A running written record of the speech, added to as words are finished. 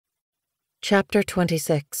Chapter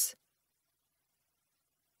 26.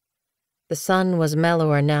 The sun was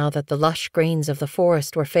mellower now that the lush greens of the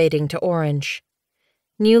forest were fading to orange.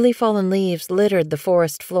 Newly fallen leaves littered the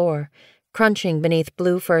forest floor, crunching beneath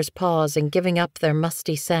Bluefar's paws and giving up their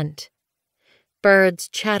musty scent. Birds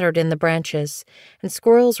chattered in the branches, and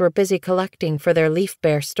squirrels were busy collecting for their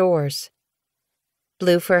leaf-bare stores.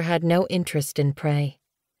 Bluefar had no interest in prey.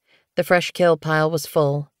 The fresh kill pile was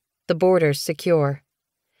full, the borders secure.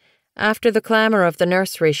 After the clamor of the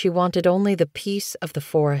nursery, she wanted only the peace of the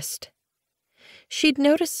forest. She'd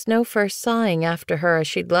noticed Snowfur sighing after her as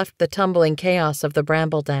she'd left the tumbling chaos of the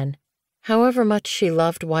bramble den. However much she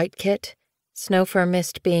loved White Kit, Snowfur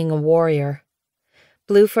missed being a warrior.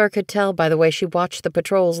 Bluefar could tell by the way she watched the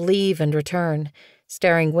patrols leave and return,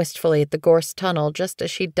 staring wistfully at the gorse tunnel just as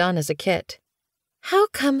she'd done as a kit. "How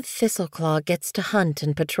come Thistleclaw gets to hunt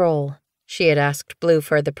and patrol?" she had asked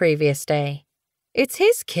Bluefar the previous day. "It's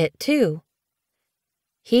his kit, too."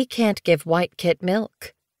 "He can't give White Kit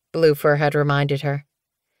milk," Bluefar had reminded her.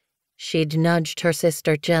 She'd nudged her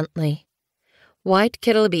sister gently. "White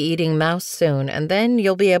Kit'll be eating mouse soon, and then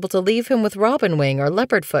you'll be able to leave him with Robinwing or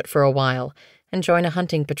Leopardfoot for a while and join a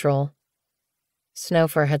hunting patrol."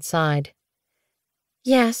 Snowfur had sighed.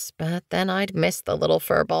 "Yes, but then I'd miss the little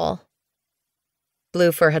furball."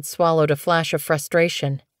 Bluefar had swallowed a flash of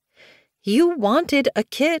frustration. "You wanted a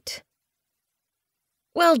kit."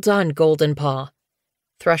 "Well done, Goldenpaw."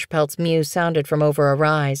 Thrushpelt's mew sounded from over a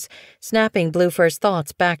rise, snapping Bluefar's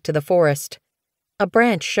thoughts back to the forest. A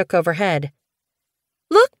branch shook overhead.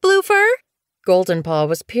 "Look, Bluefar!" Goldenpaw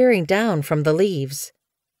was peering down from the leaves.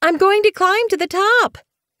 "I'm going to climb to the top."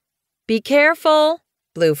 "Be careful,"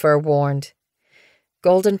 Bluefar warned.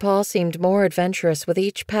 Goldenpaw seemed more adventurous with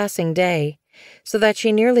each passing day, so that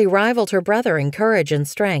she nearly rivaled her brother in courage and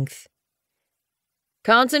strength.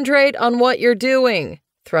 "Concentrate on what you're doing,"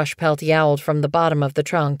 Thrushpelt yowled from the bottom of the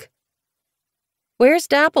trunk. "Where's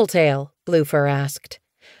Dappletail?" Bluefar asked,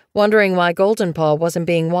 wondering why Goldenpaw wasn't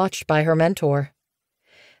being watched by her mentor.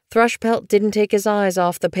 Thrushpelt didn't take his eyes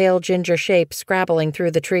off the pale ginger shape scrabbling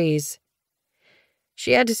through the trees.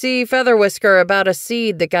 "She had to see Featherwhisker about a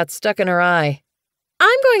seed that got stuck in her eye."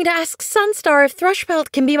 "I'm going to ask Sunstar if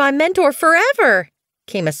Thrushpelt can be my mentor forever,"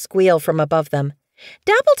 came a squeal from above them.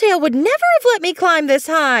 "Dappletail would never have let me climb this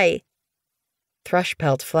high."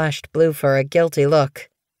 Thrushpelt flashed Bluefar a guilty look.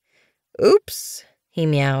 "Oops," he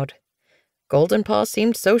meowed. Goldenpaw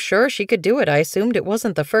seemed so sure she could do it I assumed it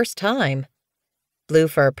wasn't the first time.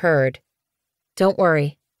 Bluefar purred. "Don't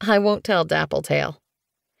worry, I won't tell Dappletail."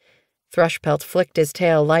 Thrushpelt flicked his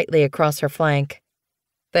tail lightly across her flank.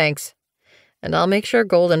 "Thanks, and I'll make sure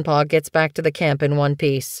Goldenpaw gets back to the camp in one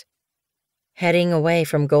piece." Heading away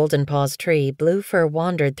from Goldenpaw's tree, Bluefar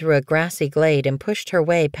wandered through a grassy glade and pushed her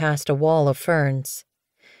way past a wall of ferns.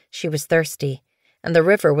 She was thirsty, and the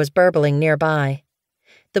river was burbling nearby.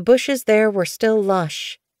 The bushes there were still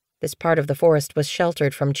lush. This part of the forest was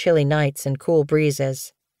sheltered from chilly nights and cool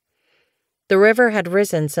breezes. The river had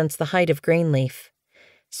risen since the height of Greenleaf,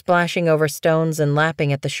 splashing over stones and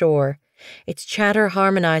lapping at the shore, its chatter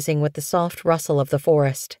harmonizing with the soft rustle of the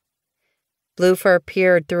forest. Bluefar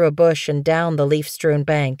peered through a bush and down the leaf-strewn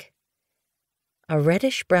bank. A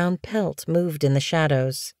reddish-brown pelt moved in the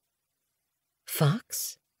shadows.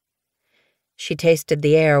 Fox? She tasted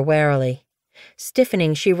the air warily.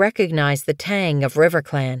 Stiffening, she recognized the tang of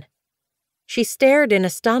RiverClan. She stared in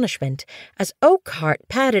astonishment as Oakheart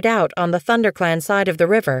padded out on the ThunderClan side of the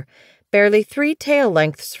river, barely 3 tail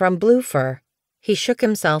lengths from Bluefar. He shook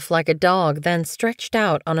himself like a dog, then stretched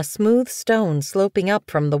out on a smooth stone sloping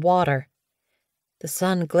up from the water. The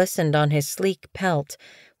sun glistened on his sleek pelt,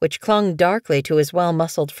 which clung darkly to his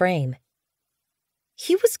well-muscled frame.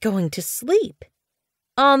 He was going to sleep.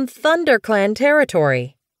 On ThunderClan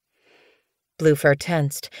territory. Bluefar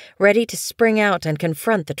tensed, ready to spring out and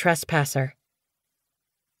confront the trespasser.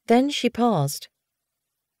 Then she paused.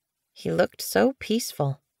 He looked so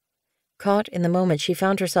peaceful. Caught in the moment, she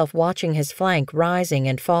found herself watching his flank rising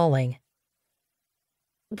and falling.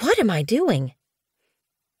 "What am I doing?"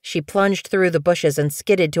 She plunged through the bushes and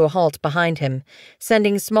skidded to a halt behind him,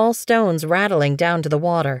 sending small stones rattling down to the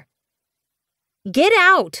water. "Get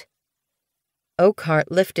out!" Oakheart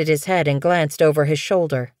lifted his head and glanced over his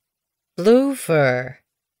shoulder. "Bluefar."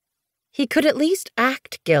 He could at least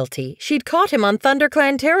act guilty. She'd caught him on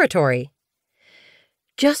ThunderClan territory.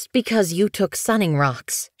 "Just because you took Sunning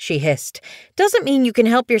Rocks," she hissed, "doesn't mean you can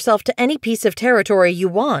help yourself to any piece of territory you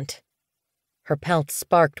want." Her pelt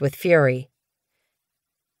sparked with fury.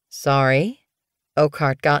 "Sorry."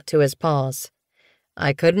 Oakheart got to his paws.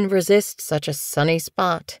 "I couldn't resist such a sunny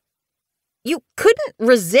spot." "You couldn't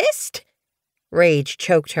resist?" Rage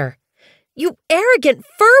choked her. You arrogant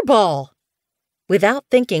furball! Without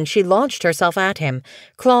thinking, she launched herself at him,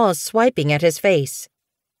 claws swiping at his face.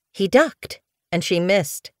 He ducked, and she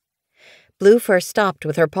missed. Bluefur stopped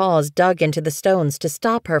with her paws dug into the stones to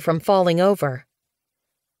stop her from falling over.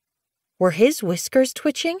 Were his whiskers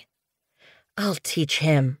twitching? I'll teach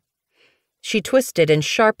him. She twisted and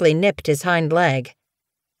sharply nipped his hind leg.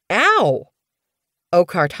 Ow!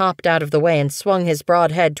 Oakhart hopped out of the way and swung his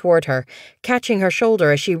broad head toward her, catching her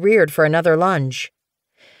shoulder as she reared for another lunge.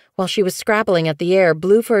 While she was scrabbling at the air,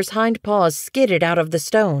 Bluefur's hind paws skidded out of the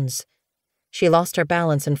stones. She lost her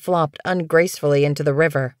balance and flopped ungracefully into the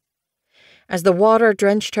river. As the water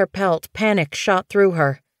drenched her pelt, panic shot through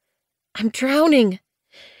her. I'm drowning!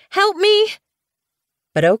 Help me!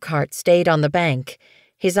 But Oakhart stayed on the bank,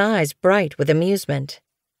 his eyes bright with amusement.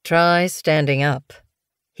 Try standing up,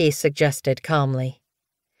 he suggested calmly.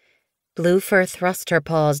 Bluefur thrust her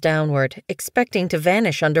paws downward, expecting to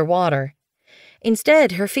vanish underwater.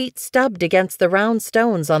 Instead, her feet stubbed against the round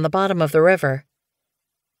stones on the bottom of the river.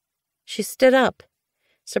 She stood up,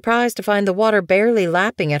 surprised to find the water barely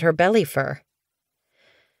lapping at her belly fur.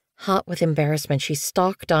 Hot with embarrassment, she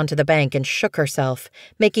stalked onto the bank and shook herself,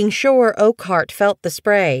 making sure Oakhart felt the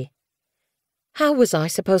spray. How was I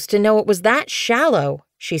supposed to know it was that shallow?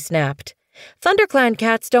 She snapped. ThunderClan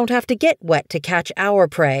cats don't have to get wet to catch our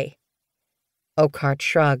prey. Oakhart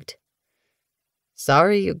shrugged.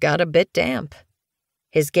 Sorry you got a bit damp.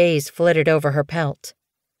 His gaze flitted over her pelt.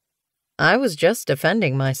 I was just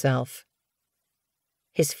defending myself.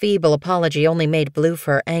 His feeble apology only made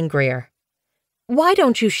Bluefur angrier. Why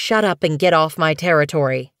don't you shut up and get off my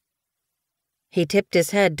territory? He tipped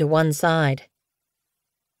his head to one side.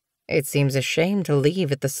 It seems a shame to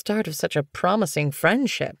leave at the start of such a promising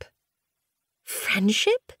friendship.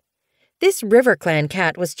 Friendship? This RiverClan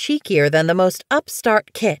cat was cheekier than the most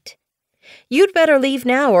upstart kit. You'd better leave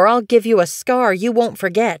now or I'll give you a scar you won't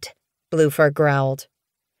forget, Bluefur growled.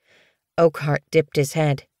 Oakhart dipped his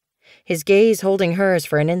head, his gaze holding hers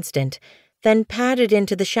for an instant, then padded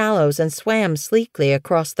into the shallows and swam sleekly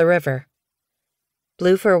across the river.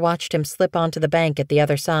 Bluefur watched him slip onto the bank at the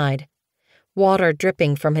other side, water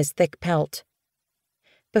dripping from his thick pelt.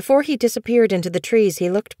 Before he disappeared into the trees, he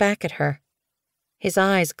looked back at her, his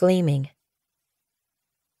eyes gleaming.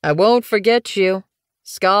 I won't forget you,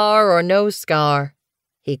 scar or no scar,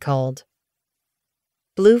 he called.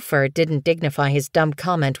 Bluefur didn't dignify his dumb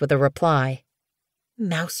comment with a reply.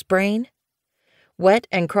 Mouse brain? Wet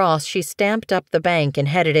and cross, she stamped up the bank and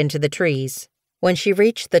headed into the trees. When she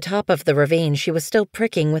reached the top of the ravine, she was still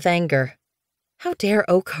pricking with anger. How dare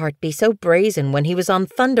Oakhart be so brazen when he was on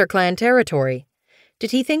ThunderClan territory?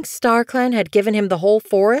 Did he think StarClan had given him the whole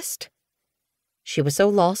forest? She was so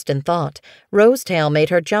lost in thought, Rosetail made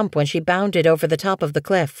her jump when she bounded over the top of the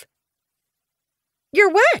cliff.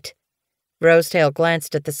 You're wet! Rosetail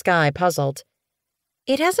glanced at the sky, puzzled.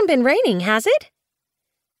 It hasn't been raining, has it?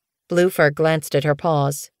 Bluefur glanced at her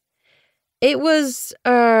paws. It was,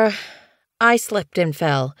 I slipped and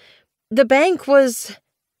fell. The bank was...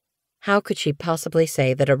 How could she possibly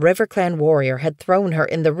say that a RiverClan warrior had thrown her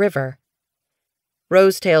in the river?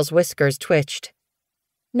 Rosetail's whiskers twitched.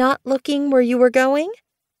 Not looking where you were going?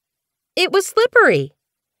 It was slippery.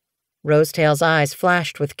 Rosetail's eyes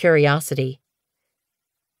flashed with curiosity.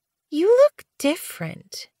 You look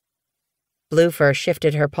different. Bluefur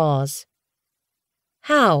shifted her paws.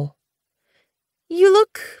 How? You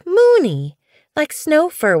look moony, like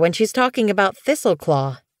Snowfur when she's talking about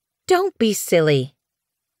Thistleclaw. Don't be silly.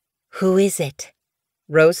 Who is it?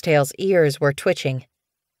 Rosetail's ears were twitching.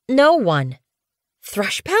 No one.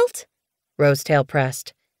 Thrushpelt? Rosetail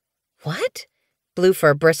pressed. What?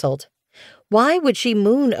 Bluefur bristled. Why would she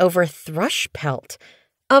moon over Thrushpelt?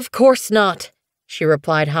 Of course not, she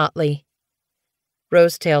replied hotly.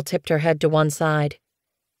 Rosetail tipped her head to one side.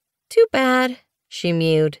 Too bad, she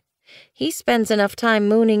mewed. He spends enough time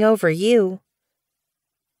mooning over you.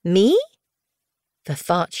 Me? The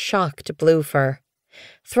thought shocked Bluefur.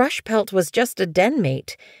 Thrushpelt was just a den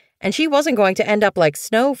mate, and she wasn't going to end up like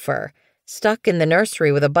Snowfur, stuck in the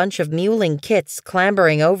nursery with a bunch of mewling kits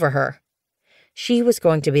clambering over her. She was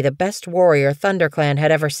going to be the best warrior ThunderClan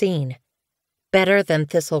had ever seen. Better than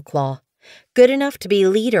Thistleclaw. Good enough to be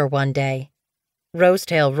leader one day.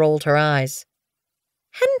 Rosetail rolled her eyes.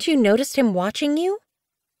 Hadn't you noticed him watching you?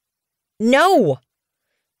 No!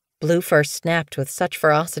 Bluefur snapped with such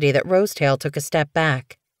ferocity that Rosetail took a step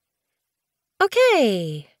back.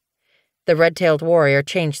 Okay. The red-tailed warrior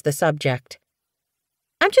changed the subject.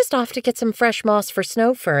 I'm just off to get some fresh moss for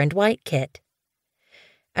Snowfur and Whitekit.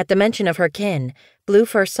 At the mention of her kin,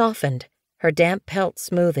 Bluefur softened, her damp pelt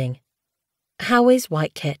smoothing. How is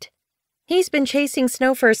Whitekit? He's been chasing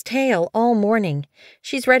Snowfur's tail all morning.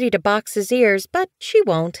 She's ready to box his ears, but she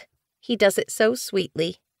won't. He does it so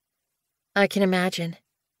sweetly. I can imagine.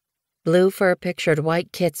 Bluefur pictured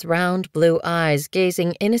White Kit's round blue eyes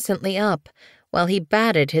gazing innocently up while he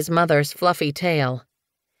batted his mother's fluffy tail.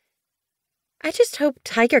 I just hope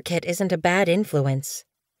Tiger Kit isn't a bad influence,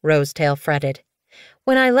 Rosetail fretted.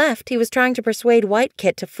 When I left, he was trying to persuade White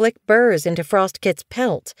Kit to flick burrs into Frost Kit's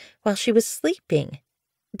pelt while she was sleeping.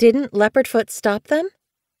 Didn't Leopardfoot stop them?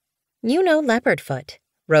 You know Leopardfoot,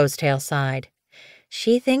 Rosetail sighed.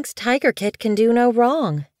 She thinks Tiger Kit can do no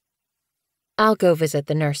wrong. I'll go visit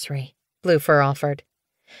the nursery, Bluefur offered.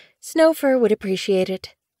 Snowfur would appreciate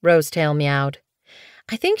it, Rosetail meowed.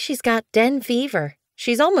 I think she's got den fever.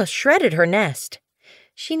 She's almost shredded her nest.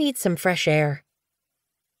 She needs some fresh air.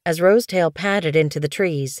 As Rosetail padded into the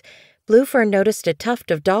trees, Bluefur noticed a tuft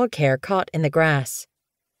of dog hair caught in the grass.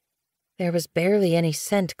 There was barely any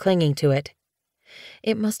scent clinging to it.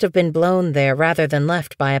 It must have been blown there rather than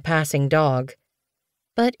left by a passing dog.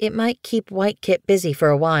 But it might keep White Kit busy for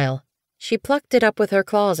a while. She plucked it up with her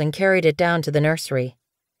claws and carried it down to the nursery.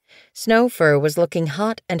 Snowfur was looking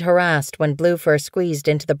hot and harassed when Bluefur squeezed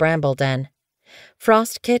into the bramble den.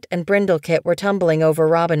 Frost Kit and Brindle Kit were tumbling over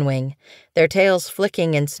Robinwing, their tails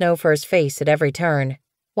flicking in Snowfur's face at every turn.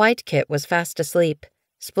 White Kit was fast asleep,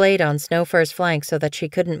 splayed on Snowfur's flank so that she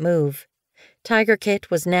couldn't move. Tiger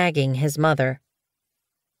Kit was nagging his mother.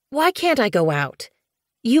 Why can't I go out?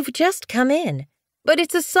 You've just come in. But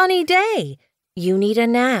it's a sunny day. You need a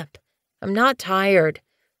nap. I'm not tired.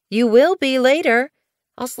 You will be later.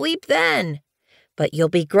 I'll sleep then. But you'll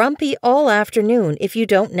be grumpy all afternoon if you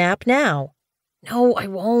don't nap now. No, I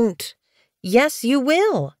won't. Yes, you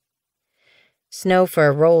will.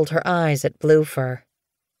 Snowfur rolled her eyes at Bluefur.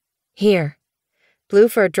 Here.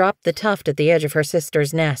 Bluefur dropped the tuft at the edge of her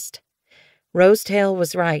sister's nest. Rosetail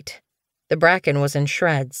was right. The bracken was in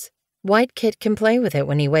shreds. White Kit can play with it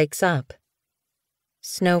when he wakes up.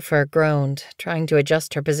 Snowfur groaned, trying to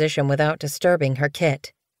adjust her position without disturbing her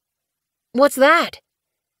kit. What's that?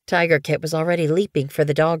 Tiger Kit was already leaping for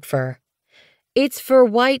the dog fur. It's for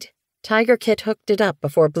White. Tiger Kit hooked it up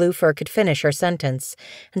before Bluefur could finish her sentence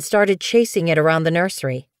and started chasing it around the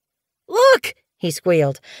nursery. Look, he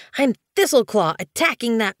squealed. I'm Thistleclaw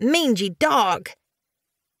attacking that mangy dog.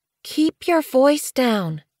 Keep your voice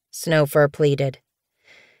down, Snowfur pleaded.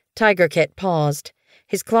 Tiger Kit paused,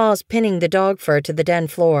 his claws pinning the dog fur to the den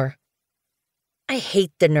floor. I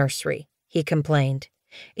hate the nursery, he complained.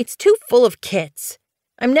 It's too full of kits.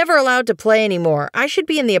 I'm never allowed to play anymore. I should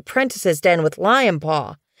be in the apprentice's den with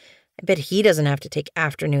Lionpaw. I bet he doesn't have to take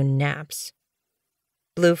afternoon naps.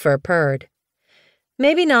 Bluefur purred.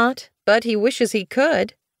 Maybe not, but he wishes he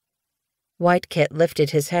could. White Kit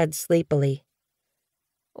lifted his head sleepily.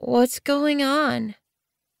 What's going on?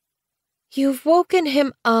 You've woken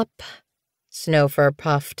him up, Snowfur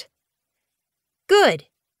puffed. Good,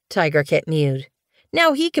 Tiger Kit mewed.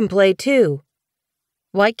 Now he can play too.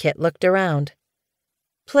 White Kit looked around.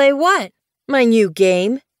 Play what? My new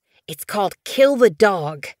game? It's called Kill the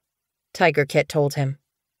Dog, Tiger Kit told him.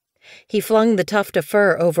 He flung the tuft of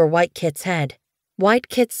fur over White Kit's head. White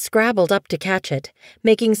Kit scrabbled up to catch it,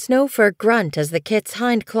 making Snowfur grunt as the kit's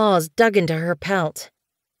hind claws dug into her pelt.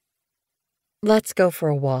 Let's go for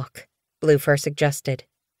a walk, Bluefur suggested.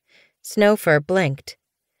 Snowfur blinked.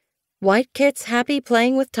 White Kit's happy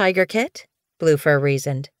playing with Tiger Kit? Bluefur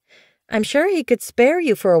reasoned. I'm sure he could spare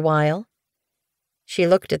you for a while. She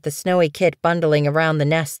looked at the snowy kit bundling around the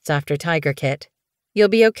nests after Tiger Kit. You'll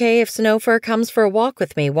be okay if Snowfur comes for a walk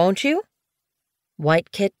with me, won't you?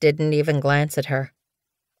 White Kit didn't even glance at her.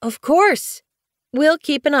 Of course. We'll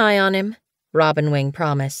keep an eye on him, Robinwing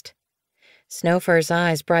promised. Snowfur's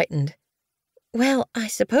eyes brightened. Well, I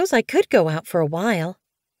suppose I could go out for a while.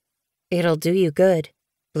 It'll do you good,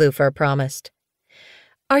 Bluefur promised.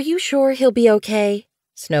 Are you sure he'll be okay?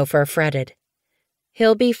 Snowfur fretted.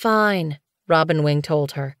 He'll be fine, Robinwing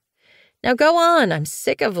told her. Now go on, I'm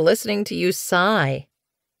sick of listening to you sigh.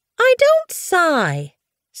 I don't sigh,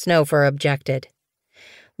 Snowfur objected.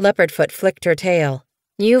 Leopardfoot flicked her tail.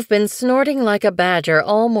 You've been snorting like a badger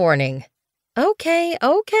all morning. Okay.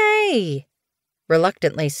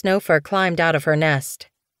 Reluctantly, Snowfur climbed out of her nest.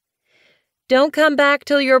 Don't come back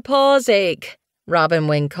till your paws ache,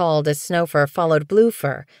 Robinwing called as Snowfur followed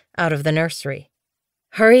Bluefur out of the nursery.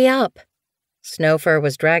 Hurry up. Snowfur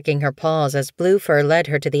was dragging her paws as Bluefur led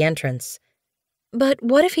her to the entrance. But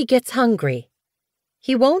what if he gets hungry?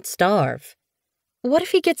 He won't starve. What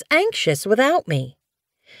if he gets anxious without me?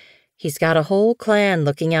 He's got a whole clan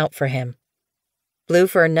looking out for him.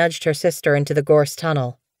 Bluefur nudged her sister into the gorse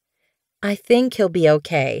tunnel. I think he'll be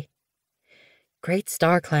okay. Great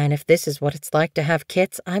Star Clan, if this is what it's like to have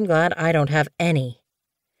kits, I'm glad I don't have any.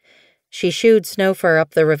 She shooed Snowfur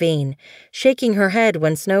up the ravine, shaking her head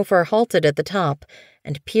when Snowfur halted at the top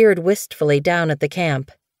and peered wistfully down at the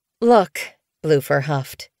camp. Look, Bluefur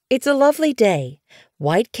huffed, it's a lovely day.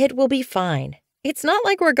 White Kit will be fine. It's not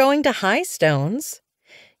like we're going to High Stones.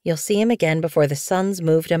 You'll see him again before the sun's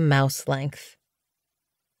moved a mouse length.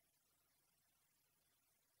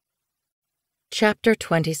 Chapter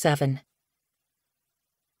 27.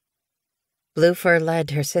 Bluefur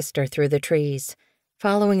led her sister through the trees,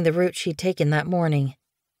 following the route she'd taken that morning.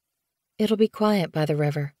 It'll be quiet by the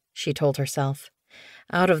river, she told herself,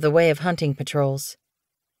 out of the way of hunting patrols.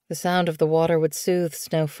 The sound of the water would soothe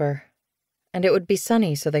Snowfur, and it would be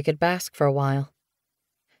sunny so they could bask for a while.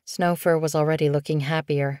 Snowfur was already looking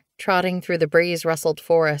happier, trotting through the breeze-rustled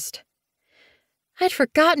forest. I'd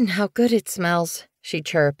forgotten how good it smells, she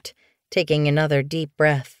chirped, taking another deep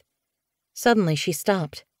breath. Suddenly she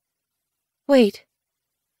stopped. Wait.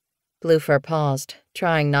 Bluefur paused,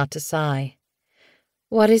 trying not to sigh.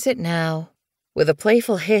 What is it now? With a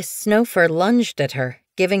playful hiss, Snowfur lunged at her,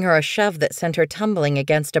 giving her a shove that sent her tumbling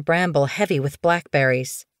against a bramble heavy with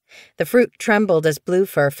blackberries. The fruit trembled as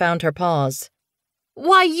Bluefur found her paws.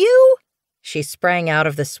 Why, you! She sprang out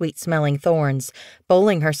of the sweet-smelling thorns,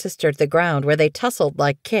 bowling her sister to the ground where they tussled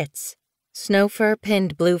like kits. Snowfur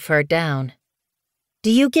pinned Bluefur down.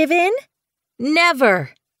 Do you give in?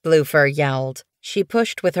 Never! Bluefur yowled. She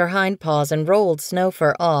pushed with her hind paws and rolled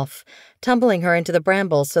Snowfur off, tumbling her into the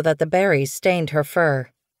brambles so that the berries stained her fur.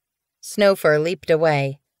 Snowfur leaped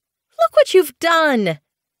away. Look what you've done!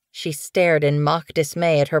 She stared in mock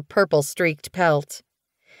dismay at her purple-streaked pelt.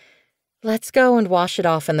 Let's go and wash it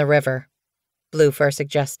off in the river, Bluefur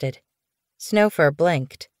suggested. Snowfur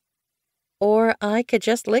blinked. Or I could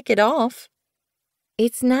just lick it off.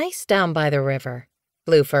 It's nice down by the river,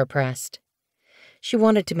 Bluefur pressed. She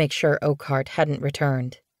wanted to make sure Oakheart hadn't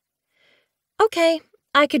returned. Okay,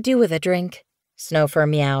 I could do with a drink, Snowfur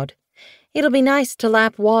meowed. It'll be nice to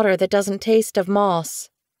lap water that doesn't taste of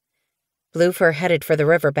moss. Bluefur headed for the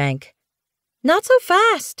riverbank. Not so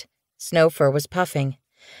fast, Snowfur was puffing.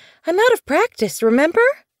 I'm out of practice, remember?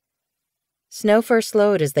 Snowfur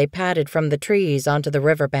slowed as they padded from the trees onto the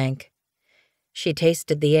riverbank. She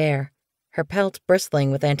tasted the air, her pelt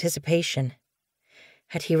bristling with anticipation.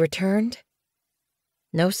 Had he returned?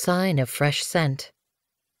 No sign of fresh scent.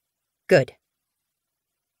 Good.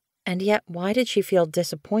 And yet, why did she feel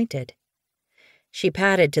disappointed? She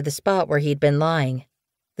padded to the spot where he'd been lying.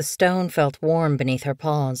 The stone felt warm beneath her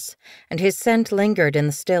paws, and his scent lingered in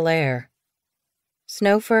the still air.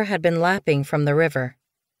 Snowfur had been lapping from the river.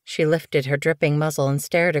 She lifted her dripping muzzle and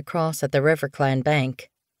stared across at the RiverClan bank.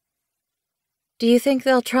 Do you think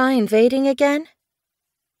they'll try invading again?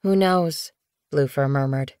 Who knows, Bluefur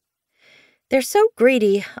murmured. They're so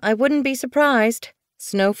greedy, I wouldn't be surprised.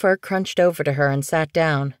 Snowfur crunched over to her and sat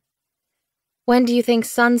down. When do you think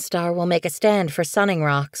Sunstar will make a stand for Sunning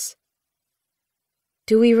Rocks?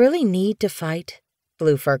 Do we really need to fight?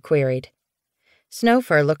 Bluefur queried.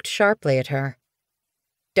 Snowfur looked sharply at her.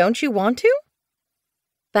 Don't you want to?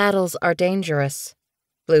 Battles are dangerous,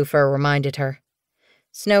 Bluefur reminded her.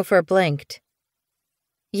 Snowfur blinked.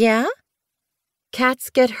 Yeah? Cats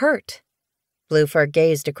get hurt. Bluefur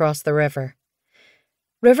gazed across the river.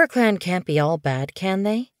 RiverClan can't be all bad, can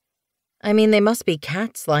they? I mean, they must be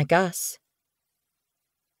cats like us.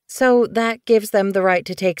 So that gives them the right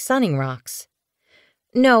to take Sunning Rocks.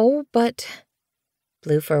 No, but...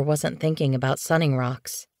 Bluefur wasn't thinking about Sunning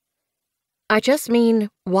Rocks. I just mean,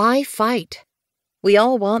 why fight? We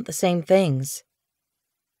all want the same things.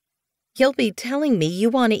 You'll be telling me you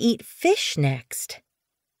want to eat fish next,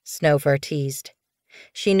 Snowfur teased.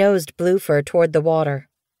 She nosed Bluefur toward the water.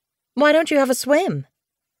 Why don't you have a swim?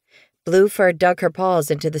 Bluefur dug her paws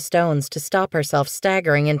into the stones to stop herself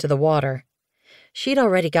staggering into the water. She'd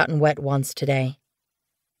already gotten wet once today.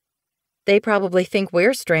 They probably think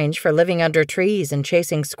we're strange for living under trees and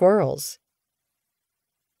chasing squirrels.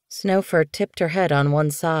 Snowfur tipped her head on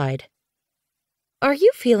one side. Are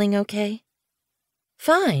you feeling okay?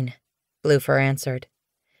 Fine, Bluefur answered.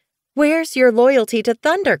 Where's your loyalty to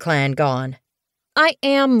ThunderClan gone? I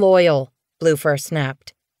am loyal, Bluefur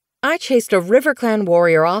snapped. I chased a RiverClan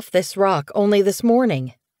warrior off this rock only this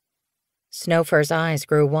morning. Snowfur's eyes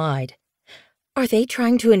grew wide. Are they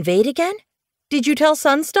trying to invade again? Did you tell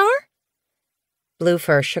Sunstar?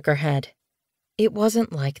 Bluefur shook her head. It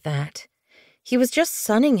wasn't like that. He was just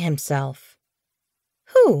sunning himself.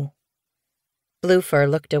 Who? Bluefur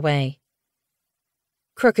looked away.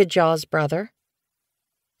 Crooked Jaw's brother.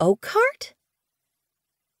 Oakheart?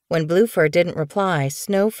 When Bluefur didn't reply,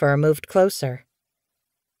 Snowfur moved closer.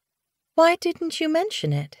 Why didn't you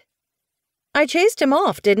mention it? I chased him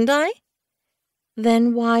off, didn't I?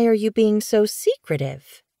 Then why are you being so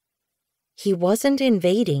secretive? He wasn't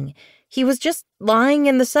invading. He was just lying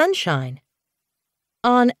in the sunshine.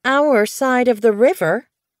 On our side of the river,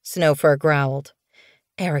 Snowfur growled.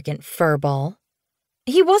 Arrogant furball.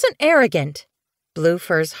 He wasn't arrogant.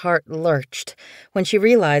 Bluefur's heart lurched when she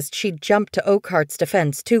realized she'd jumped to Oakheart's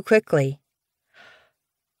defense too quickly.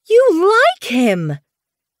 You like him!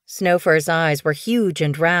 Snowfur's eyes were huge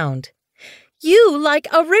and round. You like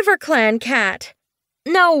a RiverClan cat.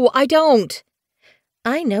 No, I don't.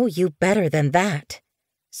 I know you better than that.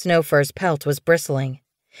 Snowfur's pelt was bristling.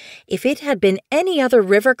 If it had been any other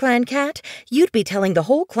RiverClan cat, you'd be telling the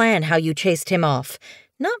whole clan how you chased him off,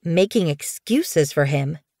 not making excuses for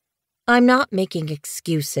him. I'm not making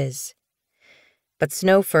excuses. But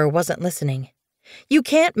Snowfur wasn't listening. You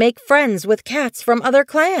can't make friends with cats from other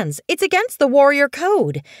clans. It's against the warrior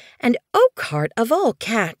code. And Oakhart, of all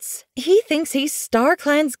cats, he thinks he's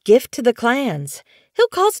StarClan's gift to the clans. He'll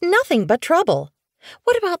cause nothing but trouble.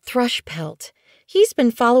 What about Thrushpelt? He's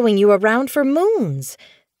been following you around for moons.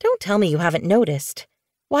 Don't tell me you haven't noticed.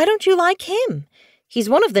 Why don't you like him? He's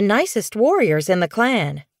one of the nicest warriors in the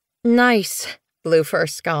clan. Nice, Bluefur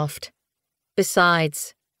scoffed.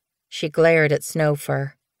 Besides, she glared at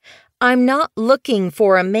Snowfur, I'm not looking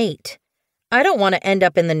for a mate. I don't want to end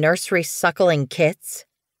up in the nursery suckling kits.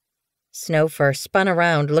 Snowfur spun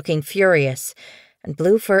around looking furious, and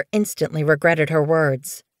Bluefur instantly regretted her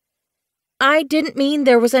words. I didn't mean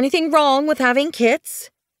there was anything wrong with having kits,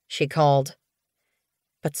 she called.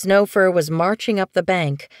 But Snowfur was marching up the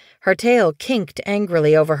bank, her tail kinked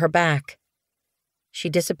angrily over her back. She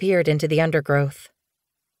disappeared into the undergrowth.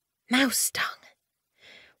 Mouse stung.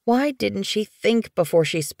 Why didn't she think before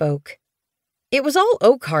she spoke? It was all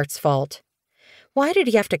Oakheart's fault. Why did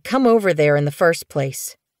he have to come over there in the first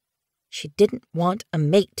place? She didn't want a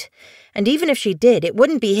mate, and even if she did, it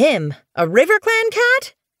wouldn't be him. A RiverClan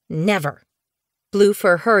cat? Never.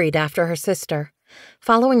 Bluefur hurried after her sister,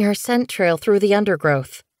 following her scent trail through the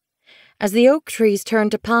undergrowth. As the oak trees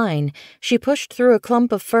turned to pine, she pushed through a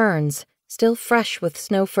clump of ferns, still fresh with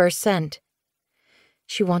Snowfur's scent.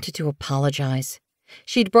 She wanted to apologize.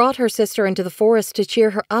 She'd brought her sister into the forest to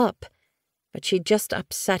cheer her up, but she'd just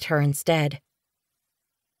upset her instead.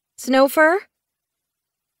 Snowfur?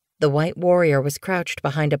 The white warrior was crouched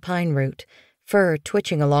behind a pine root, fur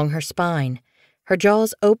twitching along her spine, her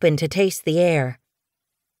jaws open to taste the air.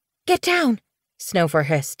 Get down, Snowfur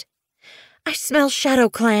hissed. I smell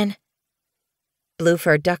ShadowClan.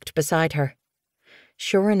 Bluefur ducked beside her.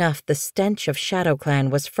 Sure enough, the stench of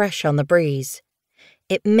ShadowClan was fresh on the breeze.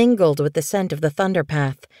 It mingled with the scent of the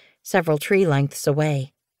Thunderpath, several tree lengths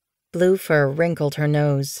away. Bluefur wrinkled her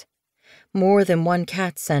nose. More than one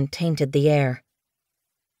cat scent tainted the air.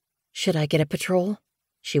 Should I get a patrol?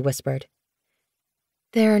 She whispered.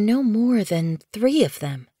 There are no more than 3 of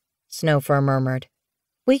them, Snowfur murmured.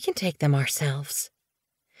 We can take them ourselves.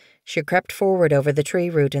 She crept forward over the tree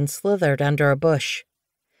root and slithered under a bush.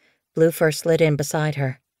 Bluefur slid in beside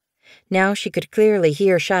her. Now she could clearly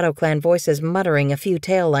hear ShadowClan voices muttering a few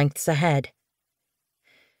tail lengths ahead.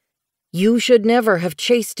 You should never have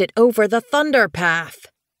chased it over the Thunderpath.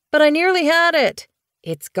 But I nearly had it.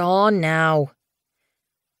 It's gone now.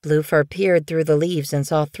 Bluefur peered through the leaves and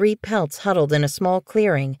saw 3 pelts huddled in a small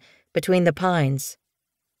clearing between the pines.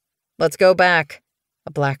 Let's go back,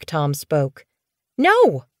 a black tom spoke.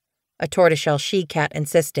 No, a tortoiseshell she-cat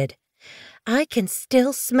insisted. I can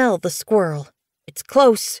still smell the squirrel. It's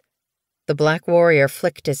close. The black warrior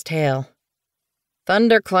flicked his tail.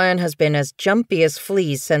 ThunderClan has been as jumpy as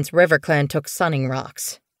fleas since RiverClan took Sunning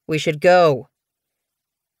Rocks. We should go.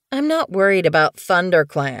 I'm not worried about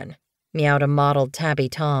ThunderClan, meowed a mottled tabby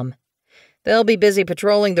tom. They'll be busy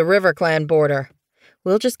patrolling the RiverClan border.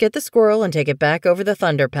 We'll just get the squirrel and take it back over the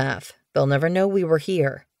Thunderpath. They'll never know we were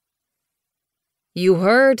here. You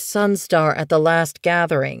heard Sunstar at the last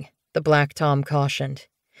gathering, the black tom cautioned.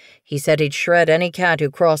 He said he'd shred any cat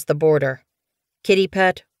who crossed the border, kitty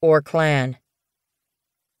pet or clan.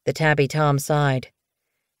 The tabby tom sighed.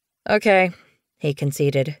 Okay, he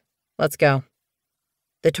conceded. Let's go.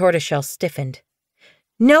 The tortoiseshell stiffened.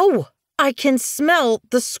 No, I can smell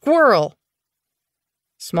the squirrel.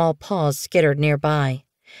 Small paws skittered nearby.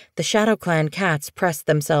 The ShadowClan cats pressed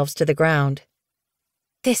themselves to the ground.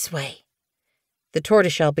 This way. The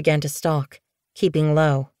tortoiseshell began to stalk, keeping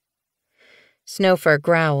low. Snowfur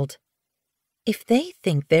growled. If they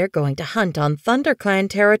think they're going to hunt on ThunderClan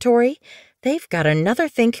territory, they've got another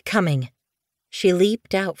think coming. She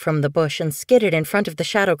leaped out from the bush and skidded in front of the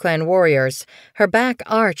ShadowClan warriors, her back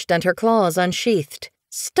arched and her claws unsheathed.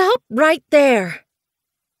 Stop right there!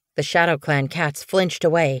 The Shadow Clan cats flinched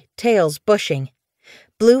away, tails bushing.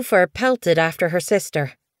 Bluefur pelted after her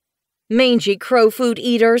sister. "Mangy crow food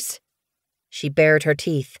eaters!" She bared her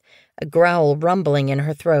teeth, a growl rumbling in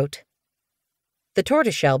her throat. The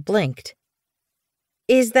tortoiseshell blinked.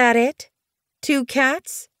 "Is that it? 2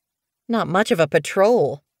 cats? Not much of a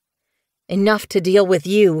patrol." "Enough to deal with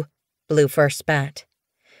you," Bluefur spat.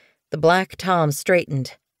 The black tom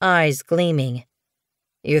straightened, eyes gleaming.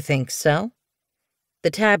 "You think so?"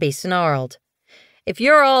 The tabby snarled. "If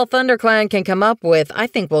you're all ThunderClan can come up with, I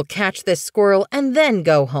think we'll catch this squirrel and then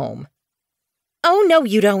go home." "Oh, no,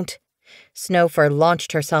 you don't." Snowfur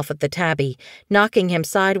launched herself at the tabby, knocking him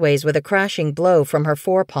sideways with a crashing blow from her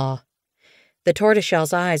forepaw. The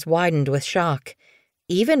tortoiseshell's eyes widened with shock.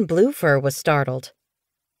 Even Bluefur was startled.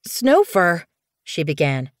 "Snowfur," she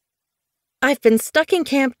began. "I've been stuck in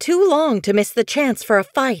camp too long to miss the chance for a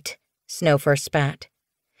fight," Snowfur spat.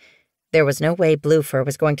 There was no way Bluefur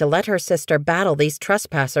was going to let her sister battle these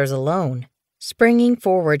trespassers alone. Springing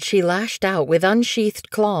forward, she lashed out with unsheathed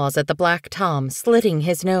claws at the black tom, slitting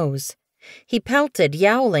his nose. He pelted,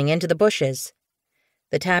 yowling, into the bushes.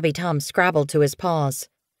 The tabby tom scrabbled to his paws.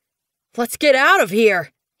 "Let's get out of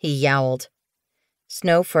here," he yowled.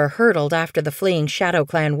 Snowfur hurtled after the fleeing Shadow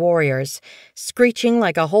Clan warriors, screeching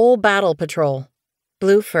like a whole battle patrol.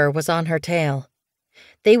 Bluefur was on her tail.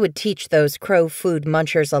 They would teach those crow food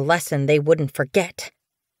munchers a lesson they wouldn't forget.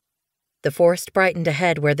 The forest brightened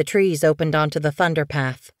ahead where the trees opened onto the thunder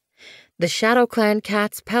path. The Shadow Clan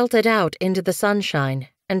cats pelted out into the sunshine,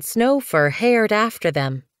 and Snowfur hared after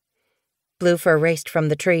them. Bluefur raced from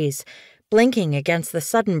the trees, blinking against the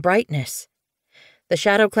sudden brightness. The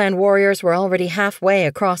Shadow Clan warriors were already halfway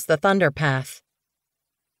across the thunder path.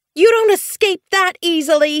 "You don't escape that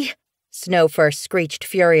easily!" Snowfur screeched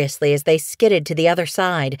furiously as they skidded to the other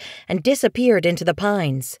side and disappeared into the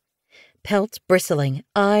pines. Pelt bristling,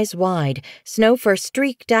 eyes wide, Snowfur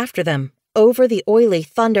streaked after them, over the oily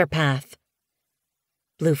thunder path.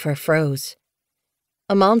 Bluefur froze.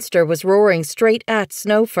 A monster was roaring straight at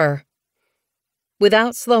Snowfur.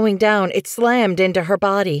 Without slowing down, it slammed into her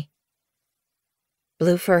body.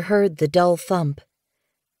 Bluefur heard the dull thump,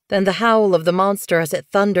 then the howl of the monster as it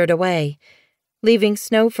thundered away, leaving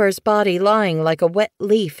Snowfur's body lying like a wet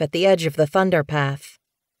leaf at the edge of the thunder path.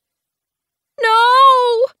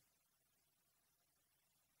 "No!"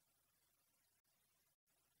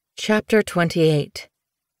 Chapter 28.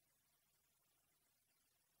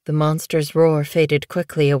 The monster's roar faded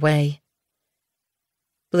quickly away.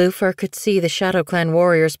 Bluefur could see the Shadow Clan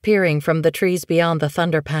warriors peering from the trees beyond the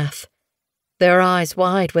thunder path, their eyes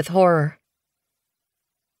wide with horror.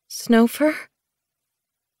 "Snowfur?"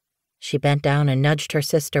 She bent down and nudged her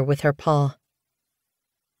sister with her paw.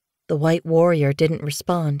 The white warrior didn't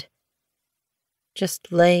respond,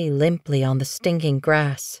 just lay limply on the stinking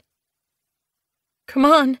grass. "Come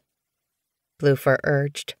on," Bluefur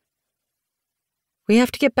urged. "We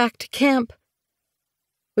have to get back to camp.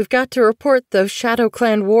 We've got to report those Shadow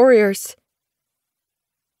Clan warriors."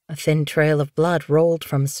 A thin trail of blood rolled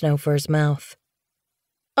from Snowfur's mouth.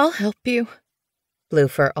 "I'll help you,"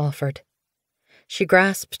 Bluefur offered. She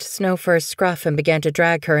grasped Snowfur's scruff and began to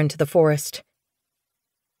drag her into the forest.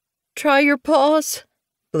 "Try your paws,"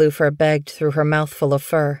 Bluefur begged through her mouthful of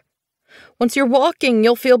fur. "Once you're walking,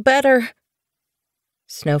 you'll feel better."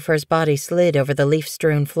 Snowfur's body slid over the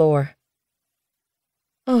leaf-strewn floor.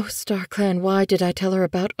 "Oh, StarClan, why did I tell her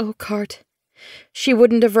about Oakheart? She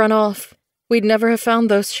wouldn't have run off. We'd never have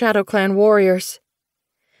found those Shadow Clan warriors.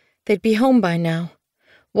 They'd be home by now,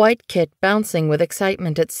 White Kit bouncing with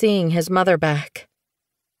excitement at seeing his mother back."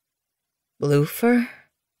 "Bluefur?"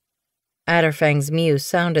 Adderfang's mew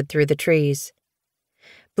sounded through the trees.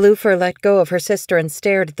 Bluefur let go of her sister and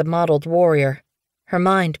stared at the mottled warrior, her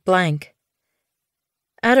mind blank.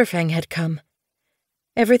 Adderfang had come.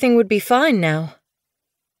 Everything would be fine now.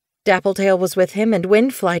 Dappletail was with him, and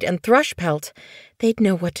Windflight and Thrushpelt. They'd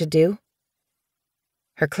know what to do.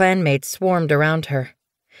 Her clanmates swarmed around her.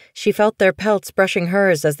 She felt their pelts brushing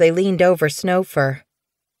hers as they leaned over Snowfur.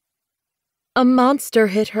 "A monster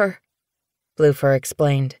hit her," Bluefur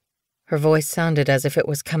explained. Her voice sounded as if it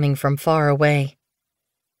was coming from far away.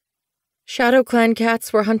 "Shadow Clan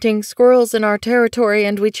cats were hunting squirrels in our territory,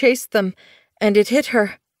 and we chased them, and it hit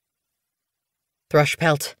her."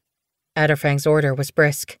 "Thrushpelt," Adderfang's order was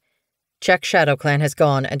brisk. "Check Shadow Clan has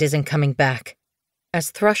gone and isn't coming back."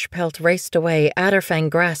 As Thrushpelt raced away, Adderfang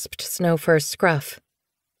grasped Snowfur's scruff.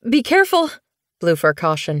 "Be careful," Bluefur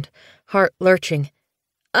cautioned, heart lurching.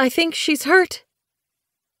 "I think she's hurt."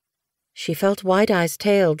 She felt White-Eye's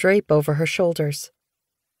tail drape over her shoulders.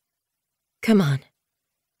 "Come on,"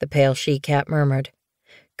 the pale she-cat murmured,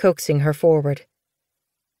 coaxing her forward.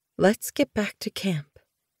 Let's get back to camp.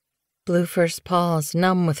 Bluefur's paws,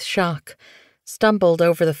 numb with shock, stumbled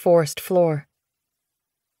over the forest floor.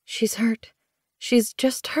 She's hurt. She's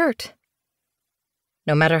just hurt.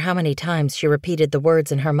 No matter how many times she repeated the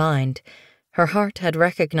words in her mind, her heart had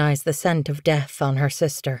recognized the scent of death on her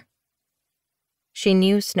sister. She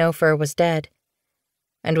knew Snowfur was dead,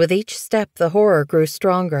 and with each step the horror grew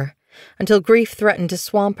stronger, until grief threatened to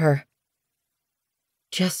swamp her.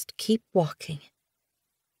 Just keep walking,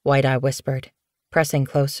 White-Eye whispered, pressing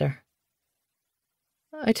closer.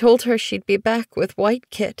 I told her she'd be back with White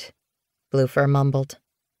Kit, Bluefur mumbled.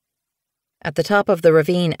 At the top of the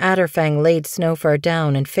ravine, Adderfang laid Snowfur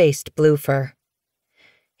down and faced Bluefur.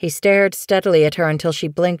 He stared steadily at her until she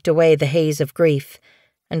blinked away the haze of grief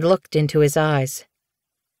and looked into his eyes.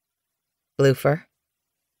 Bluefur?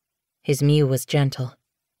 His mew was gentle.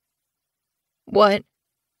 What?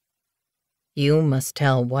 You must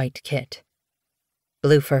tell White Kit.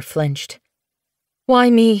 Bluefur flinched. Why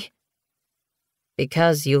me?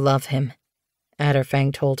 Because you love him,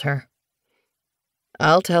 Adderfang told her.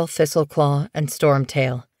 I'll tell Thistleclaw and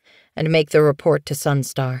Stormtail, and make the report to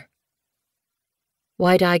Sunstar.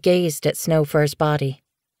 White-Eye gazed at Snowfur's body.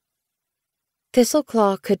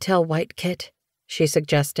 Thistleclaw could tell White Kit, she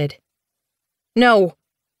suggested. No,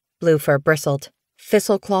 Bluefur bristled.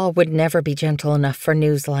 Thistleclaw would never be gentle enough for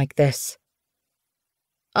news like this.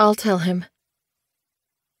 I'll tell him.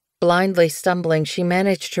 Blindly stumbling, she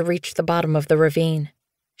managed to reach the bottom of the ravine.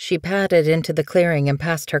 She padded into the clearing and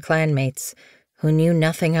past her clanmates, who knew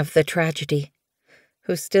nothing of the tragedy,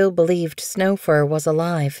 who still believed Snowfur was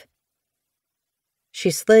alive.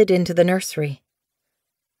 She slid into the nursery.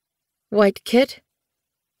 White Kit?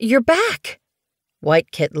 You're back!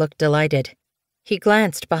 White Kit looked delighted. He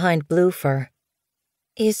glanced behind Bluefur.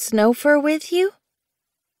 Is Snowfur with you?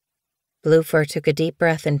 Bluefur took a deep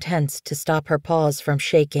breath and tensed to stop her paws from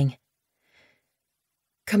shaking.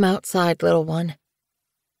 Come outside, little one,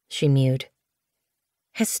 she mewed.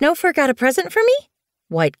 Has Snowfur got a present for me?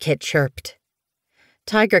 White Kit chirped.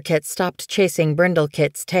 Tiger Kit stopped chasing Brindle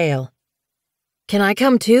Kit's tail. Can I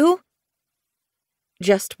come too?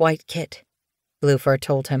 Just White Kit, Bluefur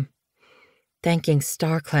told him, thanking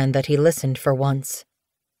StarClan that he listened for once.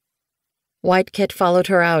 White Kit followed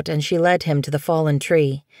her out and she led him to the fallen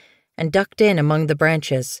tree and ducked in among the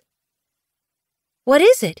branches. What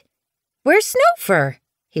is it? Where's Snowfur?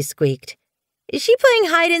 He squeaked. Is she playing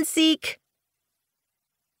hide-and-seek?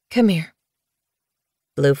 Come here.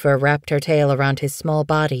 Bluefur wrapped her tail around his small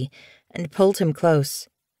body and pulled him close,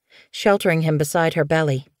 sheltering him beside her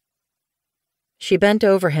belly. She bent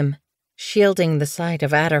over him, shielding the sight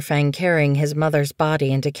of Adderfang carrying his mother's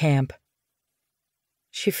body into camp.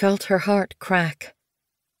 She felt her heart crack.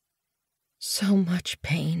 So much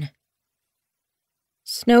pain.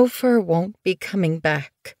 Snowfur won't be coming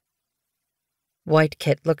back. White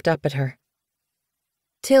Kit looked up at her.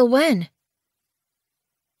 Till when?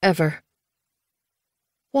 Ever.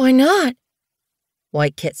 Why not?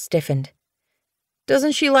 White Kit stiffened.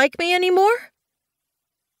 Doesn't she like me anymore?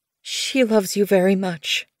 She loves you very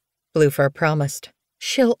much, Bluefur promised.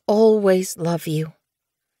 She'll always love you.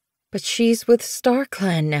 But she's with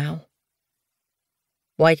StarClan now.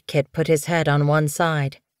 White Kit put his head on one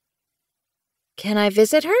side. Can I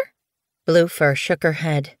visit her? Bluefur shook her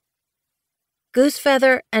head.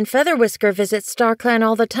 Goosefeather and Featherwhisker visit StarClan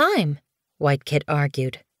all the time, White Kit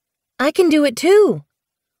argued. I can do it too.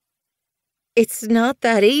 It's not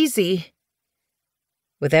that easy.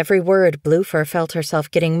 With every word, Bluefur felt herself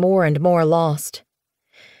getting more and more lost.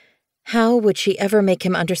 How would she ever make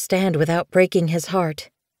him understand without breaking his heart?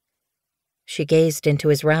 She gazed into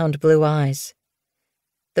his round blue eyes.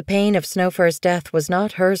 The pain of Snowfur's death was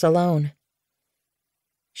not hers alone.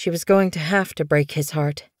 She was going to have to break his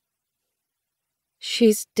heart.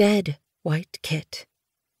 She's dead, White Kit.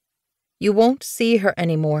 You won't see her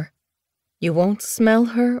anymore. You won't smell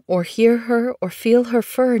her or hear her or feel her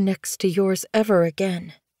fur next to yours ever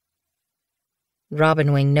again.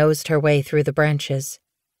 Robinwing nosed her way through the branches.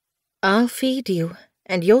 I'll feed you,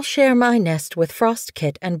 and you'll share my nest with Frost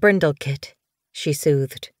Kit and Brindle Kit, she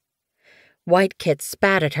soothed. White Kit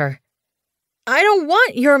spat at her. I don't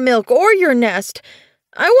want your milk or your nest.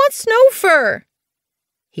 I want Snowfur.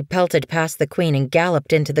 He pelted past the queen and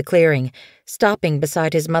galloped into the clearing, stopping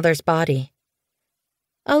beside his mother's body.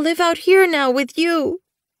 I'll live out here now with you,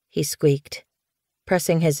 he squeaked,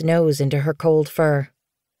 pressing his nose into her cold fur.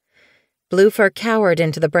 Bluefur cowered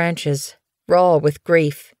into the branches, raw with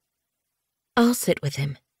grief. I'll sit with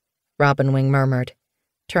him, Robinwing murmured,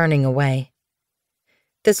 turning away.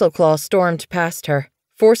 Thistleclaw stormed past her,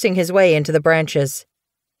 forcing his way into the branches.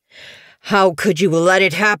 How could you let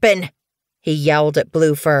it happen? He yowled at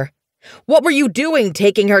Bluefur, What were you doing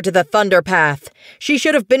taking her to the Thunder Path? She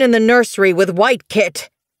should have been in the nursery with White Kit.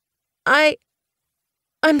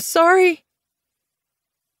 I'm sorry.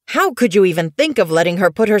 How could you even think of letting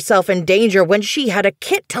her put herself in danger when she had a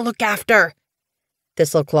kit to look after?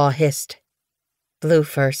 Thistleclaw hissed.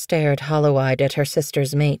 Bluefur stared hollow-eyed at her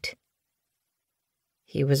sister's mate.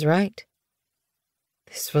 He was right.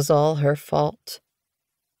 This was all her fault.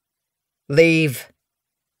 Leave.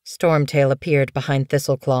 Stormtail appeared behind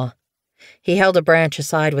Thistleclaw. He held a branch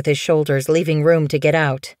aside with his shoulders, leaving room to get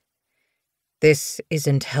out. This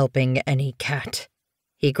isn't helping any cat,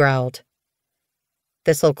 he growled.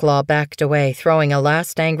 Thistleclaw backed away, throwing a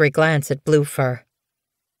last angry glance at Bluefur.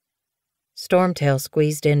 Stormtail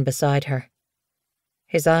squeezed in beside her.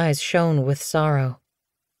 His eyes shone with sorrow.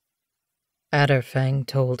 Adderfang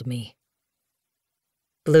told me.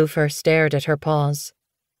 Bluefur stared at her paws.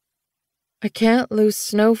 I can't lose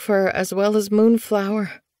Snowfur as well as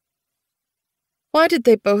Moonflower. Why did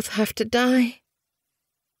they both have to die?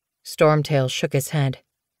 Stormtail shook his head.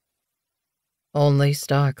 Only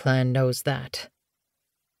StarClan knows that.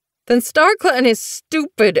 Then StarClan is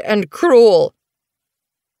stupid and cruel.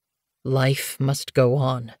 Life must go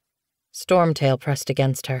on. Stormtail pressed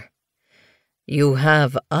against her. You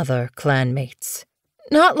have other clanmates.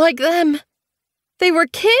 Not like them. They were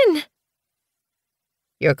kin.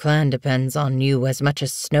 Your clan depends on you as much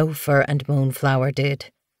as Snowfur and Moonflower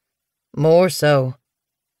did. More so.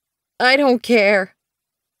 I don't care.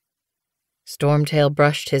 Stormtail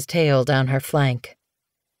brushed his tail down her flank.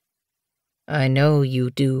 I know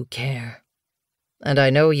you do care. And I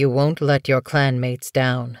know you won't let your clanmates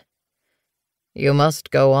down. You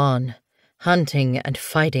must go on, hunting and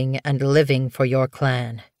fighting and living for your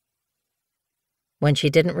clan. When she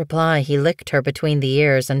didn't reply, he licked her between the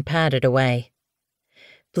ears and padded away.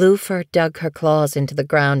 Bluefur dug her claws into the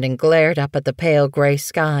ground and glared up at the pale gray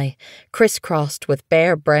sky, crisscrossed with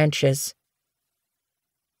bare branches.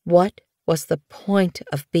 What was the point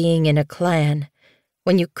of being in a clan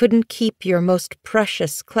when you couldn't keep your most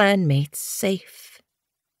precious clanmates safe?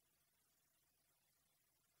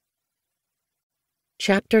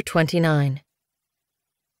 Chapter 29.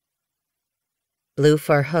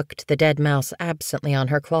 Bluefur hooked the dead mouse absently on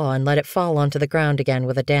her claw and let it fall onto the ground again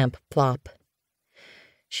with a damp plop.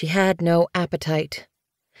 She had no appetite.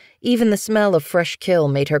 Even the smell of fresh kill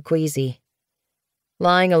made her queasy.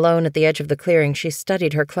 Lying alone at the edge of the clearing, she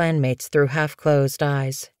studied her clanmates through half-closed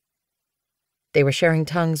eyes. They were sharing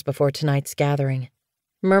tongues before tonight's gathering,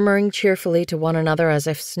 murmuring cheerfully to one another as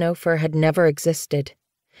if Snowfur had never existed,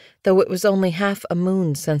 though it was only half a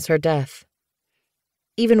moon since her death.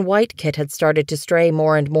 Even White Kit had started to stray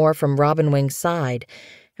more and more from Robinwing's side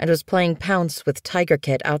and was playing pounce with Tiger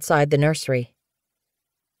Kit outside the nursery.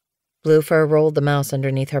 Bluefur rolled the mouse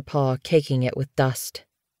underneath her paw, caking it with dust.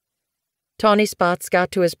 Tawny Spots got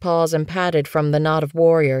to his paws and padded from the knot of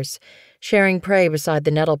warriors, sharing prey beside the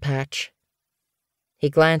nettle patch. He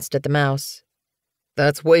glanced at the mouse.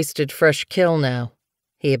 That's wasted fresh kill now,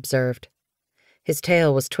 he observed. His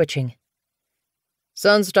tail was twitching.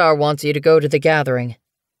 Sunstar wants you to go to the gathering.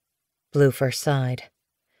 Bluefur sighed.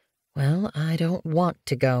 Well, I don't want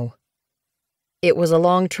to go. It was a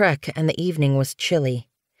long trek, and the evening was chilly.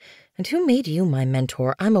 And who made you my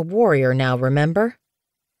mentor? I'm a warrior now, remember?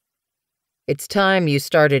 It's time you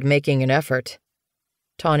started making an effort.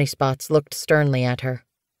 Tawny Spots looked sternly at her.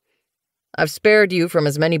 I've spared you from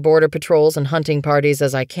as many border patrols and hunting parties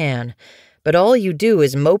as I can, but all you do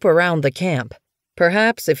is mope around the camp.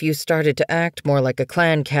 Perhaps if you started to act more like a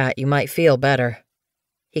clan cat, you might feel better.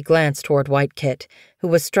 He glanced toward White Kit, who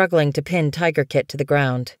was struggling to pin Tiger Kit to the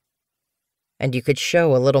ground. And you could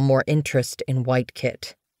show a little more interest in White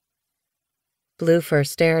Kit. Bluefur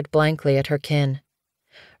stared blankly at her kin.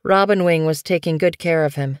 Robinwing was taking good care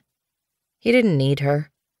of him. He didn't need her,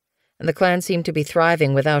 and the clan seemed to be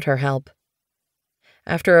thriving without her help.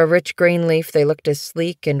 After a rich green leaf, they looked as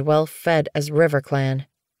sleek and well-fed as River Clan.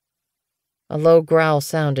 A low growl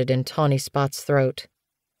sounded in Tawny Spot's throat.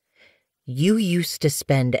 You used to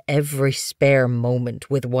spend every spare moment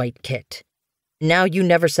with White Kit. Now you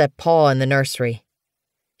never set paw in the nursery.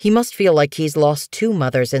 He must feel like he's lost 2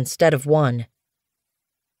 mothers instead of 1.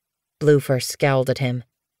 Bluefur scowled at him.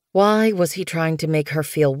 Why was he trying to make her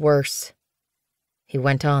feel worse? He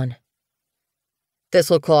went on.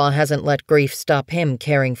 Thistleclaw hasn't let grief stop him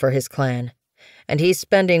caring for his clan, and he's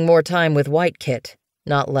spending more time with White Kit,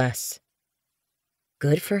 not less.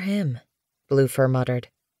 Good for him, Bluefur muttered.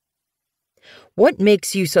 What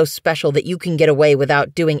makes you so special that you can get away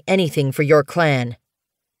without doing anything for your clan?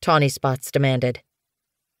 Tawny Spots demanded.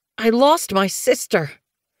 I lost my sister.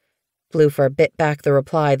 Bluefur bit back the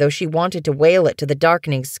reply, though she wanted to wail it to the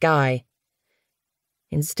darkening sky.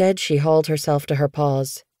 Instead, she hauled herself to her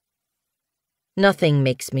paws. "Nothing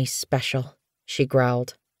makes me special," she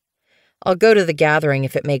growled. "I'll go to the gathering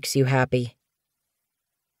if it makes you happy."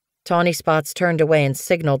 Tawny Spots turned away and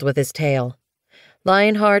signaled with his tail.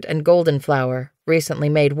 Lionheart and Goldenflower, recently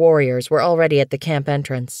made warriors, were already at the camp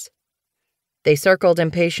entrance. They circled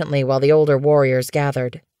impatiently while the older warriors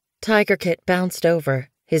gathered. Tiger Kit bounced over,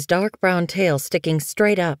 his dark brown tail sticking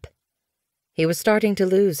straight up. He was starting to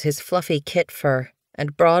lose his fluffy kit fur,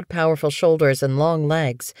 and broad, powerful shoulders and long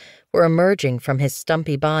legs were emerging from his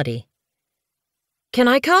stumpy body. "Can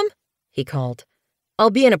I come?" he called.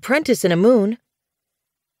 "I'll be an apprentice in a moon."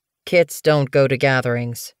 "Kits don't go to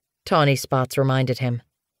gatherings," Tawny Spots reminded him.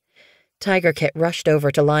 Tiger Kit rushed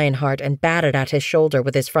over to Lionheart and batted at his shoulder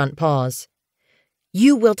with his front paws.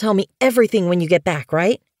 "You will tell me everything when you get back,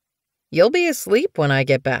 right?" "You'll be asleep when I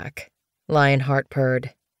get back," Lionheart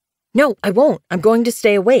purred. "No, I won't. I'm going to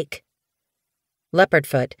stay awake."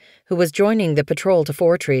 Leopardfoot, who was joining the patrol to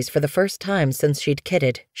Four Trees for the first time since she'd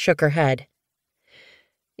kitted, shook her head.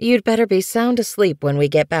 "You'd better be sound asleep when we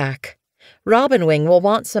get back. Robinwing will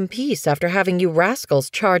want some peace after having you rascals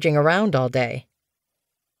charging around all day."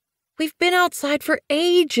 "We've been outside for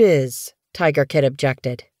ages," Tiger Kit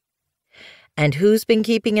objected. "And who's been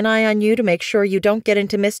keeping an eye on you to make sure you don't get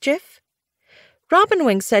into mischief?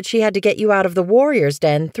 Robinwing said she had to get you out of the warrior's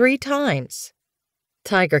den 3 times.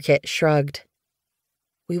 Tiger Kit shrugged.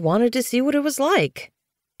 "We wanted to see what it was like.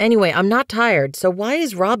 Anyway, I'm not tired, so why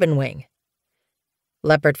is Robinwing?"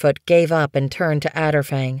 Leopardfoot gave up and turned to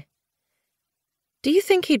Adderfang. "Do you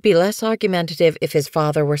think he'd be less argumentative if his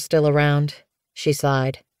father were still around?" she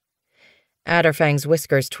sighed. Adderfang's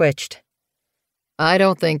whiskers twitched. "I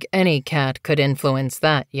don't think any cat could influence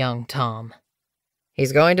that young Tom.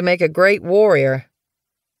 He's going to make a great warrior."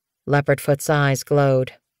 Leopardfoot's eyes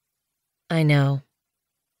glowed. "I know."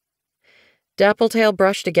 Dappletail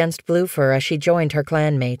brushed against Bluefur as she joined her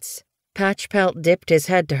clanmates. Patchpelt dipped his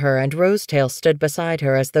head to her, and Rosetail stood beside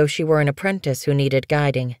her as though she were an apprentice who needed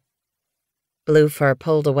guiding. Bluefur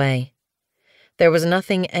pulled away. There was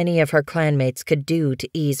nothing any of her clanmates could do to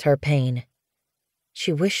ease her pain.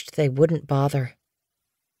 She wished they wouldn't bother.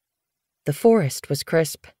 The forest was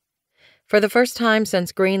crisp. For the first time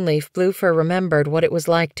since Greenleaf, Bluefur remembered what it was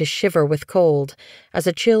like to shiver with cold as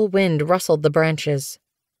a chill wind rustled the branches.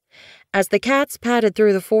 As the cats padded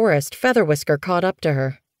through the forest, Featherwhisker caught up to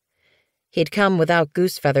her. He'd come without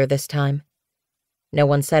Goosefeather this time. No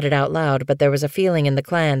one said it out loud, but there was a feeling in the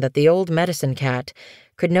clan that the old medicine cat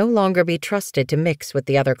could no longer be trusted to mix with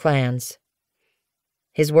the other clans.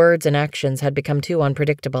 His words and actions had become too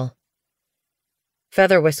unpredictable.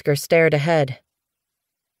 Featherwhisker stared ahead.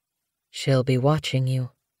 "She'll be watching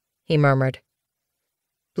you," he murmured.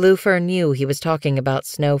 Bluefur knew he was talking about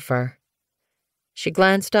Snowfur. She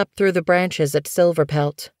glanced up through the branches at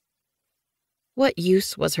Silverpelt. What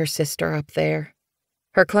use was her sister up there?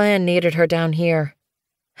 Her clan needed her down here.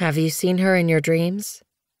 "Have you seen her in your dreams?"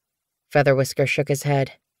 Featherwhisker shook his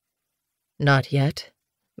head. "Not yet,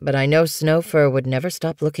 but I know Snowfur would never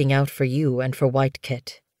stop looking out for you and for White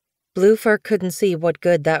Kit." Bluefur couldn't see what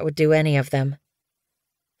good that would do any of them.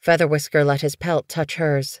 Featherwhisker let his pelt touch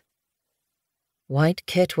hers. "White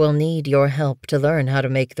Kit will need your help to learn how to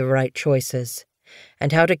make the right choices,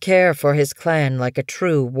 and how to care for his clan like a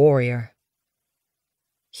true warrior."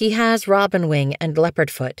 "He has Robinwing and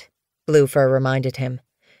Leopardfoot," Bluefur reminded him,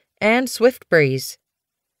 "and Swiftbreeze."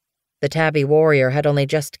 The tabby warrior had only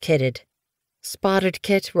just kitted. Spotted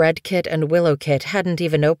Kit, Red Kit, and Willow Kit hadn't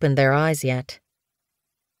even opened their eyes yet.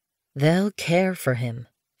 "They'll care for him,"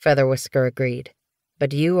 Featherwhisker agreed.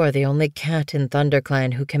 "But you are the only cat in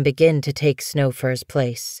ThunderClan who can begin to take Snowfur's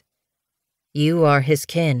place. You are his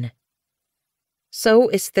kin. So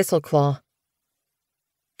is Thistleclaw."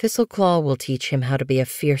 "Thistleclaw will teach him how to be a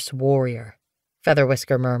fierce warrior,"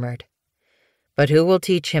 Featherwhisker murmured. "But who will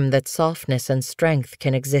teach him that softness and strength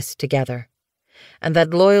can exist together, and that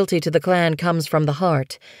loyalty to the clan comes from the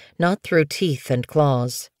heart, not through teeth and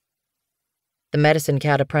claws?" The medicine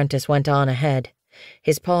cat apprentice went on ahead,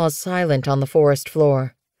 his paws silent on the forest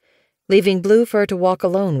floor, leaving Bluefur to walk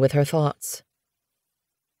alone with her thoughts.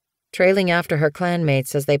 Trailing after her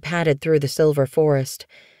clanmates as they padded through the silver forest,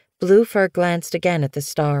 Bluefur glanced again at the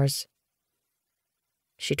stars.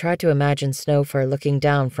 She tried to imagine Snowfur looking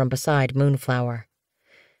down from beside Moonflower,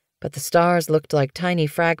 but the stars looked like tiny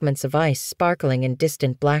fragments of ice sparkling in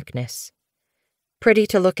distant blackness. Pretty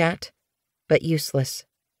to look at, but useless.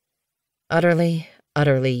 Utterly,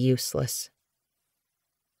 utterly useless.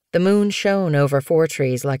 The moon shone over Four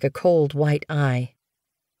Trees like a cold white eye.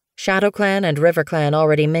 ShadowClan and RiverClan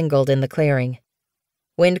already mingled in the clearing.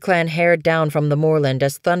 WindClan hared down from the moorland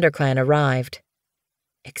as ThunderClan arrived.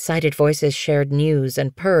 Excited voices shared news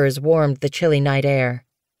and purrs warmed the chilly night air.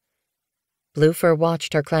 Bluefur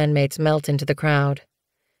watched her clanmates melt into the crowd,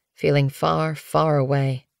 feeling far, far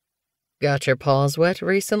away. "Got your paws wet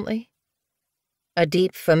recently?" A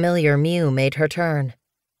deep, familiar mew made her turn.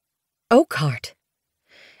 Oakhart!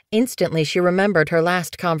 Instantly she remembered her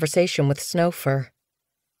last conversation with Snowfur.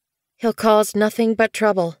 "He'll cause nothing but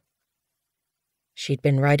trouble." She'd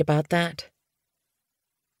been right about that.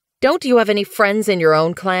 "Don't you have any friends in your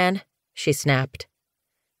own clan?" she snapped.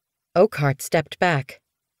 Oakhart stepped back,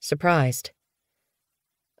 surprised.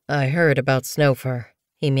 "I heard about Snowfur,"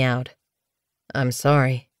 he meowed. "I'm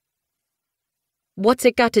sorry." "What's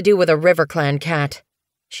it got to do with a RiverClan cat?"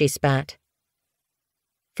 she spat.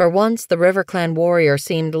 For once, the RiverClan warrior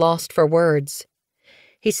seemed lost for words.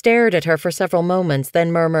 He stared at her for several moments,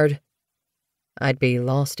 then murmured, "I'd be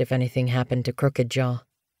lost if anything happened to Crooked Jaw."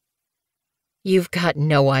 "You've got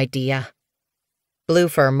no idea."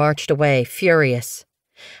 Bluefur marched away, furious.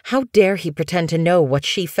 How dare he pretend to know what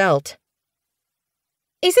she felt?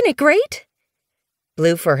 "Isn't it great?"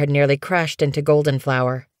 Bluefur had nearly crashed into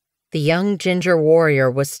Goldenflower. The young ginger warrior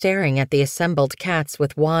was staring at the assembled cats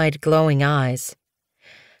with wide, glowing eyes.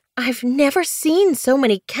 "I've never seen so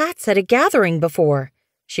many cats at a gathering before,"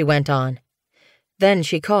 she went on. Then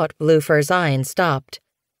she caught Bluefur's eye and stopped.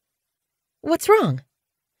 "What's wrong?"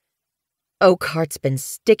 "Oakhart's been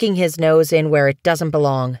sticking his nose in where it doesn't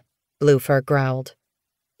belong," Bluefur growled.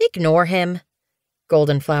 "Ignore him,"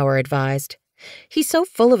 Goldenflower advised. "He's so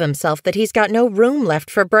full of himself that he's got no room left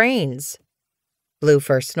for brains."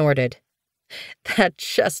 Bluefur snorted. "That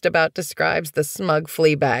just about describes the smug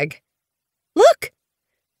flea bag." "Look!"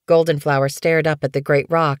 Goldenflower stared up at the great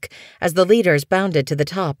rock as the leaders bounded to the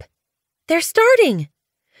top. "They're starting!"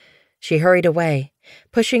 She hurried away,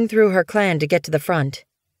 pushing through her clan to get to the front.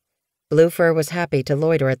 Bluefur was happy to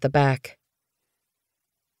loiter at the back.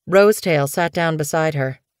 Rosetail sat down beside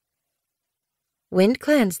her.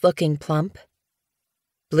 "WindClan's looking plump."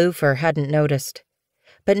 Bluefur hadn't noticed,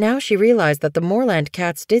 but now she realized that the moorland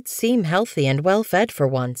cats did seem healthy and well-fed for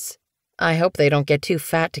once. "I hope they don't get too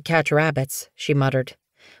fat to catch rabbits," she muttered.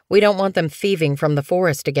 "We don't want them thieving from the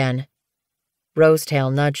forest again."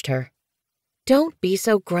 Rosetail nudged her. "Don't be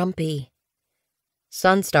so grumpy."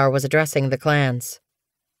 Sunstar was addressing the clans.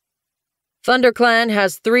 "ThunderClan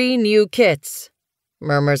has 3 new kits."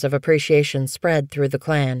 Murmurs of appreciation spread through the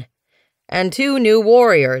clan. "And 2 new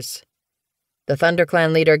warriors." The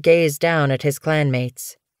ThunderClan leader gazed down at his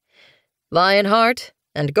clanmates. "Lionheart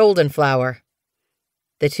and Goldenflower."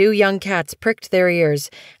 The 2 young cats pricked their ears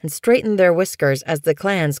and straightened their whiskers as the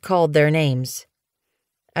clans called their names.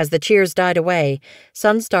 As the cheers died away,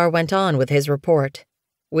 Sunstar went on with his report.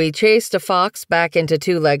 "We chased a fox back into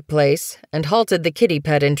Two-Leg Place and halted the kitty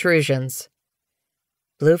pet intrusions."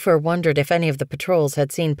 Bluefur wondered if any of the patrols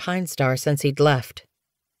had seen Pine Star since he'd left.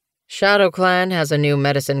 "ShadowClan has a new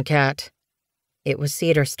medicine cat." It was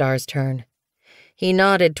Cedar Star's turn. He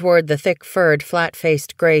nodded toward the thick-furred,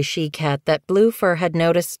 flat-faced gray she-cat that Bluefur had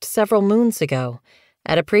noticed several moons ago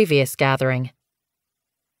at a previous gathering.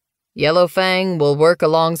 "Yellowfang will work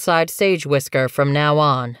alongside Sage Whisker from now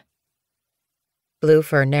on."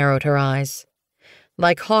 Bluefur narrowed her eyes.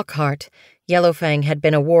 Like Hawkheart, Yellowfang had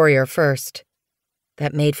been a warrior first.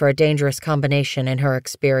 That made for a dangerous combination in her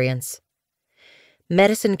experience.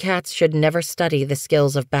 Medicine cats should never study the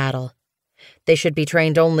skills of battle. They should be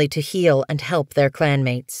trained only to heal and help their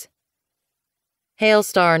clanmates.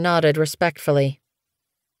 Hailstar nodded respectfully.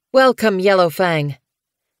 "Welcome, Yellowfang."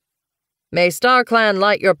 "May StarClan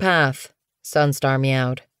light your path," Sunstar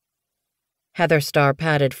meowed. Heatherstar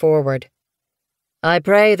padded forward. "I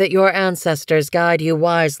pray that your ancestors guide you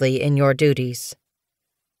wisely in your duties."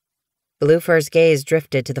 Bluefur's gaze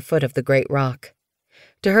drifted to the foot of the great rock.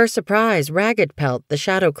 To her surprise, Raggedpelt, the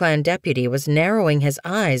ShadowClan deputy, was narrowing his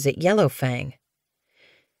eyes at Yellowfang.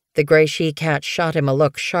 The gray she-cat shot him a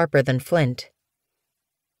look sharper than flint.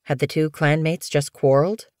 Had the 2 clanmates just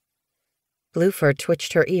quarreled? Bluefur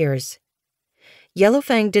twitched her ears.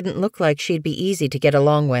 Yellowfang didn't look like she'd be easy to get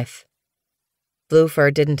along with.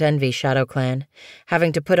 Bluefur didn't envy ShadowClan,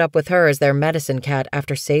 having to put up with her as their medicine cat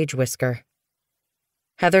after Sage Whisker.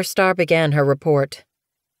 Heatherstar began her report.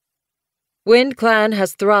 "WindClan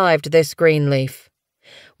has thrived this Greenleaf.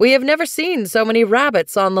 We have never seen so many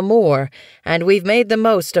rabbits on the moor, and we've made the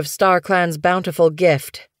most of StarClan's bountiful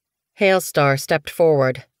gift." Hailstar stepped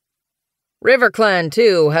forward. "RiverClan,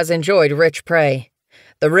 too, has enjoyed rich prey.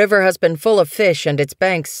 The river has been full of fish and its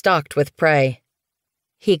banks stocked with prey."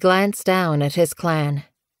 He glanced down at his clan.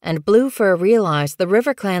 and Bluefur realized the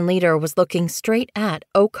River Clan leader was looking straight at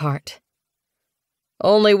Oakhart.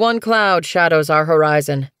 "Only one cloud shadows our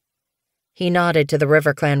horizon." He nodded to the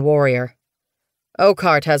River Clan warrior.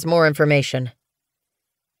 "Oakhart has more information."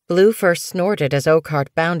 Bluefur snorted as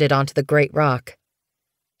Oakhart bounded onto the great rock.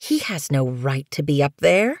 "He has no right to be up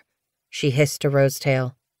there," she hissed to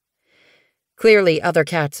Rosetail. Clearly, other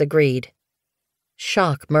cats agreed.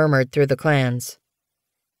 Shock murmured through the clans.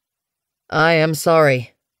 "I am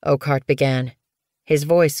sorry," Oakhart began, his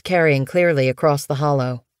voice carrying clearly across the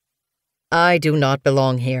hollow. "I do not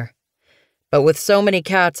belong here. But with so many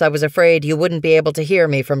cats, I was afraid you wouldn't be able to hear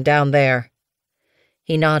me from down there."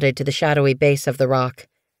 He nodded to the shadowy base of the rock.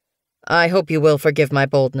 "I hope you will forgive my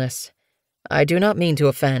boldness. I do not mean to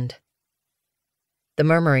offend." The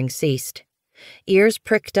murmuring ceased. Ears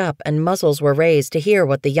pricked up and muzzles were raised to hear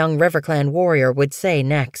what the young RiverClan warrior would say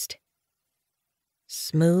next.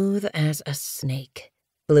 "Smooth as a snake,"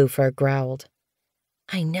 Bluefur growled.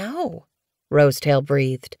 "I know," Rosetail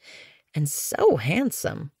breathed. "And so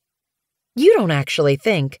handsome." "You don't actually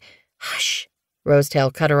think—" "Hush,"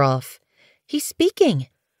 Rosetail cut her off. "He's speaking."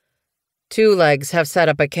 "Two Legs have set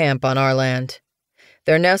up a camp on our land.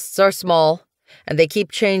 Their nests are small, and they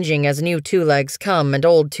keep changing as new Two Legs come and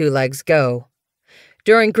old Two Legs go.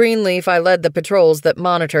 During Greenleaf, I led the patrols that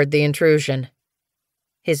monitored the intrusion."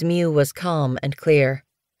 His mew was calm and clear.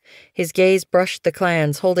 His gaze brushed the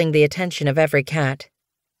clans, holding the attention of every cat.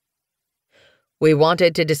 "We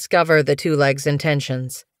wanted to discover the Two Legs'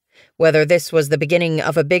 intentions, whether this was the beginning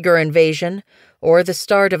of a bigger invasion or the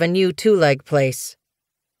start of a new two-leg place.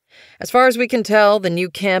 As far as we can tell, the new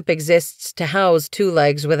camp exists to house Two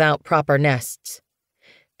Legs without proper nests.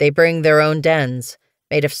 They bring their own dens,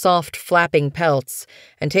 made of soft, flapping pelts,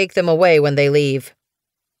 and take them away when they leave.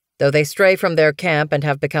 Though they stray from their camp and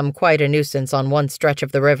have become quite a nuisance on one stretch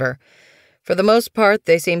of the river, for the most part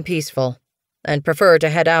they seem peaceful, and prefer to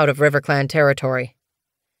head out of RiverClan territory.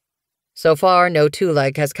 So far, no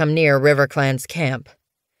Two-Leg has come near RiverClan's camp,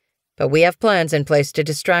 but we have plans in place to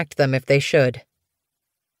distract them if they should."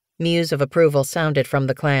 Mews of approval sounded from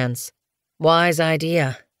the clans. "Wise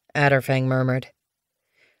idea," Adderfang murmured.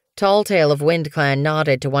 Talltail of Wind Clan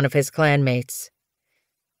nodded to one of his clanmates.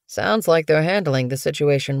 "Sounds like they're handling the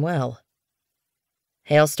situation well."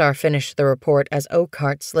 Hailstar finished the report as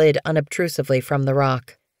Oakhart slid unobtrusively from the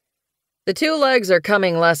rock. "The Two Legs are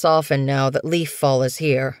coming less often now that leaf fall is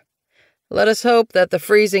here. Let us hope that the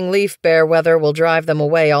freezing leaf bear weather will drive them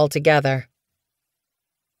away altogether."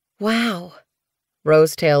 "Wow."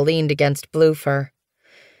 Rosetail leaned against Bluefur.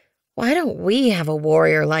 "Why don't we have a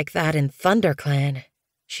warrior like that in ThunderClan?"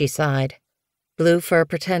 she sighed. Bluefur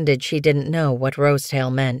pretended she didn't know what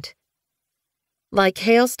Rosetail meant. "Like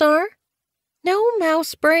Hailstar? No,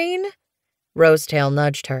 Mousebrain?" Rosetail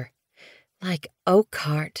nudged her. "Like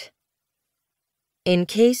Oakhart." "In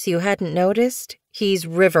case you hadn't noticed, he's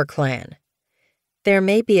RiverClan. There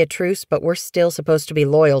may be a truce, but we're still supposed to be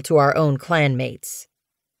loyal to our own clanmates."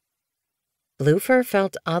 Bluefur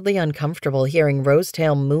felt oddly uncomfortable hearing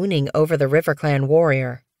Rosetail mooning over the RiverClan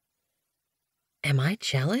warrior. Am I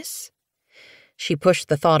jealous? She pushed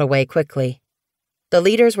the thought away quickly. The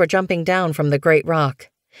leaders were jumping down from the great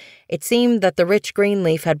rock. It seemed that the rich green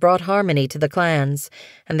leaf had brought harmony to the clans,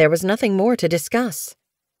 and there was nothing more to discuss.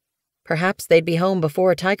 Perhaps they'd be home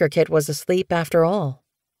before Tiger Kit was asleep after all.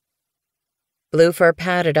 Bluefur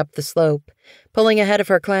padded up the slope, pulling ahead of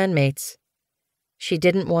her clanmates. She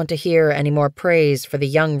didn't want to hear any more praise for the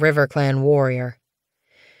young RiverClan warrior.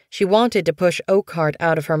 She wanted to push Oakhart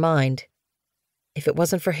out of her mind. If it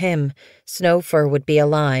wasn't for him, Snowfur would be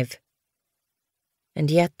alive.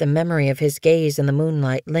 And yet the memory of his gaze in the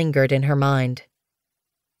moonlight lingered in her mind.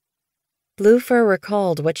 Bluefur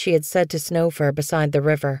recalled what she had said to Snowfur beside the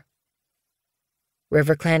river.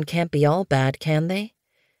 RiverClan can't be all bad, can they?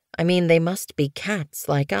 I mean, they must be cats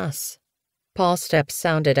like us. Paw steps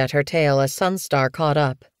sounded at her tail as Sunstar caught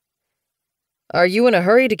up. "Are you in a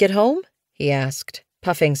hurry to get home?" he asked,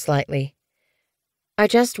 puffing slightly. "I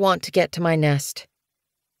just want to get to my nest."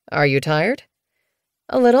 "Are you tired?"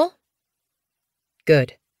 "A little."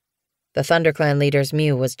 "Good." The ThunderClan leader's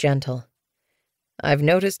mew was gentle. "I've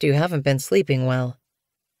noticed you haven't been sleeping well."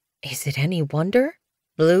 "Is it any wonder?"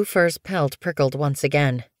 Bluefur's pelt prickled once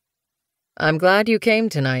again. "I'm glad you came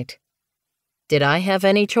tonight." "Did I have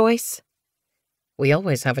any choice?" "We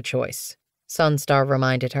always have a choice," Sunstar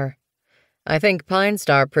reminded her. "I think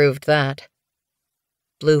Pinestar proved that."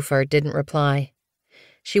 Bluefur didn't reply.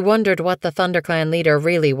 She wondered what the ThunderClan leader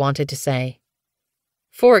really wanted to say.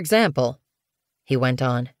 "For example," he went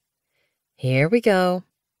on, "here we go.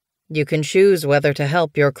 You can choose whether to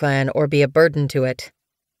help your clan or be a burden to it."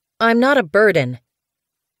 "I'm not a burden."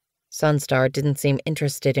 Sunstar didn't seem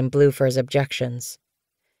interested in Bluefur's objections.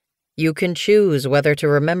 You can choose whether to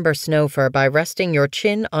remember Snowfur by resting your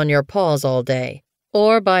chin on your paws all day,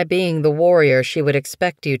 or by being the warrior she would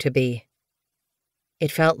expect you to be.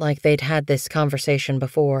 It felt like they'd had this conversation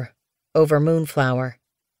before, over Moonflower.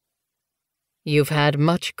 You've had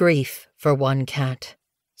much grief for one cat,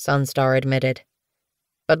 Sunstar admitted.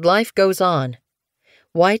 But life goes on.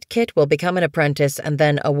 White Kit will become an apprentice and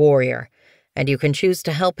then a warrior, and you can choose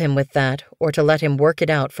to help him with that or to let him work it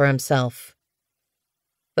out for himself.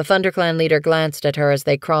 The ThunderClan leader glanced at her as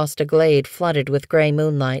they crossed a glade flooded with gray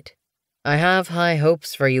moonlight. I have high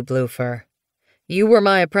hopes for you, Bluefur. You were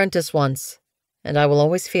my apprentice once, and I will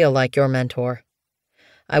always feel like your mentor.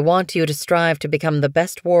 I want you to strive to become the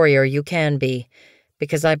best warrior you can be,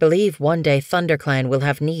 because I believe one day ThunderClan will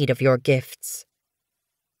have need of your gifts.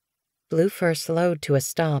 Bluefur slowed to a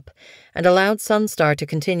stop and allowed Sunstar to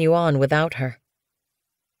continue on without her.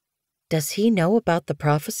 Does he know about the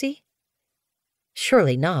prophecy?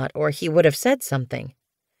 Surely not, or he would have said something.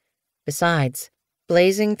 Besides,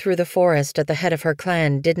 blazing through the forest at the head of her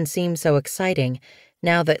clan didn't seem so exciting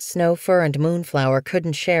now that Snowfur and Moonflower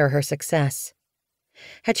couldn't share her success.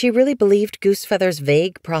 Had she really believed Goosefeather's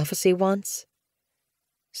vague prophecy once?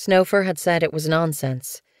 Snowfur had said it was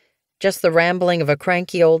nonsense, just the rambling of a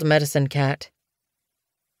cranky old medicine cat.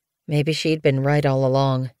 Maybe she'd been right all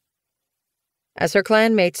along. As her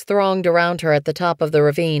clanmates thronged around her at the top of the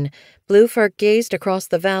ravine, Bluefur gazed across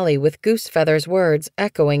the valley with Goosefeather's words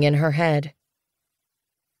echoing in her head.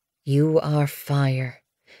 You are fire,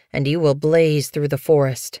 and you will blaze through the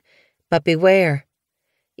forest, but beware.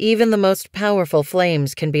 Even the most powerful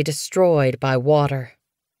flames can be destroyed by water.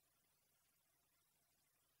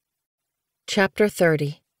 Chapter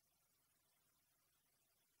 30.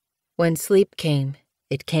 When sleep came,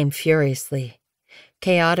 it came furiously,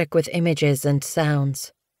 chaotic with images and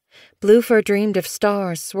sounds. Bluefur dreamed of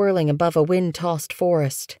stars swirling above a wind-tossed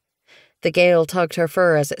forest. The gale tugged her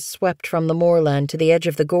fur as it swept from the moorland to the edge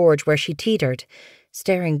of the gorge where she teetered,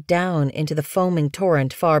 staring down into the foaming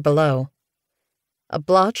torrent far below. A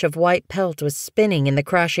blotch of white pelt was spinning in the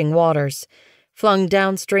crashing waters, flung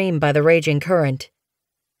downstream by the raging current.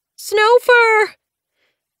 Snowfur!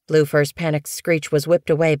 Bluefur's panicked screech was whipped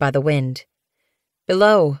away by the wind.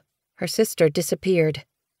 Below, her sister disappeared,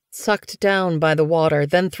 sucked down by the water,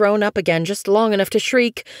 then thrown up again just long enough to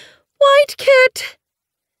shriek, White Kit!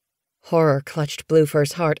 Horror clutched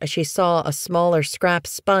Bluefur's heart as she saw a smaller scrap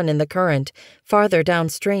spun in the current, farther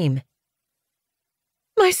downstream.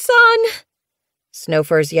 My son!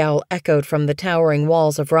 Snowfur's yowl echoed from the towering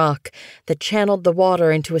walls of rock that channeled the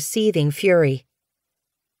water into a seething fury.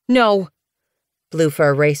 No!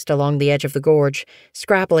 Bluefur raced along the edge of the gorge,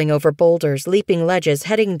 scrabbling over boulders, leaping ledges,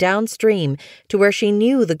 heading downstream to where she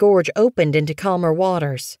knew the gorge opened into calmer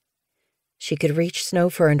waters. She could reach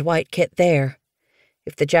Snowfur and White Kit there,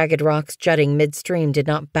 if the jagged rocks jutting midstream did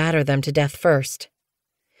not batter them to death first.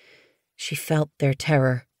 She felt their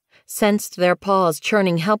terror, sensed their paws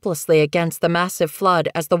churning helplessly against the massive flood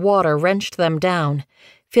as the water wrenched them down,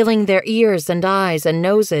 filling their ears and eyes and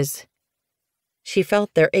noses. She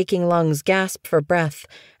felt their aching lungs gasp for breath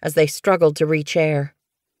as they struggled to reach air.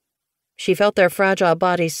 She felt their fragile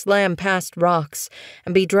bodies slam past rocks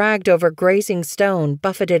and be dragged over grazing stone,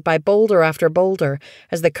 buffeted by boulder after boulder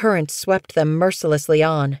as the current swept them mercilessly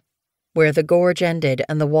on. Where the gorge ended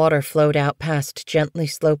and the water flowed out past gently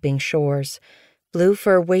sloping shores,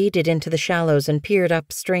 Bluefur waded into the shallows and peered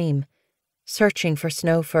upstream, searching for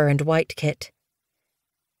Snowfur and White Kit.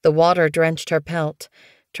 The water drenched her pelt,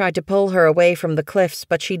 tried to pull her away from the cliffs,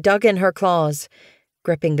 but she dug in her claws,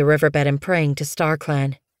 gripping the riverbed and praying to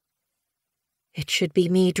StarClan. It should be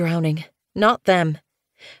me drowning, not them.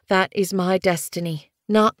 That is my destiny,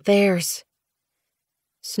 not theirs.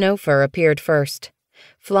 Snowfur appeared first,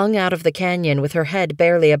 flung out of the canyon with her head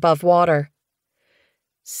barely above water.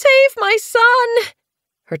 Save my son!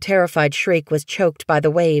 Her terrified shriek was choked by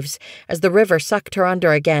the waves as the river sucked her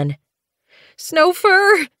under again.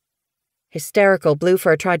 Snowfur! Hysterical,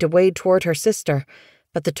 Bluefur tried to wade toward her sister,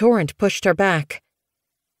 but the torrent pushed her back.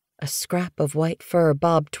 A scrap of white fur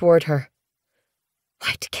bobbed toward her.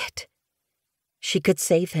 White Kit. She could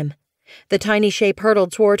save him. The tiny shape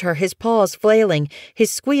hurtled toward her, his paws flailing,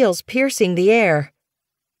 his squeals piercing the air.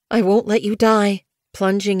 I won't let you die.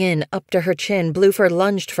 Plunging in up to her chin, Bluefur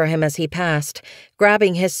lunged for him as he passed,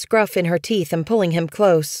 grabbing his scruff in her teeth and pulling him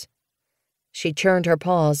close. She churned her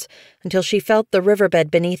paws until she felt the riverbed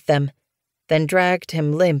beneath them, then dragged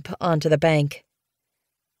him limp onto the bank.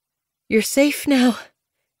 You're safe now,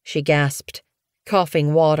 she gasped,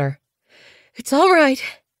 coughing water. It's all right.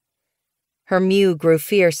 Her mew grew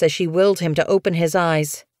fierce as she willed him to open his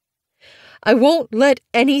eyes. I won't let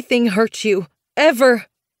anything hurt you, ever."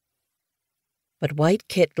 But White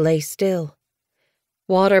Kit lay still,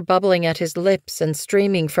 water bubbling at his lips and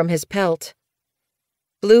streaming from his pelt.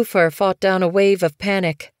 Bluefur fought down a wave of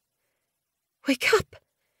panic. "Wake up!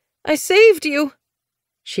 I saved you!"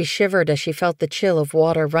 She shivered as she felt the chill of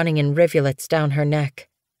water running in rivulets down her neck.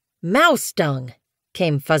 "Mouse dung,"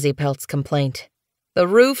 came Fuzzy Pelt's complaint. "The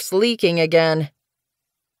roof's leaking again."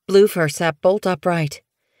 Bluefur sat bolt upright.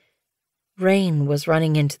 Rain was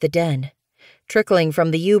running into the den, trickling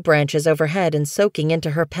from the yew branches overhead and soaking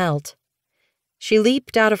into her pelt. She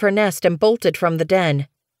leaped out of her nest and bolted from the den.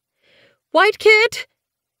 "White Kit!"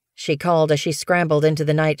 she called as she scrambled into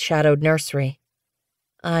the night-shadowed nursery.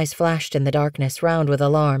 Eyes flashed in the darkness, round with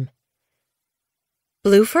alarm.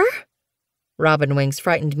 "Bluefur?" Robinwing's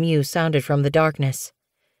frightened mew sounded from the darkness.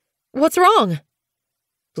 "What's wrong?"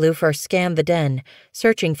 Bluefur scanned the den,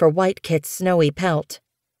 searching for White Kit's snowy pelt.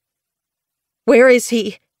 "Where is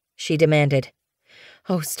he?" she demanded.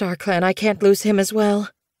 "Oh, StarClan, I can't lose him as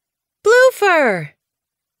well." "Bluefur!"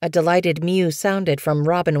 A delighted mew sounded from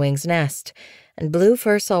Robinwing's nest, and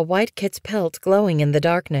Bluefur saw White Kit's pelt glowing in the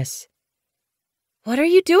darkness. "What are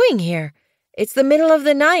you doing here? It's the middle of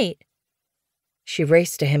the night." She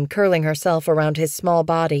raced to him, curling herself around his small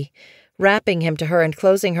body, wrapping him to her and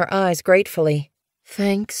closing her eyes gratefully.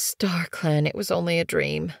 "Thanks, StarClan, it was only a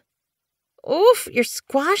dream." "Oof, you're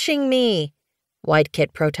squashing me," White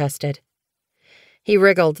Kit protested. He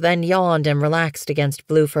wriggled, then yawned and relaxed against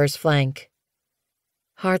Bluefur's flank.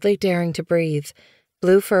 Hardly daring to breathe,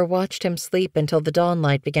 Bluefur watched him sleep until the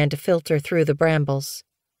dawnlight began to filter through the brambles.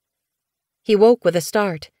 He woke with a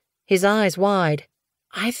start, his eyes wide.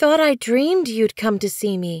 "I thought I dreamed you'd come to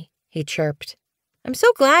see me," he chirped. "I'm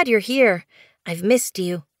so glad you're here. I've missed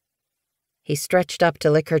you." He stretched up to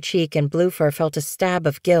lick her cheek, and Bluefur felt a stab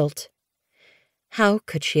of guilt. How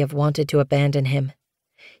could she have wanted to abandon him?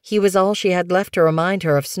 He was all she had left to remind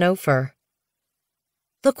her of Snowfur.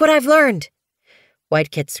 "Look what I've learned!"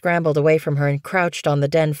 White Kit scrambled away from her and crouched on the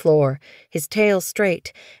den floor, his tail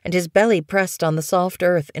straight and his belly pressed on the soft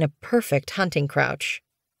earth in a perfect hunting crouch.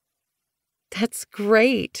 "That's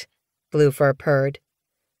great," Bluefur purred.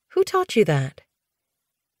 "Who taught you that?"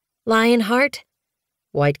 "Lionheart,"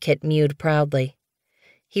 White Kit mewed proudly.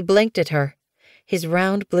 He blinked at her, his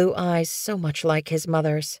round blue eyes so much like his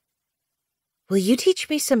mother's. "Will you teach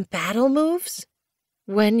me some battle moves?"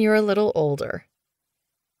 "When you're a little older."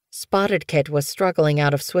 Spotted Kit was struggling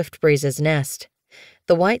out of Swiftbreeze's nest.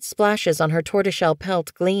 The white splashes on her tortoiseshell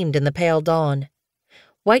pelt gleamed in the pale dawn.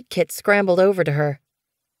 White Kit scrambled over to her.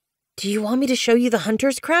 "Do you want me to show you the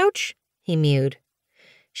hunter's crouch?" he mewed.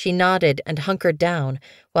 She nodded and hunkered down,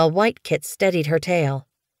 while White Kit steadied her tail.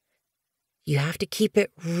 "You have to keep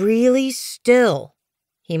it really still,"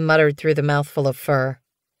 he muttered through the mouthful of fur.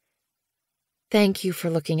 "Thank you for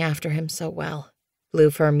looking after him so well,"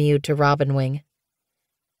 Bluefur mewed to Robinwing.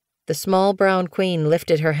 The small brown queen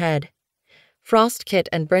lifted her head. Frostkit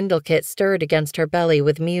and Brindlekit stirred against her belly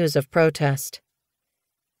with mews of protest.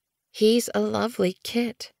 "He's a lovely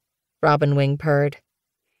kit," Robinwing purred.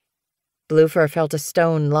 Bluefur felt a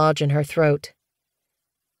stone lodge in her throat.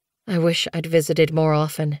 "I wish I'd visited more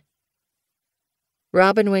often."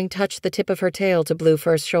 Robinwing touched the tip of her tail to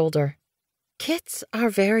Bluefur's shoulder. "Kits are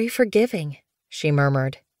very forgiving," she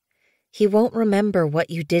murmured. "He won't remember what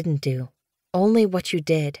you didn't do, only what you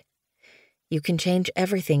did. You can change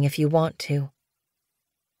everything if you want to."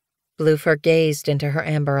 Bluefur gazed into her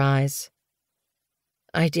amber eyes.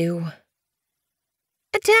 "I do."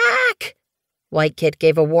 "Attack!" White Kit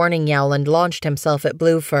gave a warning yowl and launched himself at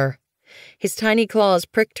Bluefur. His tiny claws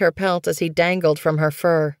pricked her pelt as he dangled from her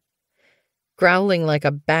fur. Growling like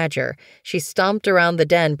a badger, she stomped around the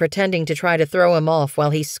den, pretending to try to throw him off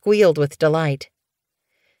while he squealed with delight.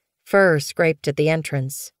 Fur scraped at the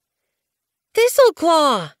entrance.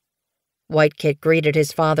 "Thistleclaw!" White Kit greeted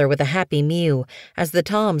his father with a happy mew as the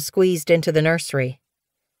tom squeezed into the nursery.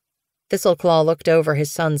 Thistleclaw looked over his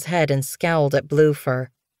son's head and scowled at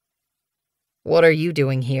Bluefur. "What are you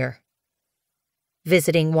doing here?"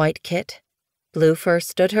 "Visiting White Kit." Bluefur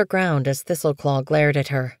stood her ground as Thistleclaw glared at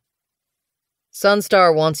her.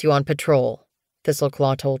 "Sunstar wants you on patrol,"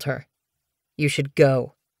 Thistleclaw told her. "You should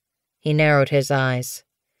go." He narrowed his eyes.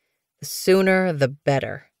 "The sooner, the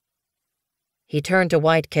better." He turned to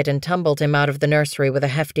White Kit and tumbled him out of the nursery with a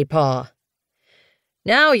hefty paw.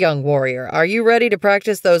 "Now, young warrior, are you ready to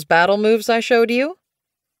practice those battle moves I showed you?"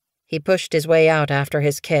 He pushed his way out after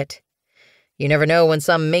his kit. You never know when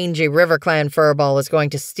some mangy RiverClan furball is going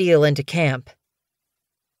to steal into camp.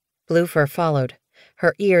 Bluefur followed,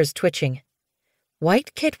 her ears twitching.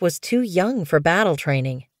 White Kit was too young for battle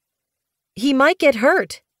training. "He might get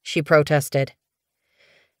hurt," she protested.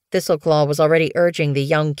 Thistleclaw was already urging the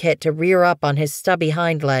young Kit to rear up on his stubby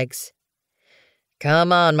hind legs.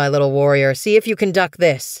 "Come on, my little warrior, see if you can duck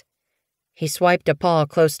this." He swiped a paw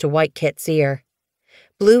close to White Kit's ear.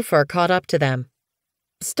 Bluefur caught up to them.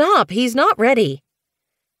 "Stop, he's not ready."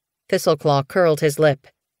 Thistleclaw curled his lip.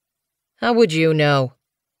 "How would you know?"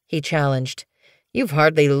 he challenged. "You've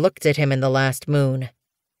hardly looked at him in the last moon."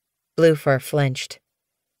 Bluefur flinched.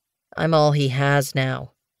 "I'm all he has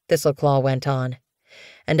now," Thistleclaw went on,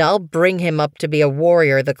 "and I'll bring him up to be a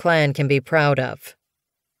warrior the clan can be proud of."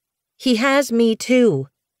 "He has me too,"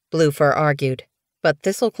 Bluefur argued, but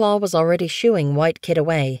Thistleclaw was already shooing White Kit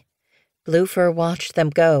away. Bluefur watched them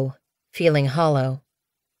go, feeling hollow.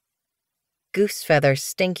 Goosefeather's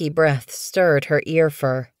stinky breath stirred her ear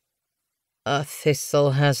fur. "A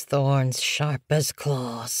thistle has thorns sharp as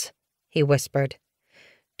claws," he whispered.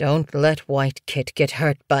 "Don't let White Kit get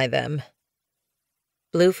hurt by them."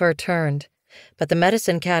 Bluefur turned, but the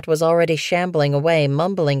medicine cat was already shambling away,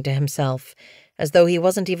 mumbling to himself, as though he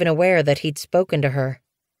wasn't even aware that he'd spoken to her.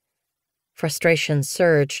 Frustration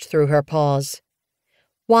surged through her paws.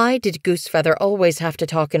 Why did Goosefeather always have to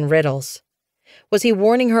talk in riddles? Was he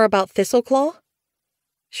warning her about Thistleclaw?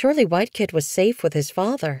 Surely White Kit was safe with his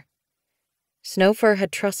father. Snowfur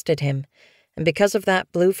had trusted him, and because of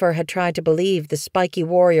that Bluefur had tried to believe the spiky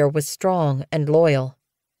warrior was strong and loyal.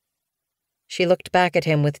 She looked back at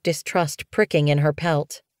him with distrust pricking in her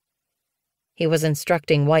pelt. He was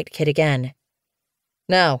instructing White Kit again.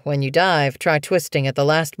 "Now, when you dive, try twisting at the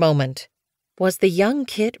last moment." Was the young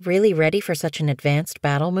Kit really ready for such an advanced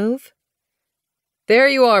battle move? "There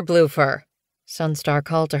you are, Bluefur," Sunstar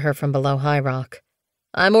called to her from below High Rock.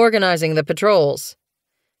 "I'm organizing the patrols."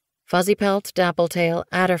 Fuzzypelt, Dappletail,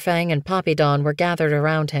 Adderfang, and Poppydawn were gathered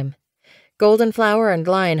around him. Goldenflower and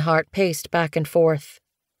Lionheart paced back and forth.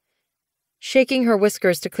 Shaking her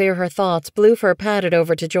whiskers to clear her thoughts, Bluefur padded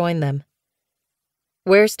over to join them.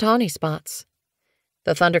 "Where's Tawny Spots?"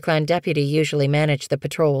 The ThunderClan deputy usually managed the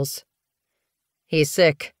patrols. "He's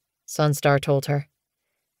sick," Sunstar told her.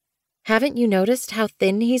 "Haven't you noticed how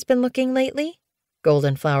thin he's been looking lately?"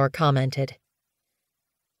 Goldenflower commented.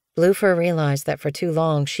 Bluefur realized that for too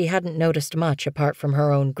long she hadn't noticed much apart from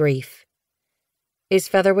her own grief. "Is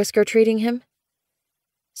Featherwhisker treating him?"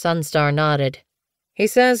 Sunstar nodded. "He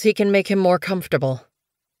says he can make him more comfortable."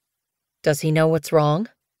 "Does he know what's wrong?"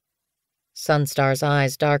 Sunstar's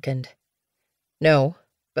eyes darkened. "No,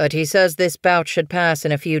 but he says this bout should pass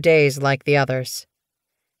in a few days like the others."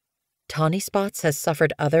 "Tawny Spots has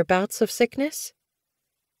suffered other bouts of sickness?"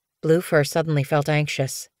 Bluefur suddenly felt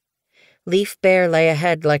anxious. Leaf Bear lay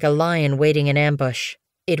ahead like a lion waiting in ambush.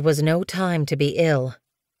 It was no time to be ill.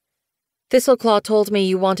 "Thistleclaw told me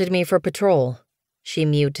you wanted me for patrol," she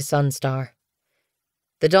mewed to Sunstar.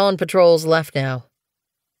 "The Dawn patrol's left now."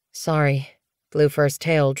 "Sorry," Bluefur's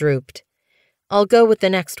tail drooped. "I'll go with the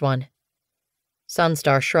next one."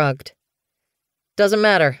 Sunstar shrugged. "Doesn't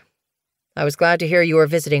matter. I was glad to hear you were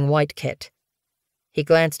visiting White Kit." He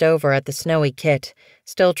glanced over at the snowy Kit,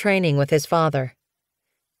 still training with his father.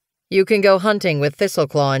 "You can go hunting with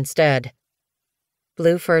Thistleclaw instead."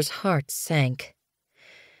 Bluefur's heart sank.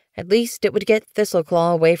 At least it would get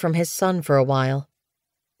Thistleclaw away from his son for a while.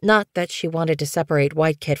 Not that she wanted to separate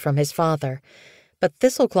White Kit from his father, but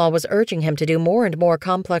Thistleclaw was urging him to do more and more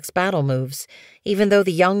complex battle moves, even though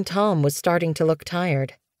the young Tom was starting to look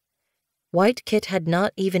tired. White Kit had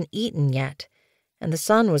not even eaten yet, and the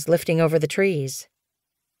sun was lifting over the trees.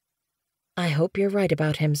 "I hope you're right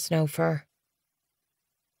about him, Snowfur."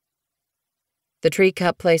 The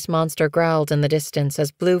tree-cut place monster growled in the distance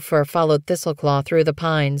as Bluefur followed Thistleclaw through the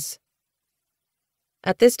pines.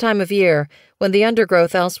 At this time of year, when the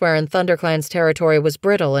undergrowth elsewhere in ThunderClan's territory was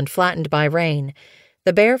brittle and flattened by rain,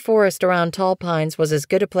 the bare forest around tall pines was as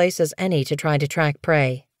good a place as any to try to track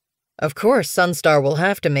prey. Of course, Sunstar will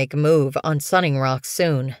have to make a move on Sunning Rock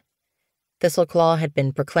soon. Thistleclaw had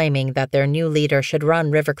been proclaiming that their new leader should run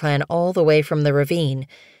RiverClan all the way from the ravine,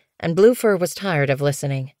 and Bluefur was tired of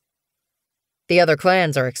listening. "The other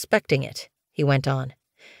clans are expecting it," he went on.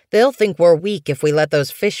 "They'll think we're weak if we let those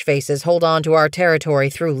fish faces hold on to our territory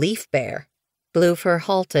through Leaf Bear." Bluefur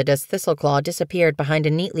halted as Thistleclaw disappeared behind a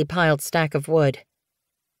neatly piled stack of wood.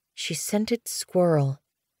 She scented squirrel.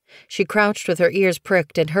 She crouched with her ears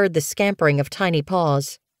pricked and heard the scampering of tiny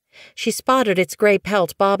paws. She spotted its gray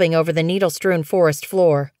pelt bobbing over the needle-strewn forest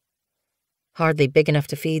floor. Hardly big enough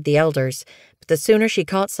to feed the elders, but the sooner she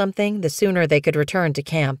caught something, the sooner they could return to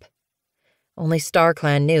camp. Only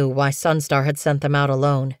StarClan knew why Sunstar had sent them out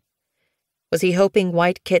alone. Was he hoping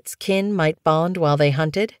White Kit's kin might bond while they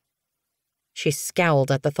hunted? She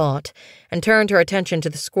scowled at the thought and turned her attention to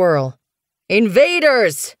the squirrel.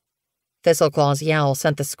 Invaders! Thistleclaw's yowl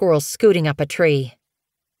sent the squirrels scooting up a tree.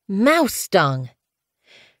 Mouse stung!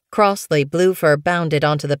 Crossly, Bluefur bounded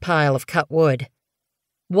onto the pile of cut wood.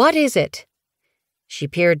 What is it? She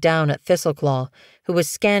peered down at Thistleclaw, who was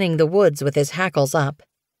scanning the woods with his hackles up.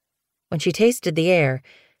 When she tasted the air,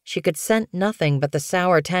 she could scent nothing but the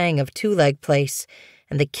sour tang of two-leg place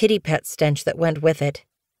and the kitty pet stench that went with it.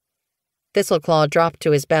 Thistleclaw dropped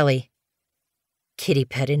to his belly. Kitty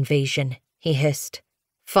pet invasion, he hissed.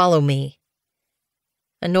 Follow me.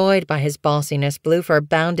 Annoyed by his bossiness, Bluefur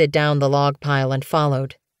bounded down the log pile and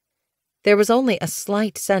followed. There was only a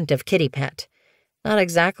slight scent of kitty pet, not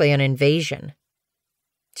exactly an invasion.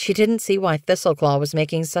 She didn't see why Thistleclaw was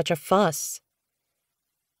making such a fuss.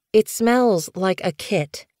 It smells like a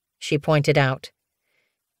kit, she pointed out.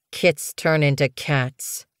 Kits turn into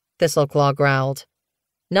cats, Thistleclaw growled.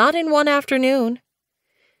 Not in one afternoon.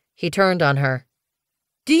 He turned on her.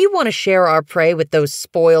 Do you want to share our prey with those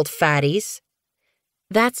spoiled fatties?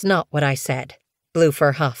 That's not what I said,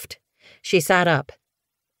 Bluefur huffed. She sat up.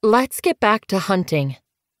 Let's get back to hunting.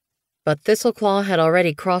 But Thistleclaw had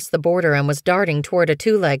already crossed the border and was darting toward a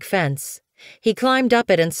two-leg fence. He climbed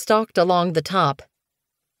up it and stalked along the top.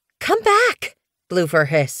 Come back, Bluefur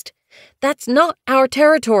hissed. That's not our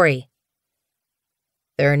territory.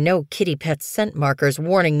 There are no kitty pet scent markers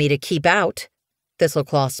warning me to keep out,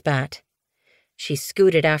 Thistleclaw spat. She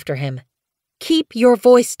scooted after him. Keep your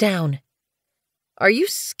voice down. Are you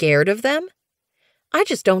scared of them? I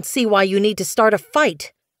just don't see why you need to start a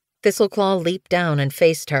fight. Thistleclaw leaped down and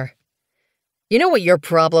faced her. You know what your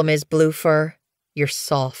problem is, Bluefur? You're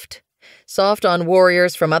soft. Soft on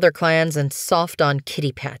warriors from other clans and soft on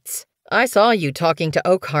kitty pets. I saw you talking to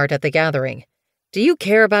Oakheart at the gathering. Do you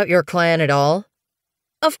care about your clan at all?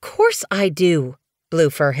 Of course I do,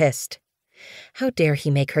 Bluefur hissed. How dare he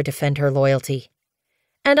make her defend her loyalty?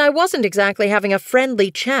 And I wasn't exactly having a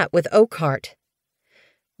friendly chat with Oakheart.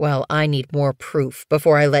 Well, I need more proof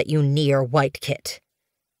before I let you near White Kit.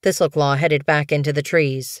 Thistleclaw headed back into the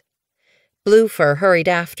trees. Bluefur hurried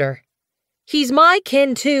after. He's my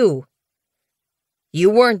kin, too. You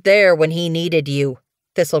weren't there when he needed you,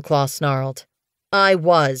 Thistleclaw snarled. I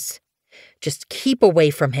was. Just keep away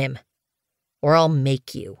from him, or I'll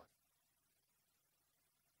make you.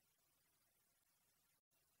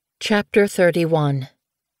 Chapter 31.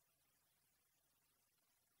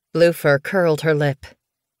 Bluefur curled her lip.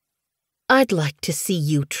 I'd like to see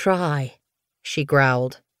you try, she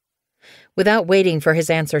growled. Without waiting for his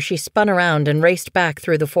answer, she spun around and raced back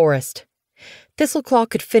through the forest. Thistleclaw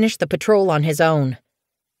could finish the patrol on his own.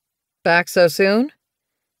 Back so soon?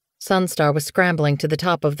 Sunstar was scrambling to the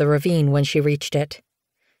top of the ravine when she reached it.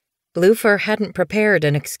 Bluefur hadn't prepared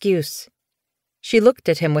an excuse. She looked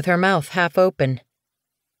at him with her mouth half open.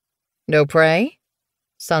 No prey?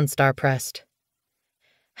 Sunstar pressed.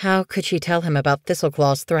 How could she tell him about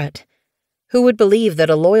Thistleclaw's threat? Who would believe that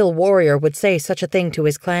a loyal warrior would say such a thing to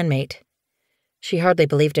his clanmate? She hardly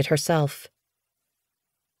believed it herself.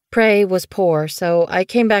 Prey was poor, so I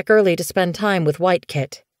came back early to spend time with White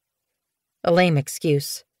Kit. A lame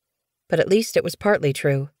excuse, but at least it was partly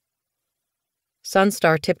true.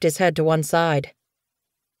 Sunstar tipped his head to one side.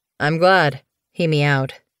 I'm glad, he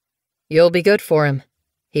meowed. You'll be good for him.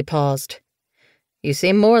 He paused. You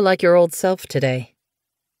seem more like your old self today.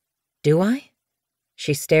 Do I?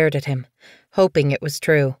 She stared at him, hoping it was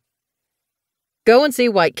true. Go and see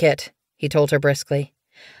White Kit, he told her briskly.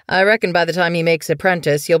 I reckon by the time he makes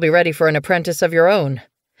apprentice, you'll be ready for an apprentice of your own.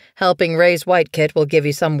 Helping raise White Kit will give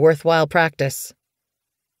you some worthwhile practice.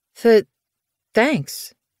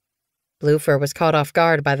 Thanks. Bluefur was caught off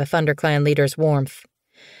guard by the ThunderClan leader's warmth.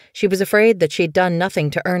 She was afraid that she'd done nothing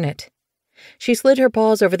to earn it. She slid her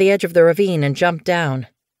paws over the edge of the ravine and jumped down.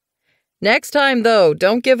 Next time, though,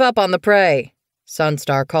 don't give up on the prey,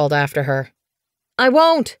 Sunstar called after her. I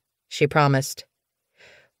won't, she promised.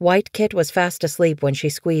 White Kit was fast asleep when she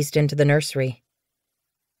squeezed into the nursery.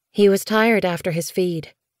 He was tired after his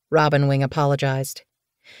feed, Robinwing apologized.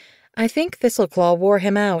 I think Thistleclaw wore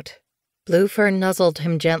him out. Bluefur nuzzled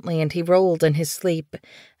him gently and he rolled in his sleep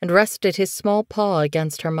and rested his small paw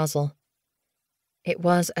against her muzzle. It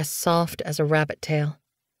was as soft as a rabbit tail.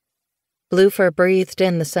 Bluefur breathed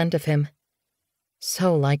in the scent of him,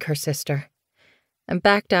 so like her sister, and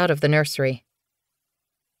backed out of the nursery.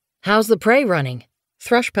 How's the prey running?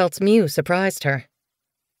 Thrushpelt's mew surprised her.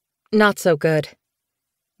 Not so good.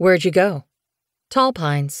 Where'd you go? Tall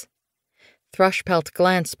Pines. Thrushpelt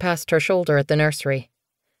glanced past her shoulder at the nursery.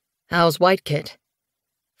 How's White Kit?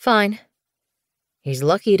 Fine. He's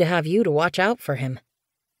lucky to have you to watch out for him.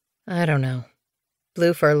 I don't know.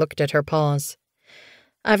 Bluefur looked at her paws.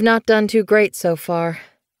 I've not done too great so far.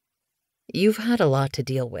 You've had a lot to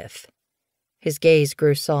deal with." His gaze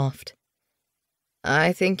grew soft.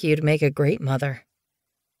 "I think you'd make a great mother."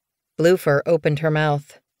 Bluefur opened her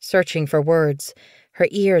mouth, searching for words, her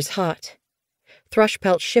ears hot.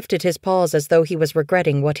 Thrushpelt shifted his paws as though he was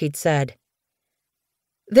regretting what he'd said.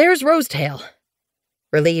 "There's Rosetail."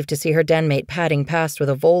 Relieved to see her denmate padding past with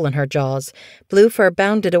a vole in her jaws, Bluefur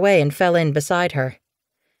bounded away and fell in beside her.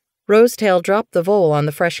 Rosetail dropped the vole on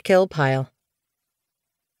the fresh kill pile.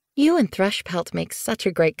 "You and Thrushpelt make such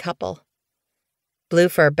a great couple."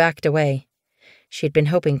 Bluefur backed away. She'd been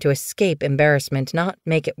hoping to escape embarrassment, not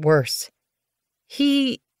make it worse.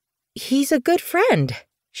 He's a good friend,"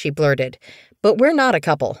 she blurted, "but we're not a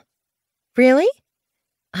couple." "Really?"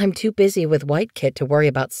 "I'm too busy with White Kit to worry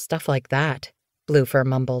about stuff like that," Bluefur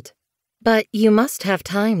mumbled. "But you must have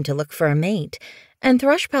time to look for a mate, and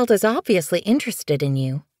Thrushpelt is obviously interested in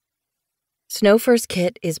you." "Snowfur's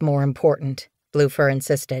Kit is more important," Bluefur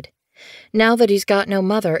insisted. "Now that he's got no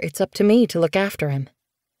mother, it's up to me to look after him."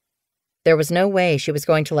 There was no way she was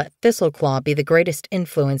going to let Thistleclaw be the greatest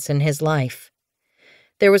influence in his life.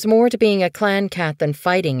 There was more to being a clan cat than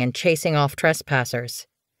fighting and chasing off trespassers.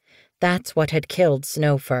 That's what had killed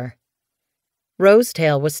Snowfur.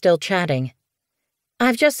 Rosetail was still chatting.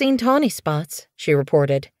 "I've just seen Tawny Spots," she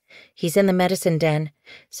reported. "He's in the medicine den.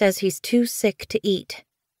 Says he's too sick to eat.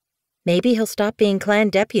 Maybe he'll stop being clan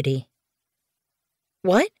deputy."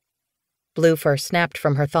 "What?" Bluefur snapped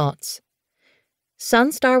from her thoughts.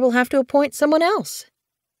 "Sunstar will have to appoint someone else."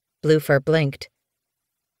 Bluefur blinked.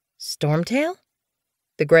 "Stormtail?"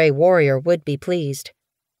 The Grey Warrior would be pleased.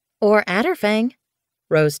 "Or Adderfang,"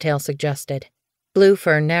 Rosetail suggested.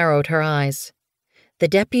 Bluefur narrowed her eyes. The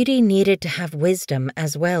deputy needed to have wisdom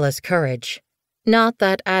as well as courage. Not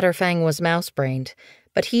that Adderfang was mouse-brained,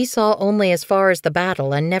 but he saw only as far as the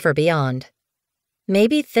battle and never beyond.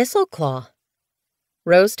 Maybe Thistleclaw.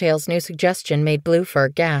 Rosetail's new suggestion made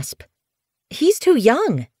Bluefur gasp. "He's too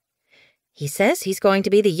young." "He says he's going to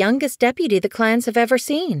be the youngest deputy the clans have ever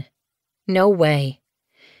seen." "No way."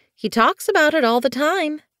 "He talks about it all the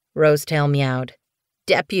time," Rosetail meowed.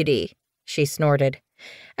 "Deputy," she snorted.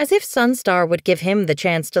 "As if Sunstar would give him the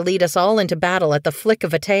chance to lead us all into battle at the flick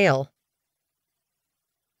of a tail."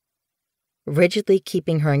 Rigidly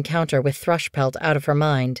keeping her encounter with Thrushpelt out of her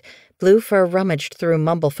mind, Bluefur rummaged through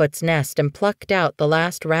Mumblefoot's nest and plucked out the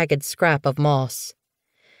last ragged scrap of moss.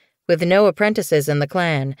 With no apprentices in the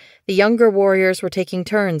clan, the younger warriors were taking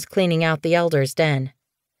turns cleaning out the Elder's den.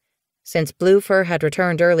 Since Bluefur had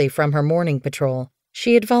returned early from her morning patrol,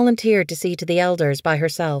 she had volunteered to see to the Elders by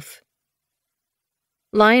herself.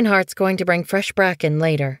 "Lionheart's going to bring fresh bracken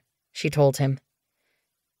later," she told him.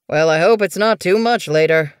 "Well, I hope it's not too much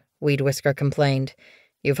later," Weed Whisker complained.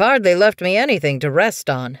 "You've hardly left me anything to rest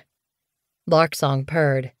on." Larksong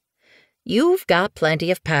purred. "You've got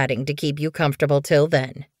plenty of padding to keep you comfortable till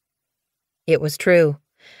then." It was true.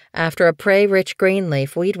 After a prey-rich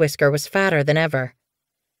greenleaf, Weed Whisker was fatter than ever.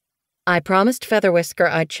 "I promised Feather Whisker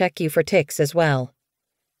I'd check you for ticks as well."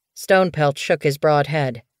 Stonepelt shook his broad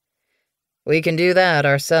head. "We can do that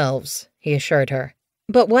ourselves," he assured her.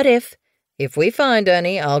 "But what if—" "If we find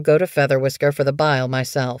any, I'll go to Feather Whisker for the bile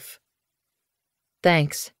myself."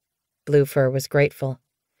 "Thanks." Bluefur was grateful.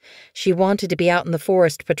 She wanted to be out in the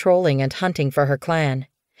forest patrolling and hunting for her clan.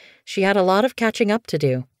 She had a lot of catching up to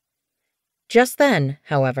do. Just then,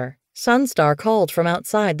 however, Sunstar called from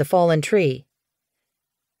outside the fallen tree.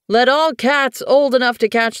 "Let all cats old enough to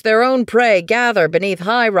catch their own prey gather beneath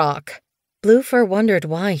High Rock." Bluefur wondered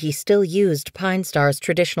why he still used Pine Star's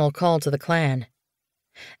traditional call to the clan.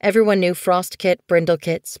 Everyone knew Frost Kit, Brindle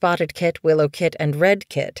Kit, Spotted Kit, Willow Kit, and Red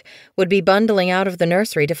Kit would be bundling out of the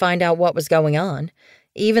nursery to find out what was going on,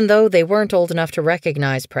 even though they weren't old enough to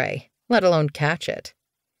recognize prey, let alone catch it.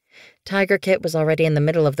 Tiger Kit was already in the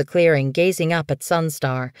middle of the clearing, gazing up at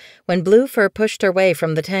Sunstar, when Bluefur pushed her way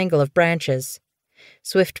from the tangle of branches.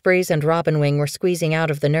 Swiftbreeze and Robinwing were squeezing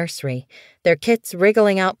out of the nursery, their kits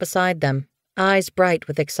wriggling out beside them, eyes bright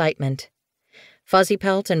with excitement.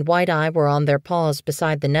 Fuzzypelt and White Eye were on their paws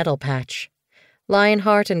beside the nettle patch.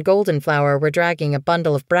 Lionheart and Goldenflower were dragging a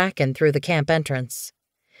bundle of bracken through the camp entrance.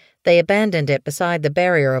 They abandoned it beside the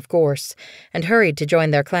barrier of gorse and hurried to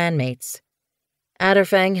join their clanmates.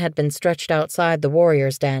 Adderfang had been stretched outside the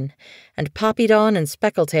warrior's den, and Poppydawn and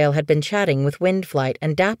Speckletail had been chatting with Windflight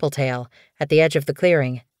and Dappletail at the edge of the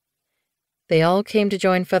clearing. They all came to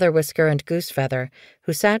join Featherwhisker and Goosefeather,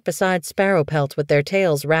 who sat beside Sparrowpelt with their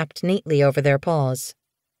tails wrapped neatly over their paws.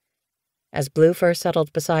 As Bluefur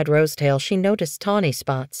settled beside Rosetail, she noticed Tawny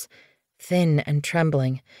Spots, thin and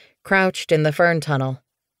trembling, crouched in the fern tunnel,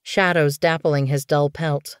 shadows dappling his dull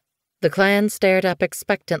pelt. The clan stared up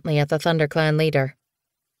expectantly at the ThunderClan leader.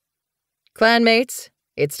 Clanmates,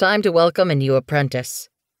 it's time to welcome a new apprentice.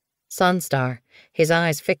 Sunstar, his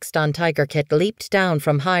eyes fixed on Tigerkit, leaped down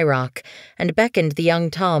from High Rock and beckoned the young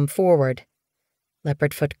Tom forward.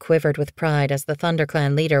 Leopardfoot quivered with pride as the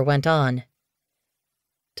ThunderClan leader went on.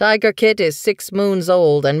 Tigerkit is 6 moons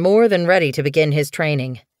old and more than ready to begin his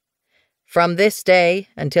training. From this day,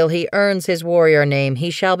 until he earns his warrior name,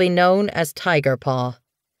 he shall be known as Tigerpaw.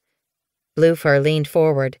 Bluefur leaned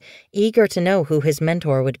forward, eager to know who his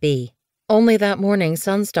mentor would be. Only that morning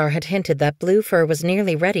Sunstar had hinted that Bluefur was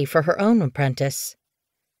nearly ready for her own apprentice.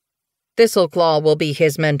 Thistleclaw will be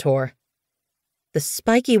his mentor. The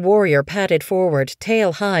spiky warrior padded forward,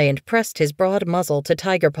 tail high, and pressed his broad muzzle to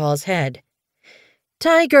Tigerpaw's head.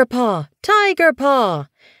 Tigerpaw! Tigerpaw!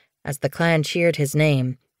 As the clan cheered his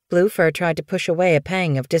name, Bluefur tried to push away a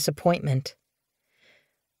pang of disappointment.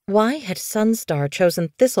 Why had Sunstar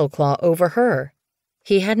chosen Thistleclaw over her?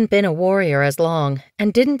 He hadn't been a warrior as long,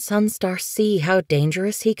 and didn't Sunstar see how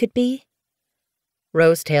dangerous he could be?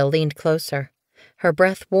 Rosetail leaned closer, her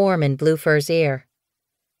breath warm in Bluefur's ear.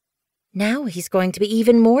 Now he's going to be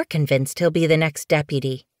even more convinced he'll be the next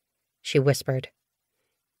deputy, she whispered.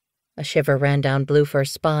 A shiver ran down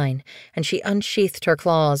Bluefur's spine, and she unsheathed her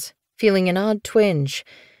claws, feeling an odd twinge,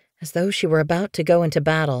 as though she were about to go into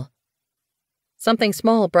battle. Something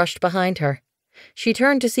small brushed behind her. She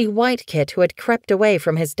turned to see Whitekit, who had crept away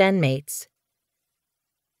from his den mates.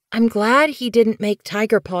 I'm glad he didn't make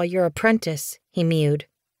Tigerpaw your apprentice, he mewed.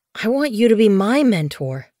 I want you to be my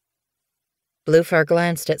mentor. Bluefur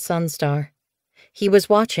glanced at Sunstar. He was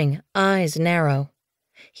watching, eyes narrow.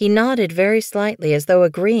 He nodded very slightly as though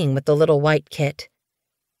agreeing with the little white kit.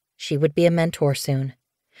 She would be a mentor soon,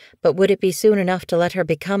 but would it be soon enough to let her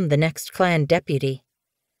become the next clan deputy?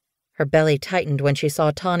 Her belly tightened when she saw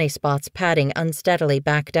tawny spots padding unsteadily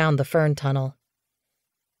back down the fern tunnel.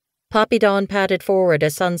 Poppy Dawn padded forward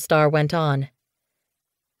as Sunstar went on.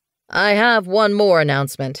 I have one more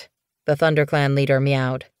announcement, the ThunderClan leader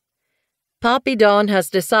meowed. Poppy Dawn has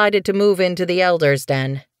decided to move into the Elder's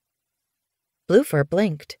Den. Bluefur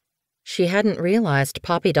blinked. She hadn't realized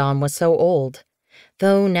Poppy Dawn was so old,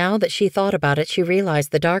 though now that she thought about it she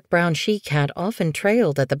realized the dark brown she-cat often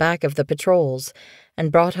trailed at the back of the patrols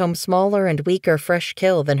and brought home smaller and weaker fresh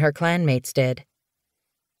kill than her clanmates did.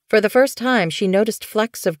 For the first time she noticed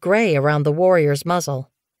flecks of gray around the warrior's muzzle.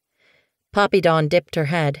 Poppy Dawn dipped her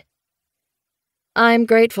head. I'm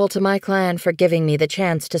grateful to my clan for giving me the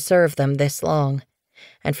chance to serve them this long,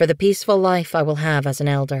 and for the peaceful life I will have as an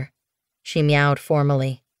elder, she meowed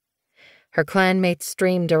formally. Her clanmates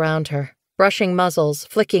streamed around her, brushing muzzles,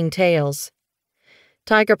 flicking tails.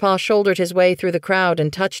 Tigerpaw shouldered his way through the crowd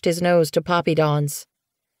and touched his nose to Poppy Dawn's.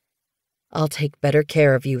 I'll take better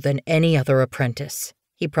care of you than any other apprentice,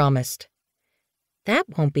 he promised. That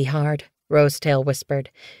won't be hard, Rosetail whispered,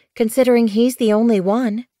 considering he's the only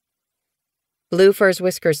one. Bluefur's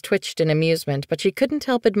whiskers twitched in amusement, but she couldn't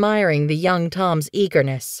help admiring the young Tom's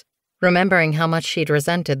eagerness, remembering how much she'd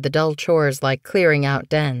resented the dull chores like clearing out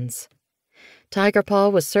dens. Tigerpaw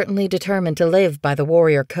was certainly determined to live by the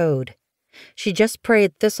warrior code. She just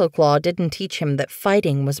prayed Thistleclaw didn't teach him that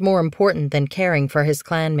fighting was more important than caring for his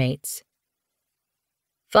clanmates.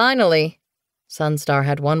 Finally, Sunstar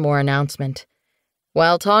had one more announcement.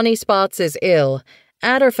 While Tawny Spots is ill,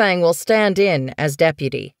 Adderfang will stand in as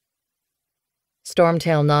deputy.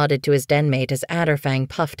 Stormtail nodded to his denmate as Adderfang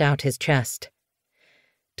puffed out his chest.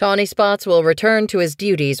 Tawny Spots will return to his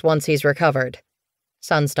duties once he's recovered,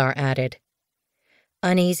 Sunstar added.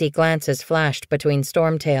 Uneasy glances flashed between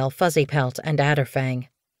Stormtail, Fuzzypelt, and Adderfang.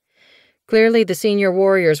 Clearly the senior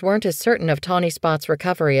warriors weren't as certain of Tawny Spot's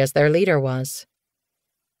recovery as their leader was.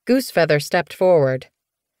 Goosefeather stepped forward.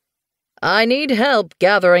 I need help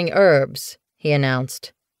gathering herbs, he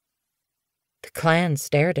announced. The clan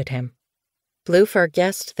stared at him. Bluefur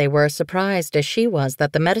guessed they were as surprised as she was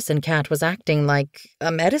that the medicine cat was acting like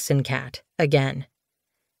a medicine cat again.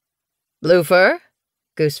 Bluefur?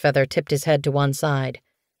 Goosefeather tipped his head to one side.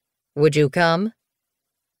 Would you come?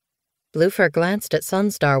 Bluefur glanced at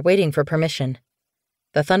Sunstar, waiting for permission.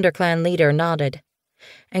 The ThunderClan leader nodded.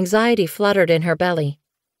 Anxiety fluttered in her belly.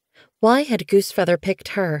 Why had Goosefeather picked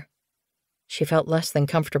her? She felt less than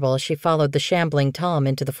comfortable as she followed the shambling Tom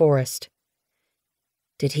into the forest.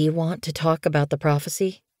 Did he want to talk about the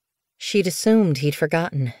prophecy? She'd assumed he'd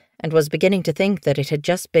forgotten, and was beginning to think that it had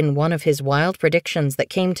just been one of his wild predictions that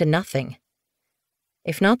came to nothing.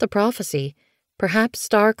 If not the prophecy, perhaps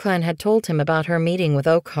StarClan had told him about her meeting with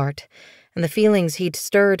Oakheart, and the feelings he'd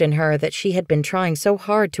stirred in her that she had been trying so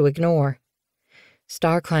hard to ignore.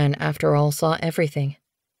 StarClan, after all, saw everything.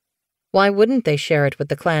 Why wouldn't they share it with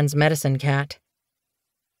the clan's medicine cat?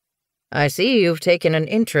 I see you've taken an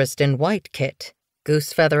interest in White Kit,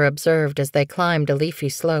 Goosefeather observed as they climbed a leafy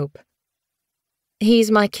slope.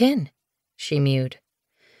 He's my kin, she mewed.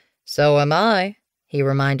 So am I, he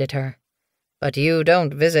reminded her. But you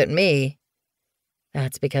don't visit me.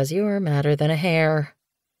 That's because you're madder than a hare.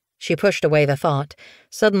 She pushed away the thought,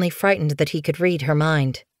 suddenly frightened that he could read her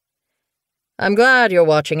mind. I'm glad you're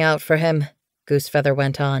watching out for him, Goosefeather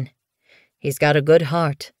went on. He's got a good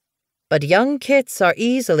heart. But young kits are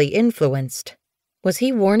easily influenced. Was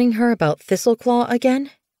he warning her about Thistleclaw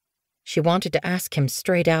again? She wanted to ask him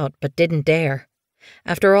straight out, but didn't dare.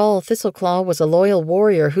 After all, Thistleclaw was a loyal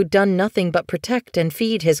warrior who'd done nothing but protect and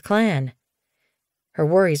feed his clan. Her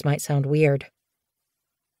worries might sound weird.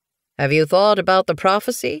 Have you thought about the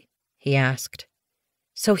prophecy? He asked.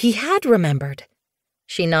 So he had remembered.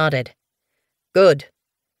 She nodded. Good.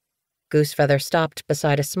 Goosefeather stopped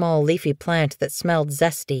beside a small leafy plant that smelled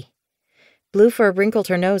zesty. Bluefur wrinkled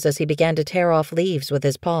her nose as he began to tear off leaves with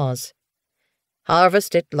his paws.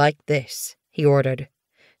 Harvest it like this, he ordered.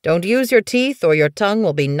 Don't use your teeth or your tongue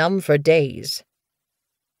will be numb for days.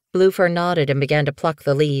 Bluefur nodded and began to pluck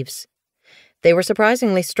the leaves. They were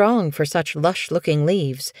surprisingly strong for such lush-looking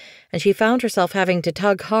leaves, and she found herself having to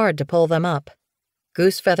tug hard to pull them up.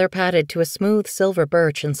 Goosefeather padded to a smooth silver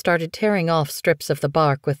birch and started tearing off strips of the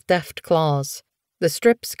bark with deft claws. The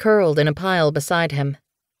strips curled in a pile beside him.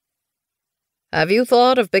 Have you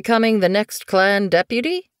thought of becoming the next clan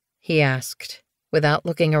deputy? He asked, without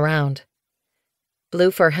looking around.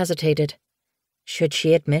 Bluefur hesitated. Should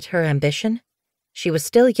she admit her ambition? She was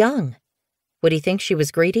still young. Would he think she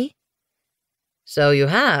was greedy? So you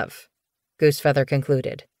have, Goosefeather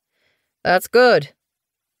concluded. That's good.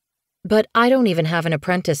 But I don't even have an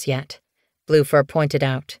apprentice yet, Bluefur pointed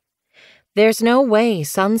out. There's no way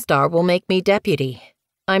Sunstar will make me deputy.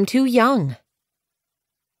 I'm too young.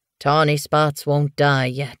 Tawny spots won't die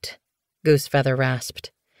yet, Goosefeather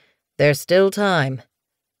rasped. There's still time,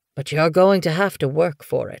 but you're going to have to work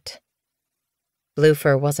for it.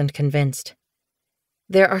 Bluefur wasn't convinced.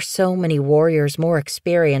 There are so many warriors more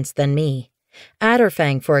experienced than me.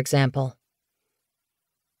 Adderfang, for example.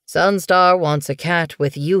 Sunstar wants a cat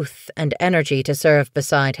with youth and energy to serve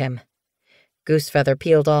beside him. Goosefeather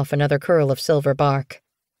peeled off another curl of silver bark.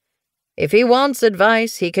 If he wants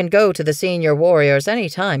advice, he can go to the senior warriors any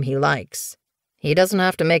time he likes. He doesn't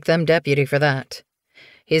have to make them deputy for that.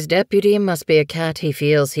 His deputy must be a cat he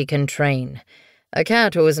feels he can train, a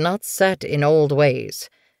cat who is not set in old ways,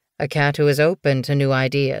 a cat who is open to new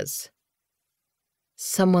ideas.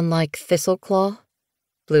 Someone like Thistleclaw?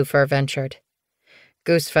 Bluefur ventured.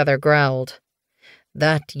 Goosefeather growled.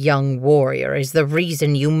 That young warrior is the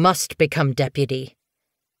reason you must become deputy.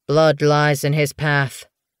 Blood lies in his path.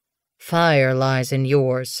 Fire lies in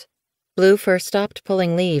yours. Bluefur stopped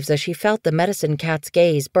pulling leaves as she felt the medicine cat's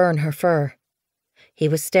gaze burn her fur. He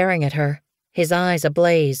was staring at her, his eyes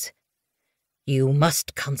ablaze. You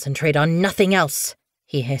must concentrate on nothing else,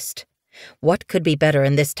 he hissed. What could be better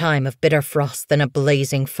in this time of bitter frost than a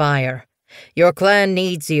blazing fire? Your clan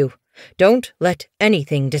needs you. Don't let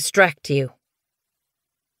anything distract you.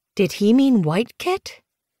 Did he mean White Kit?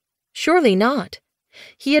 Surely not.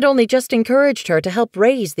 He had only just encouraged her to help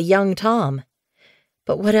raise the young Tom.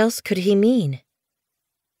 But what else could he mean?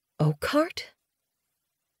 Oakheart?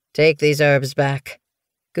 Take these herbs back.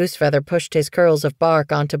 Goosefeather pushed his curls of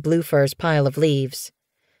bark onto Bluefur's pile of leaves.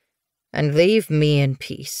 And leave me in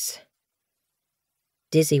peace.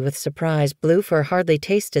 Dizzy with surprise, Bluefur hardly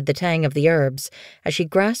tasted the tang of the herbs as she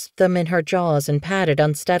grasped them in her jaws and padded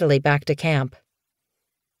unsteadily back to camp.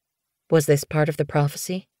 Was this part of the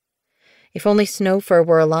prophecy? If only Snowfur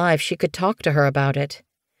were alive, she could talk to her about it.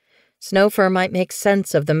 Snowfur might make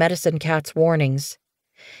sense of the medicine cat's warnings.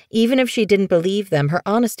 Even if she didn't believe them, her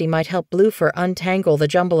honesty might help Bluefur untangle the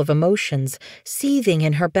jumble of emotions seething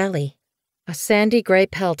in her belly. A sandy gray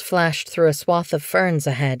pelt flashed through a swath of ferns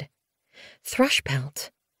ahead. Thrush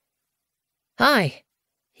pelt. Hi,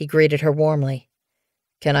 he greeted her warmly.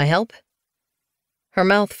 Can I help? Her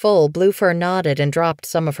mouth full, Bluefur nodded and dropped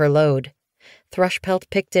some of her load. Thrushpelt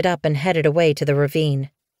picked it up and headed away to the ravine.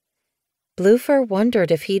 Bluefur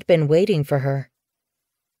wondered if he'd been waiting for her.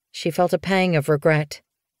 She felt a pang of regret.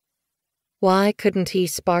 Why couldn't he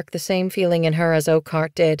spark the same feeling in her as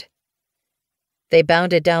Oakheart did? They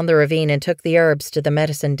bounded down the ravine and took the herbs to the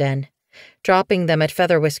medicine den, dropping them at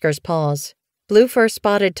Featherwhisker's paws. Bluefur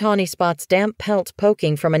spotted Tawny Spot's damp pelt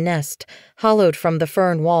poking from a nest, hollowed from the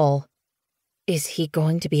fern wall. "Is he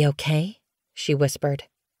going to be okay?" she whispered.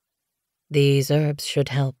 "These herbs should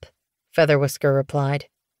help," Featherwhisker replied.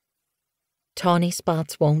 "Tawny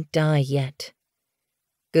Spots won't die yet."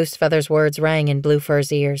 Goosefeather's words rang in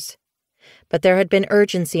Bluefur's ears. But there had been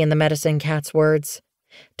urgency in the medicine cat's words.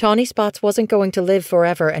 Tawny Spots wasn't going to live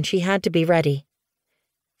forever, and she had to be ready.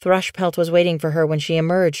 Thrushpelt was waiting for her when she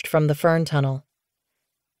emerged from the fern tunnel.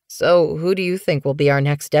 "So, who do you think will be our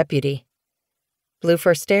next deputy?"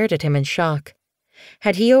 Bluefur stared at him in shock.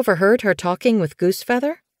 Had he overheard her talking with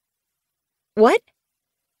Goosefeather? What?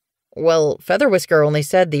 Well, Featherwhisker only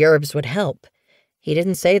said the herbs would help. He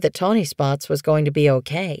didn't say that Tawny Spots was going to be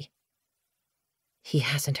okay. He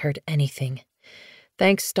hasn't heard anything.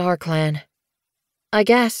 Thanks, StarClan. I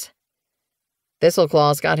guess.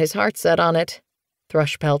 Thistleclaw's got his heart set on it,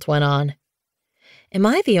 Thrushpelt went on. Am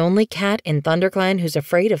I the only cat in ThunderClan who's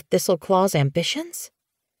afraid of Thistleclaw's ambitions?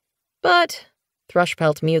 But,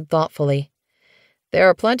 Thrushpelt mewed thoughtfully, there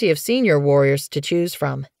are plenty of senior warriors to choose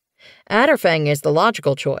from. Adderfang is the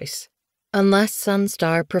logical choice. Unless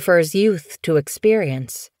Sunstar prefers youth to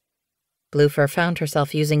experience. Bluefur found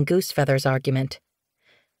herself using Goosefeather's argument.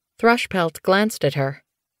 Thrushpelt glanced at her.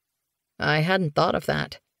 I hadn't thought of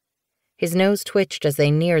that. His nose twitched as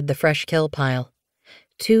they neared the fresh kill pile.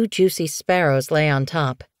 2 juicy sparrows lay on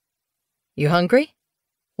top. You hungry?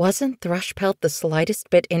 Wasn't Thrushpelt the slightest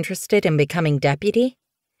bit interested in becoming deputy?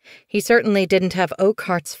 He certainly didn't have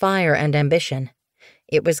Oakheart's fire and ambition.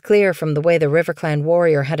 It was clear from the way the RiverClan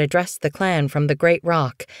warrior had addressed the clan from the Great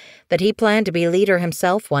Rock that he planned to be leader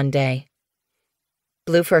himself one day.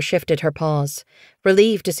 Bluefur shifted her paws,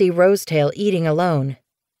 relieved to see Rosetail eating alone.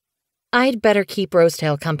 I'd better keep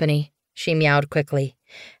Rosetail company, she meowed quickly,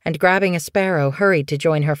 and grabbing a sparrow hurried to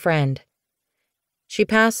join her friend. She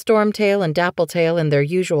passed Stormtail and Dappletail in their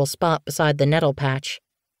usual spot beside the nettle patch,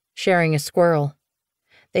 sharing a squirrel.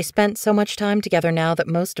 They spent so much time together now that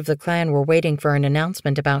most of the clan were waiting for an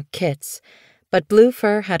announcement about kits, but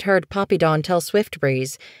Bluefur had heard Poppydawn tell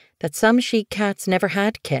Swiftbreeze that some chic cats never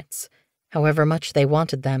had kits, however much they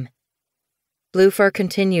wanted them. Bluefur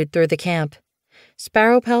continued through the camp.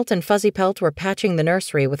 Sparrowpelt and Fuzzypelt were patching the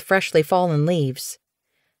nursery with freshly fallen leaves.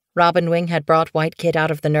 Robinwing had brought Whitekit out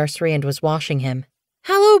of the nursery and was washing him.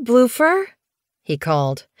 "Hello, Bluefur," he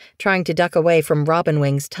called, trying to duck away from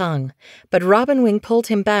Robinwing's tongue, but Robinwing pulled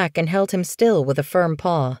him back and held him still with a firm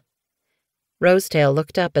paw. Rosetail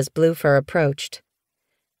looked up as Bluefur approached.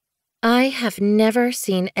 I have never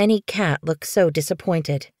seen any cat look so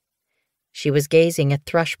disappointed. She was gazing at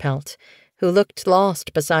Thrushpelt, who looked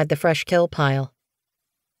lost beside the fresh kill pile.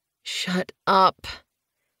 "Shut up."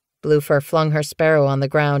 Bluefur flung her sparrow on the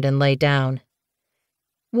ground and lay down.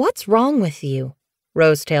 "What's wrong with you?"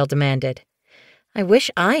 Rosetail demanded. "I wish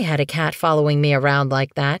I had a cat following me around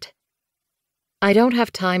like that." "I don't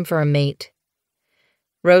have time for a mate."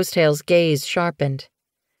 Rosetail's gaze sharpened.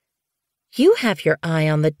 "You have your eye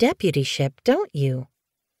on the deputyship, don't you?"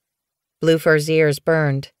 Bluefur's ears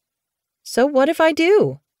burned. "So what if I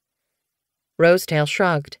do?" Rosetail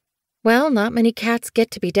shrugged. "Well, not many cats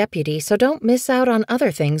get to be deputy, so don't miss out on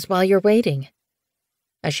other things while you're waiting."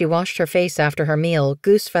 As she washed her face after her meal,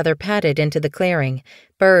 Goosefeather padded into the clearing,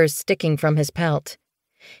 burrs sticking from his pelt.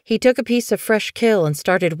 He took a piece of fresh kill and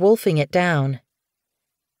started wolfing it down.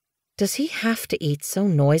 "Does he have to eat so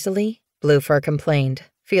noisily?" Bluefur complained,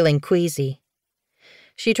 feeling queasy.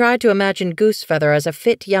 She tried to imagine Goosefeather as a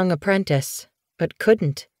fit young apprentice, but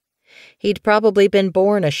couldn't. He'd probably been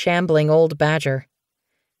born a shambling old badger.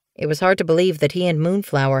 It was hard to believe that he and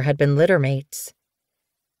Moonflower had been litter mates.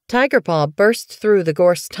 Tigerpaw burst through the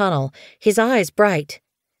gorse tunnel, his eyes bright.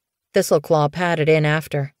 Thistleclaw padded in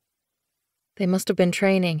after. They must have been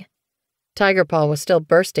training. Tigerpaw was still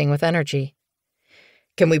bursting with energy.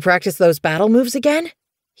 "Can we practice those battle moves again?"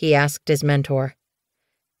 he asked his mentor.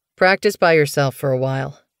 "Practice by yourself for a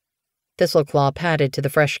while." Thistleclaw padded to the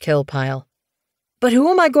fresh kill pile. "But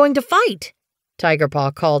who am I going to fight?"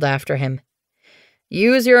 Tigerpaw called after him.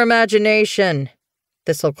 "Use your imagination,"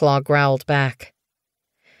 Thistleclaw growled back.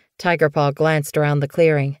 Tigerpaw glanced around the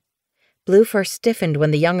clearing. Bluefur stiffened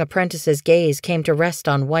when the young apprentice's gaze came to rest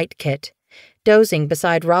on Whitekit, dozing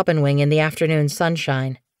beside Robinwing in the afternoon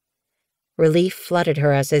sunshine. Relief flooded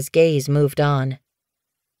her as his gaze moved on.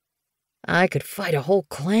 "I could fight a whole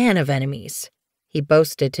clan of enemies," he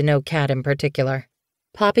boasted to no cat in particular.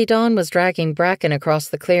 Poppydawn was dragging Bracken across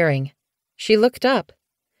the clearing. She looked up.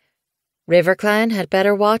 "RiverClan had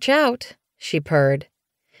better watch out," she purred.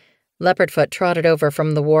 Leopardfoot trotted over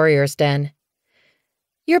from the warrior's den.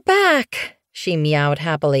 "You're back," she meowed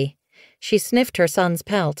happily. She sniffed her son's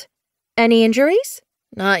pelt. "Any injuries?"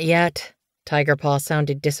 "Not yet." Tigerpaw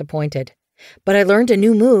sounded disappointed. "But I learned a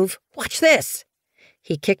new move. Watch this."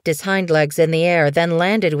 He kicked his hind legs in the air, then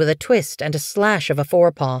landed with a twist and a slash of a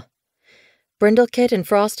forepaw. Brindlekit and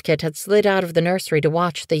Frostkit had slid out of the nursery to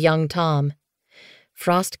watch the young Tom.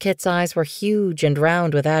 Frostkit's eyes were huge and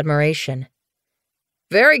round with admiration.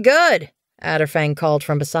 "Very good," Adderfang called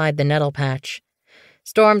from beside the nettle patch.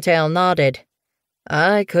 Stormtail nodded.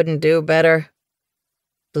 "I couldn't do better."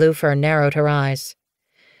 Bluefur narrowed her eyes.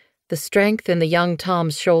 The strength in the young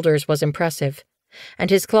Tom's shoulders was impressive, and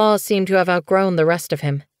his claws seemed to have outgrown the rest of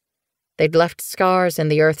him. They'd left scars in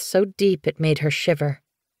the earth so deep it made her shiver.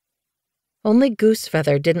 Only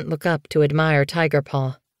Goosefeather didn't look up to admire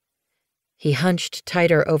Tigerpaw. He hunched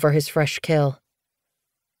tighter over his fresh kill.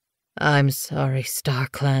 "I'm sorry,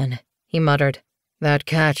 StarClan," he muttered. "That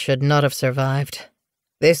cat should not have survived.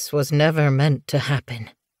 This was never meant to happen."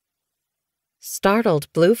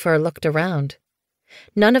 Startled, Bluefur looked around.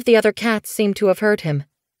 None of the other cats seemed to have heard him.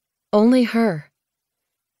 Only her.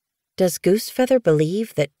 Does Goosefeather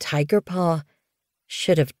believe that Tigerpaw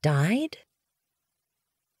should have died?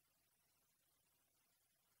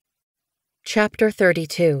 Chapter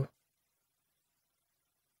 32.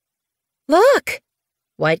 "Look!"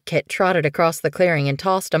 Whitekit trotted across the clearing and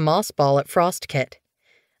tossed a moss ball at Frostkit.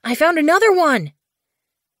 "I found another one!"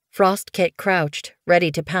 Frostkit crouched, ready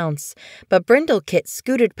to pounce, but Brindlekit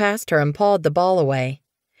scooted past her and pawed the ball away.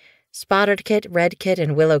 Spotted-Kit, Red-Kit,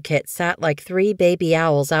 and Willow-Kit sat like 3 baby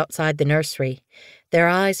owls outside the nursery, their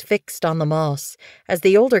eyes fixed on the moss, as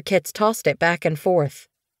the older kits tossed it back and forth.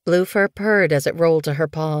 Bluefur purred as it rolled to her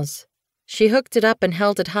paws. She hooked it up and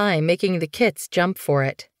held it high, making the kits jump for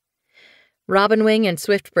it. Robinwing and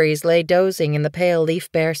Swiftbreeze lay dozing in the pale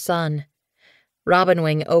leaf-bare sun.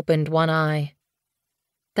 Robinwing opened one eye.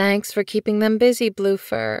 "Thanks for keeping them busy,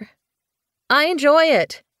 Bluefur." "I enjoy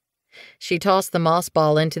it." She tossed the moss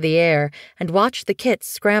ball into the air and watched the kits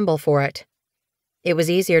scramble for it. It was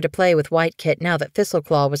easier to play with Whitekit now that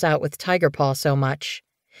Thistleclaw was out with Tigerpaw so much.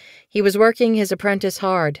 He was working his apprentice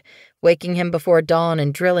hard, waking him before dawn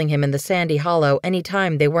and drilling him in the sandy hollow any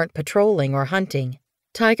time they weren't patrolling or hunting.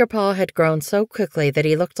 Tigerpaw had grown so quickly that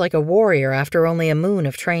he looked like a warrior after only a moon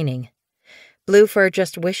of training. Bluefur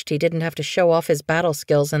just wished he didn't have to show off his battle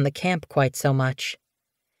skills in the camp quite so much.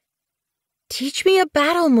 "Teach me a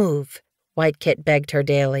battle move," Whitekit begged her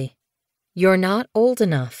daily. "You're not old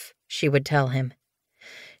enough," she would tell him.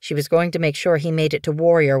 She was going to make sure he made it to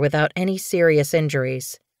warrior without any serious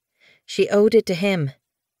injuries. She owed it to him,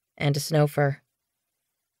 and to Snowfur.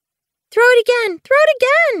 "Throw it again! Throw it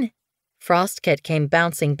again!" Frostkit came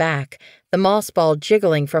bouncing back, the moss ball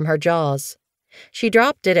jiggling from her jaws. She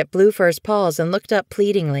dropped it at Bluefur's paws and looked up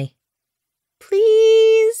pleadingly.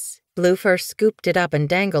 "Please?" Bluefur scooped it up and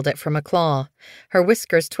dangled it from a claw, her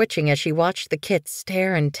whiskers twitching as she watched the kit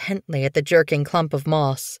stare intently at the jerking clump of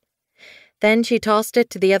moss. Then she tossed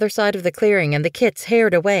it to the other side of the clearing and the kits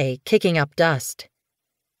hared away, kicking up dust.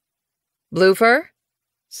 "Bluefur?"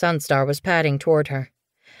 Sunstar was padding toward her.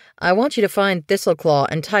 "I want you to find Thistleclaw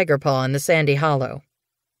and Tigerpaw in the sandy hollow."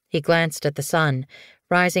 He glanced at the sun,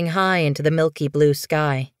 rising high into the milky blue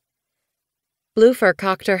sky. Bluefur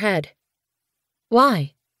cocked her head.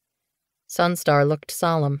 "Why?" Sunstar looked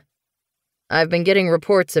solemn. "I've been getting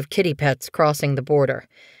reports of kitty pets crossing the border,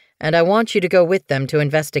 and I want you to go with them to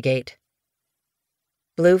investigate."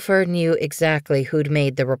 Bluefur knew exactly who'd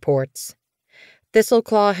made the reports.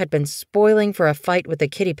 Thistleclaw had been spoiling for a fight with the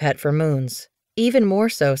kitty pet for moons, even more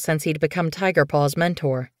so since he'd become Tigerpaw's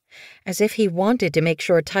mentor, as if he wanted to make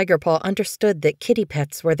sure Tigerpaw understood that kitty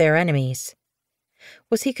pets were their enemies.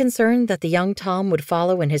 Was he concerned that the young Tom would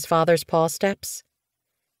follow in his father's paw steps?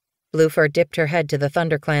 Bluefur dipped her head to the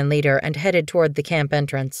ThunderClan leader and headed toward the camp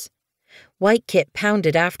entrance. Whitekit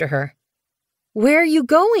pounded after her. "Where are you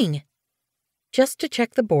going?" "Just to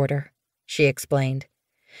check the border," she explained.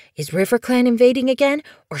 "Is RiverClan invading again,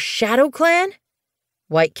 or ShadowClan?"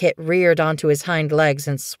 Whitekit reared onto his hind legs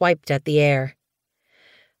and swiped at the air.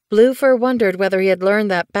 Bluefur wondered whether he had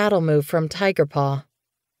learned that battle move from Tigerpaw.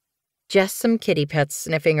 Just some kitty pets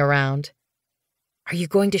sniffing around. "Are you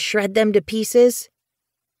going to shred them to pieces?"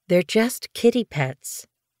 "They're just kitty pets,"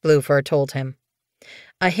 Bluefur told him.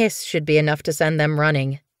 "A hiss should be enough to send them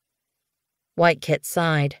running." Whitekit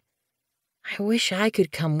sighed. "I wish I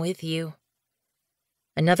could come with you."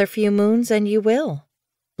 "Another few moons and you will,"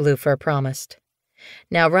 Bluefur promised.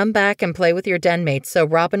 "Now run back and play with your den mates so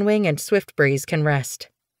Robinwing and Swiftbreeze can rest."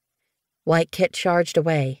 Whitekit charged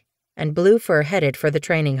away, and Bluefur headed for the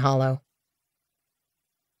training hollow.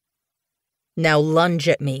 "Now lunge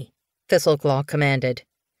at me," Thistleclaw commanded.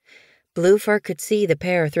 Bluefur could see the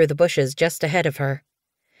pair through the bushes just ahead of her.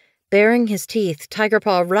 Baring his teeth,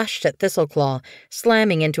 Tigerpaw rushed at Thistleclaw,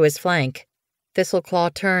 slamming into his flank.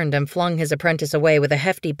 Thistleclaw turned and flung his apprentice away with a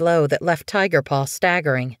hefty blow that left Tigerpaw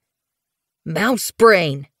staggering.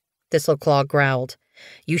 "Mousebrain!" Thistleclaw growled.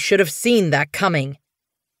 "You should have seen that coming."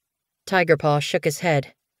 Tigerpaw shook his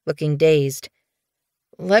head, looking dazed.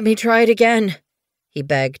 "Let me try it again," he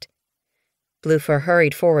begged. Bluefur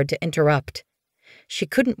hurried forward to interrupt. She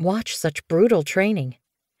couldn't watch such brutal training.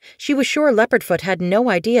 She was sure Leopardfoot had no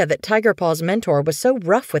idea that Tigerpaw's mentor was so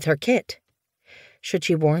rough with her kit. Should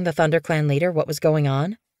she warn the ThunderClan leader what was going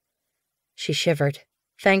on? She shivered,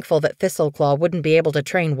 thankful that Thistleclaw wouldn't be able to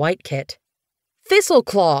train White Kit.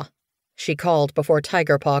 "Thistleclaw!" she called before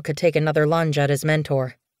Tigerpaw could take another lunge at his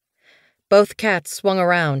mentor. Both cats swung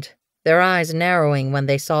around, their eyes narrowing when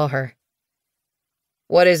they saw her.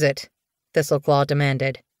 "What is it?" Thistleclaw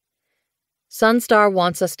demanded. "Sunstar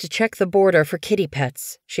wants us to check the border for kitty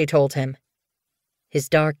pets," she told him. His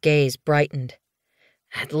dark gaze brightened.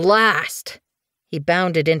 "At last!" He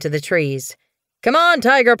bounded into the trees. "Come on,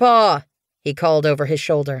 Tigerpaw!" he called over his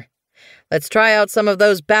shoulder. "Let's try out some of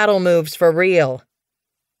those battle moves for real."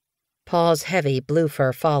 Paw's heavy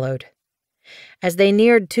Bluefur followed. As they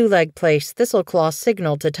neared Two-Leg Place, Thistleclaw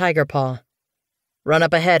signaled to Tigerpaw. "Run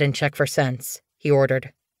up ahead and check for scents," he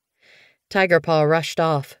ordered. Tigerpaw rushed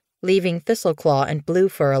off, leaving Thistleclaw and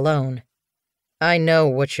Bluefur alone. "I know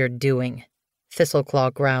what you're doing,"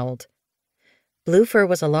 Thistleclaw growled. Bluefur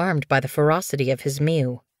was alarmed by the ferocity of his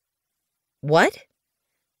mew. "What?"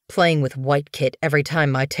 "Playing with White Kit every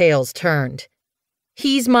time my tail's turned."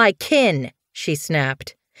 "He's my kin," she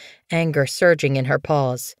snapped, anger surging in her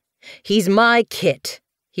paws. "He's my kit,"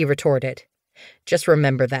 he retorted. "Just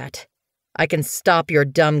remember that. I can stop your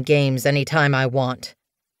dumb games any time I want."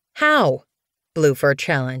 "How?" Bluefur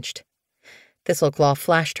challenged. Thistleclaw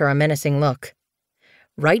flashed her a menacing look.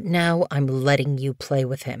 "Right now I'm letting you play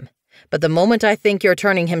with him. But the moment I think you're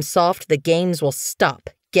turning him soft, the games will stop.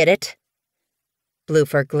 Get it?"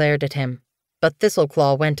 Bluefur glared at him, but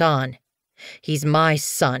Thistleclaw went on. "He's my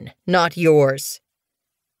son, not yours."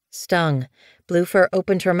 Stung, Bluefur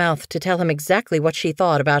opened her mouth to tell him exactly what she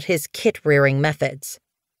thought about his kit-rearing methods.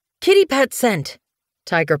 "Kitty pet scent!"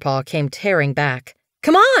 Tigerpaw came tearing back.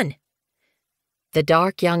 "Come on!" The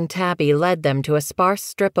dark young tabby led them to a sparse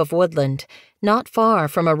strip of woodland, not far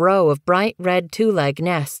from a row of bright red two-leg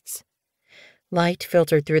nests. Light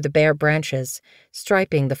filtered through the bare branches,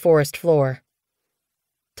 striping the forest floor.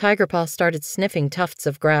 Tigerpaw started sniffing tufts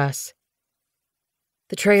of grass.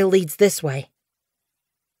 "The trail leads this way."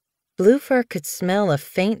 Bluefur could smell a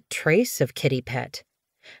faint trace of kitty pet,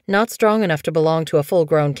 not strong enough to belong to a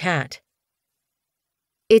full-grown cat.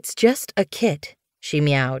 "It's just a kit," she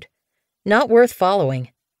meowed. "Not worth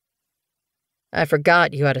following." "I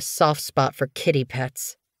forgot you had a soft spot for kitty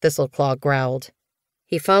pets," Thistleclaw growled.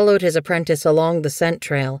 He followed his apprentice along the scent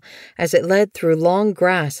trail as it led through long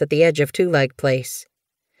grass at the edge of Two-Leg Place.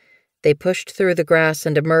 They pushed through the grass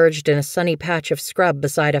and emerged in a sunny patch of scrub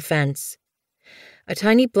beside a fence. A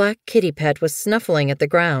tiny black kitty pet was snuffling at the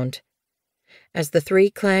ground. As the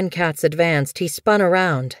 3 clan cats advanced, he spun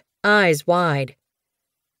around, eyes wide.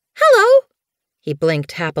 "Hello!" He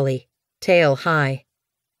blinked happily, tail high.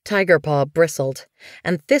 Tigerpaw bristled,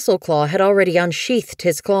 and Thistleclaw had already unsheathed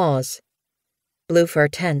his claws. Bluefur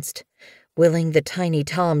tensed, willing the tiny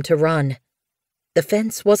Tom to run. The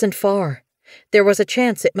fence wasn't far. There was a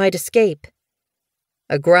chance it might escape.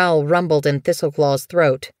 A growl rumbled in Thistleclaw's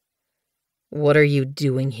throat. "What are you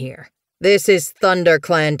doing here? This is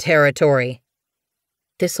ThunderClan territory."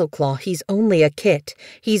 "Thistleclaw, he's only a kit.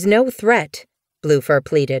 He's no threat," Bluefur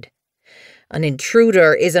pleaded. "An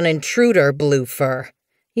intruder is an intruder, Bluefur.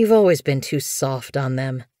 You've always been too soft on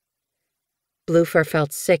them." Bluefur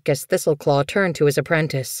felt sick as Thistleclaw turned to his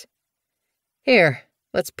apprentice. "Here,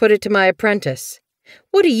 let's put it to my apprentice.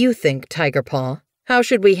 What do you think, Tigerpaw? How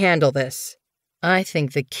should we handle this?" "I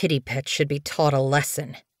think the kitty pet should be taught a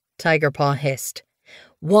lesson," Tigerpaw hissed.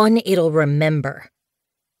 "One it'll remember."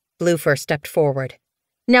 Bluefur stepped forward.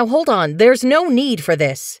 "Now hold on, there's no need for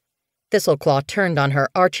this." Thistleclaw turned on her,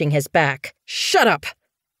 arching his back. "Shut up!"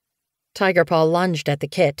 Tigerpaw lunged at the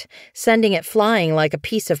kit, sending it flying like a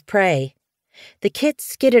piece of prey. The kit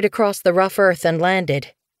skidded across the rough earth and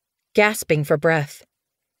landed, gasping for breath.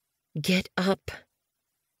 "Get up."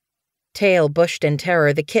 Tail bushed in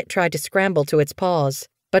terror, the kit tried to scramble to its paws,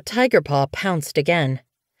 but Tigerpaw pounced again.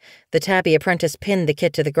 The tabby apprentice pinned the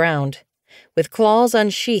kit to the ground. With claws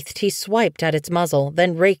unsheathed, he swiped at its muzzle,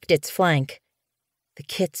 then raked its flank. The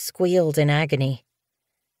kit squealed in agony.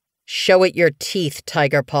 "Show it your teeth,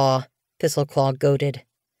 Tigerpaw," Thistleclaw goaded.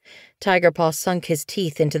 Tigerpaw sunk his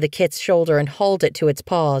teeth into the kit's shoulder and hauled it to its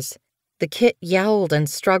paws. The kit yowled and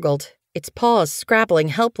struggled, its paws scrabbling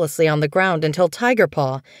helplessly on the ground until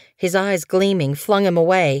Tigerpaw, his eyes gleaming, flung him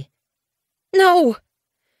away. "No!"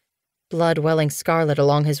 Blood welling scarlet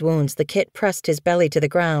along his wounds, the kit pressed his belly to the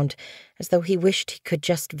ground, as though he wished he could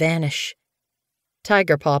just vanish.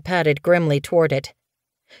 Tigerpaw padded grimly toward it.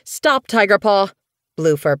 "Stop, Tigerpaw!"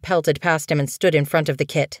 Bluefur pelted past him and stood in front of the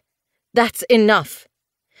kit. "That's enough!"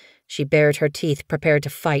 She bared her teeth, prepared to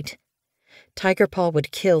fight. Tigerpaw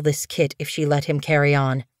would kill this kit if she let him carry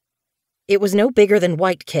on. It was no bigger than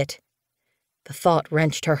White Kit. The thought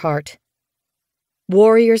wrenched her heart.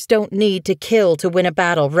 Warriors don't need to kill to win a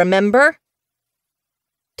battle, remember?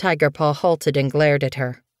 Tigerpaw halted and glared at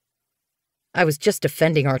her. "I was just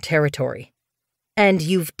defending our territory." "And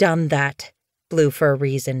you've done that," Bluefur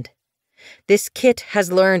reasoned. "This kit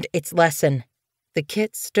has learned its lesson." The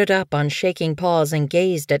kit stood up on shaking paws and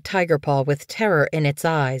gazed at Tigerpaw with terror in its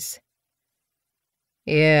eyes.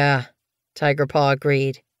 "Yeah," Tigerpaw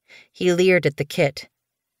agreed. He leered at the kit.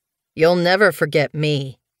 "You'll never forget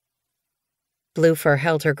me." Bluefur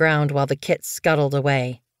held her ground while the kit scuttled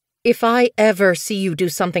away. "If I ever see you do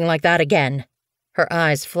something like that again," her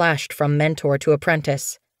eyes flashed from mentor to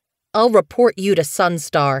apprentice, "I'll report you to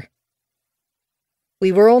Sunstar."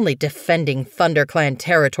 "We were only defending ThunderClan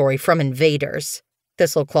territory from invaders,"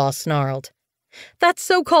 Thistleclaw snarled. "That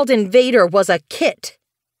so-called invader was a kit."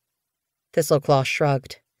 Thistleclaw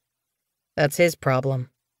shrugged. "That's his problem."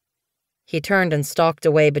 He turned and stalked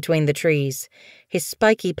away between the trees, his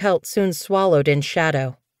spiky pelt soon swallowed in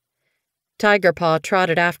shadow. Tigerpaw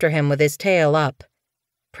trotted after him with his tail up,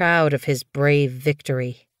 proud of his brave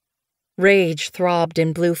victory. Rage throbbed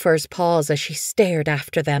in Bluefur's paws as she stared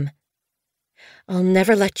after them. "I'll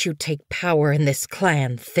never let you take power in this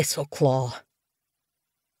clan, Thistleclaw."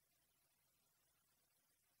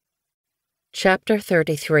 Chapter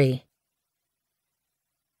 33.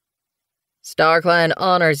 StarClan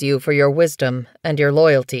honors you for your wisdom and your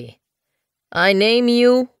loyalty. I name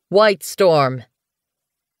you Whitestorm.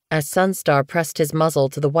 As Sunstar pressed his muzzle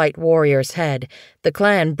to the White Warrior's head, the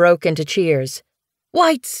clan broke into cheers.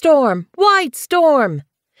 "Whitestorm! Whitestorm!"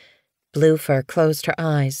 Bluefur closed her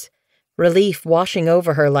eyes, relief washing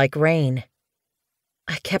over her like rain.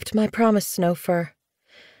 "I kept my promise, Snowfur.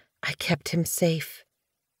 I kept him safe."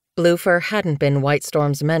 Bluefur hadn't been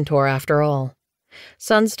Whitestorm's mentor after all.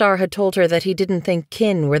 Sunstar had told her that he didn't think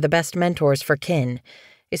kin were the best mentors for kin,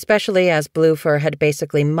 especially as Bluefur had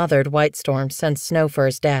basically mothered Whitestorm since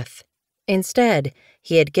Snowfur's death. Instead,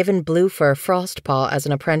 he had given Bluefur Frostpaw as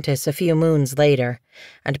an apprentice a few moons later,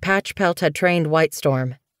 and Patchpelt had trained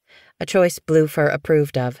Whitestorm, a choice Bluefur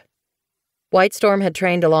approved of. Whitestorm had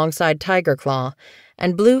trained alongside Tigerclaw,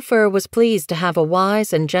 and Bluefur was pleased to have a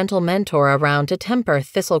wise and gentle mentor around to temper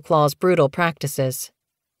Thistleclaw's brutal practices.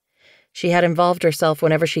 She had involved herself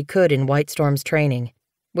whenever she could in Whitestorm's training,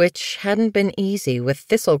 which hadn't been easy with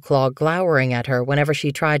Thistleclaw glowering at her whenever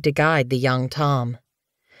she tried to guide the young Tom.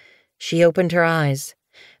 She opened her eyes,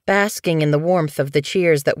 basking in the warmth of the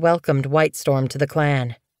cheers that welcomed Whitestorm to the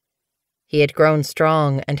clan. He had grown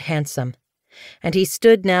strong and handsome, and he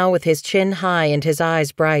stood now with his chin high and his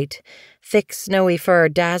eyes bright, thick snowy fur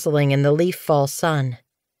dazzling in the leaf-fall sun.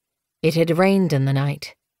 It had rained in the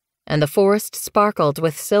night, and the forest sparkled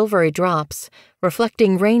with silvery drops,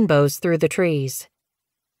 reflecting rainbows through the trees.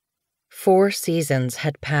 4 seasons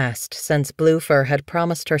had passed since Bluefur had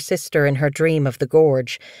promised her sister in her dream of the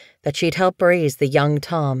gorge that she'd help raise the young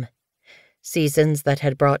Tom, seasons that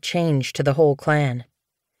had brought change to the whole clan.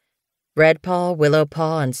 Redpaw,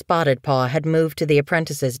 Willowpaw, and Spottedpaw had moved to the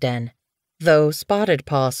apprentice's den, though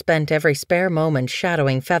Spottedpaw spent every spare moment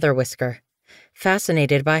shadowing Featherwhisker,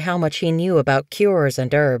 fascinated by how much he knew about cures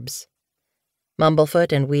and herbs.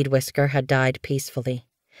 Mumblefoot and Weedwhisker had died peacefully,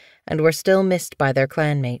 and were still missed by their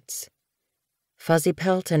clanmates.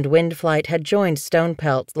 Fuzzypelt and Windflight had joined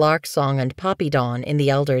Stonepelt, Larksong, and Poppydawn in the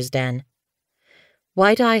Elder's den.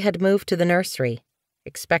 White-Eye had moved to the nursery,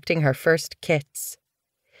 expecting her first kits.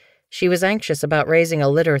 She was anxious about raising a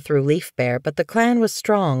litter through Leafbear, but the clan was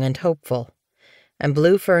strong and hopeful, and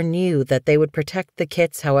Bluefur knew that they would protect the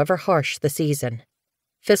kits however harsh the season.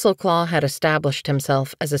 Thistleclaw had established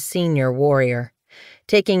himself as a senior warrior,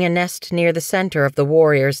 taking a nest near the center of the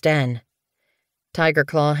warrior's den.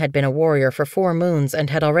 Tigerclaw had been a warrior for 4 moons and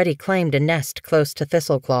had already claimed a nest close to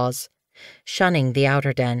Thistleclaw's, shunning the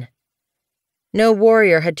outer den. No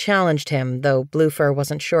warrior had challenged him, though Bluefur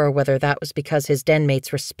wasn't sure whether that was because his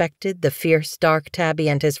denmates respected the fierce Dark Tabby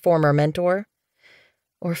and his former mentor,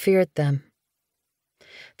 or feared them.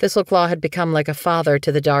 Thistleclaw had become like a father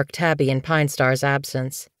to the Dark Tabby in Pinestar's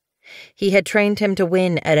absence. He had trained him to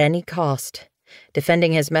win at any cost,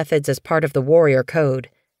 defending his methods as part of the warrior code,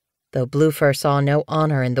 though Bluefur saw no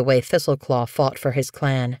honor in the way Thistleclaw fought for his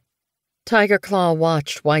clan. Tigerclaw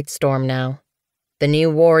watched Whitestorm now. The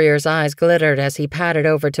new warrior's eyes glittered as he padded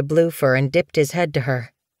over to Bluefur and dipped his head to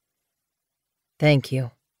her. "Thank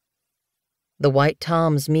you." The White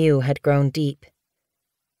Tom's mew had grown deep,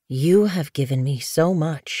 You have given me so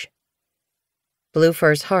much."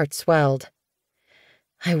 Bluefur's heart swelled.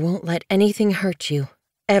 "I won't let anything hurt you,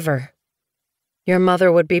 ever." "Your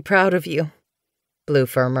mother would be proud of you,"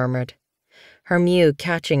 Bluefur murmured, her mew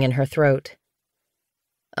catching in her throat.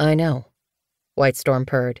 "I know," Whitestorm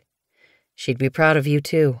purred. "She'd be proud of you,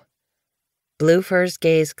 too." Bluefur's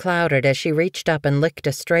gaze clouded as she reached up and licked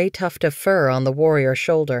a stray tuft of fur on the warrior's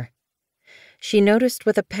shoulder. She noticed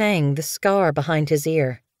with a pang the scar behind his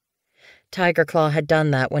ear. Tigerclaw had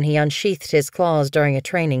done that when he unsheathed his claws during a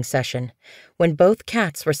training session, when both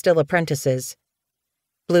cats were still apprentices.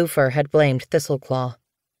 Bluefur had blamed Thistleclaw.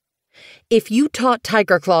 "If you taught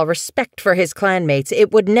Tigerclaw respect for his clanmates,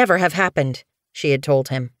 it would never have happened," she had told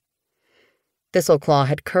him. Thistleclaw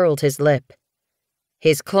had curled his lip.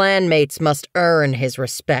 "His clanmates must earn his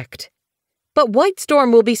respect." "But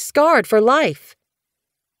Whitestorm will be scarred for life."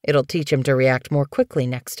 "It'll teach him to react more quickly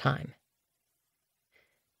next time."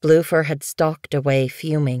 Bluefur had stalked away,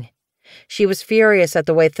 fuming. She was furious at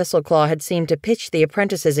the way Thistleclaw had seemed to pitch the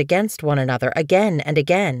apprentices against one another again and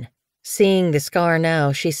again. Seeing the scar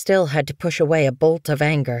now, she still had to push away a bolt of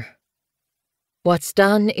anger. "What's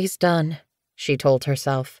done is done," she told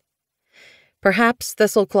herself. Perhaps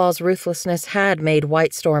Thistleclaw's ruthlessness had made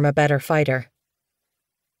Whitestorm a better fighter.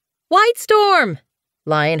 "Whitestorm!"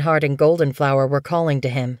 Lionheart and Goldenflower were calling to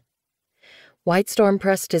him. Whitestorm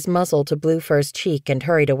pressed his muzzle to Bluefur's cheek and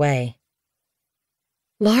hurried away.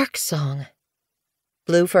 Larksong.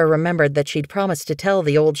 Bluefur remembered that she'd promised to tell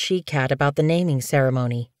the old she-cat about the naming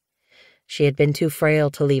ceremony. She had been too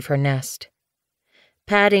frail to leave her nest.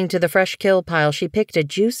 Padding to the fresh kill pile, she picked a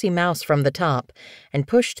juicy mouse from the top and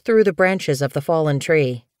pushed through the branches of the fallen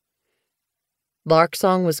tree.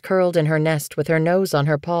 Larksong was curled in her nest with her nose on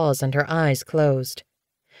her paws and her eyes closed.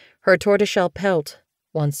 Her tortoiseshell pelt,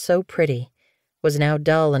 once so pretty, was now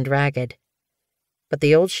dull and ragged. But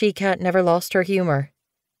the old she-cat never lost her humor,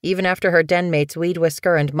 even after her den mates Weed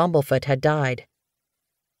Whisker and Mumblefoot had died.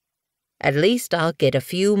 "At least I'll get a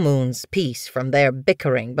few moons' peace from their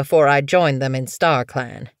bickering before I join them in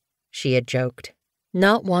StarClan," she had joked.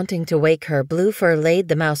 Not wanting to wake her, Bluefur laid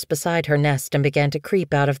the mouse beside her nest and began to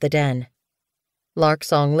creep out of the den.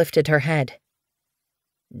 Larksong lifted her head.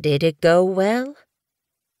 "Did it go well?"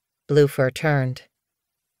 Bluefur turned.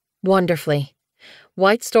 "Wonderfully.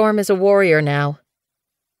 Whitestorm is a warrior now."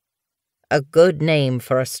 "A good name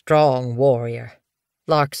for a strong warrior,"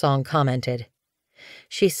 Larksong commented.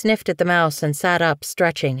 She sniffed at the mouse and sat up,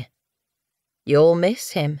 stretching. "You'll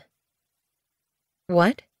miss him."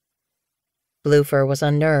 "What?" Bluefur was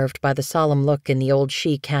unnerved by the solemn look in the old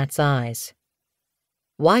she-cat's eyes.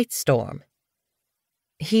 "Whitestorm."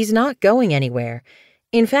 "He's not going anywhere.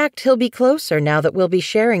 In fact, he'll be closer now that we'll be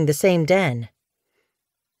sharing the same den."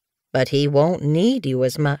 "But he won't need you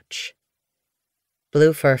as much."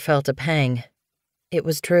 Bluefur felt a pang. It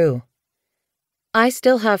was true. "I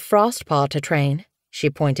still have Frostpaw to train," she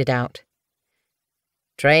pointed out.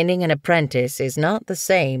 "Training an apprentice is not the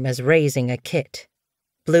same as raising a kit."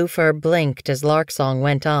 Bluefur blinked as Larksong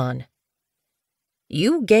went on.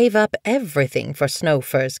 "You gave up everything for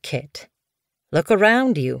Snowfur's kit. Look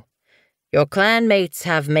around you. Your clanmates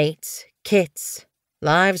have mates, kits,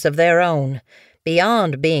 lives of their own,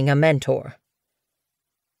 beyond being a mentor."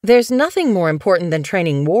 "There's nothing more important than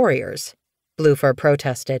training warriors," Bluefur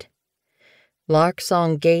protested.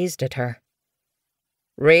 Larksong gazed at her.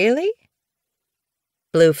 "Really?"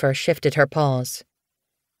 Bluefur shifted her paws.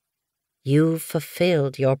 "You've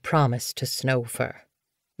fulfilled your promise to Snowfur,"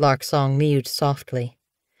 Larksong mewed softly.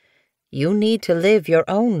 "You need to live your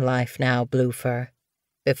own life now, Bluefur,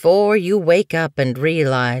 before you wake up and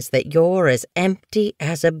realize that you're as empty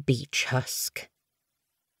as a beech husk."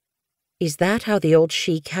 Is that how the old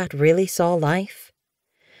she-cat really saw life?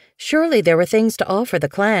 Surely there were things to offer the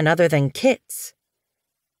clan other than kits.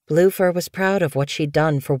 Bluefur was proud of what she'd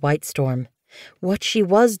done for Whitestorm, what she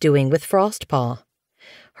was doing with Frostpaw.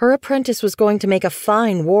 Her apprentice was going to make a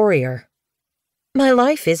fine warrior. My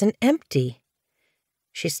life isn't empty.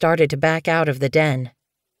 She started to back out of the den.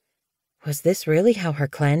 Was this really how her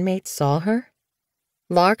clanmates saw her?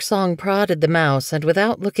 Larksong prodded the mouse and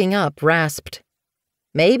without looking up rasped,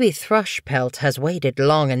 "Maybe Thrushpelt has waited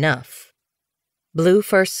long enough."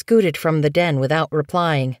 Bluefur scooted from the den without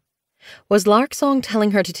replying. Was Larksong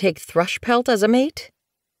telling her to take Thrushpelt as a mate?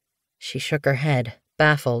 She shook her head,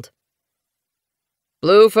 baffled.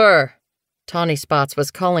 "Bluefur!" Tawny Spots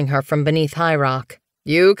was calling her from beneath High Rock.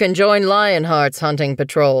 "You can join Lionheart's hunting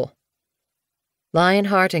patrol."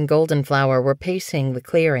 Lionheart and Goldenflower were pacing the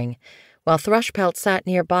clearing, while Thrushpelt sat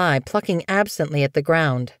nearby, plucking absently at the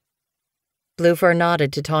ground. Bluefur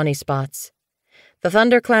nodded to Tawny Spots. The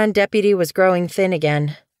ThunderClan deputy was growing thin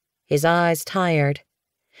again. his eyes tired.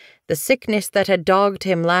 The sickness that had dogged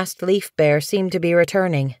him last Leaf Bear seemed to be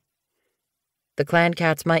returning. The clan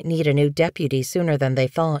cats might need a new deputy sooner than they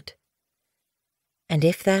thought. And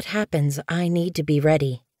if that happens, I need to be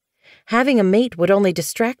ready. Having a mate would only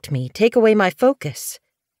distract me, take away my focus.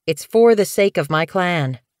 It's for the sake of my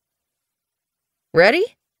clan.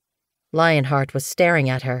 Ready? Lionheart was staring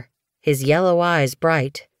at her, his yellow eyes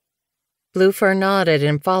bright. Bluefur nodded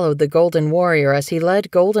and followed the Golden Warrior as he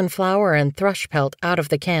led Goldenflower and Thrushpelt out of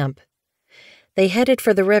the camp. They headed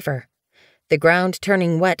for the river, the ground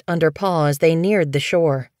turning wet under paw as they neared the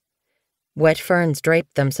shore. Wet ferns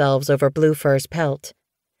draped themselves over Bluefur's pelt.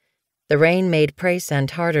 The rain made prey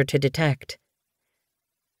scent harder to detect.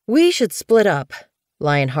 We should split up.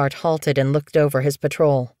 Lionheart halted and looked over his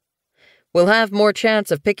patrol. We'll have more chance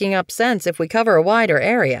of picking up scents if we cover a wider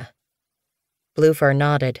area. Bluefur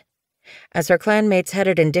nodded. As her clanmates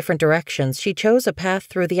headed in different directions, she chose a path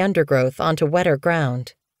through the undergrowth onto wetter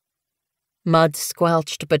ground. Mud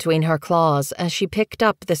squelched between her claws as she picked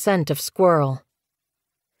up the scent of squirrel.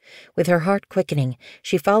 With her heart quickening,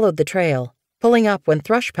 she followed the trail, pulling up when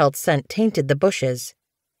Thrushpelt's scent tainted the bushes.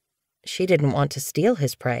 She didn't want to steal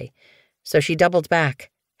his prey, so she doubled back,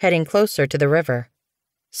 heading closer to the river.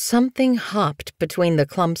 Something hopped between the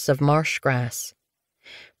clumps of marsh grass.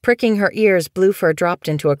 Pricking her ears, Bluefur dropped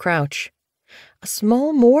into a crouch. A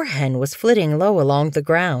small moorhen was flitting low along the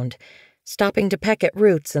ground, stopping to peck at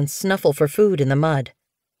roots and snuffle for food in the mud.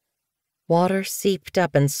 Water seeped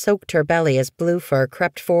up and soaked her belly as Bluefur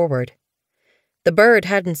crept forward. The bird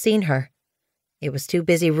hadn't seen her. It was too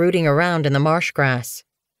busy rooting around in the marsh grass.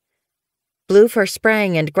 Bluefur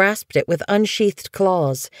sprang and grasped it with unsheathed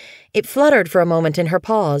claws. It fluttered for a moment in her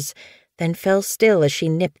paws, then fell still as she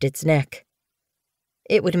nipped its neck.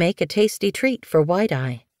 It would make a tasty treat for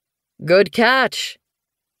White-Eye. Good catch!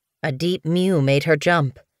 A deep mew made her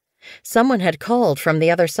jump. Someone had called from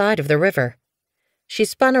the other side of the river. She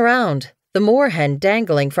spun around, the moorhen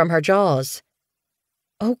dangling from her jaws.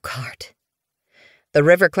 Oakheart. The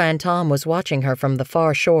River Clan Tom was watching her from the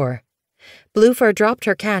far shore. Bluefur dropped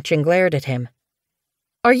her catch and glared at him.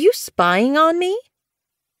 Are you spying on me?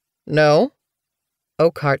 No.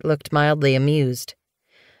 Oakheart looked mildly amused.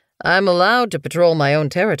 I'm allowed to patrol my own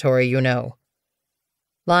territory, you know.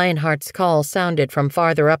 Lionheart's call sounded from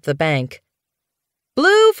farther up the bank.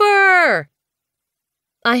 Bluefur!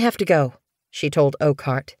 I have to go, she told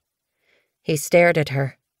Oakheart. He stared at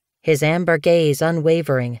her, his amber gaze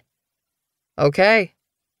unwavering. Okay.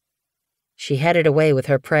 She headed away with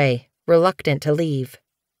her prey, reluctant to leave.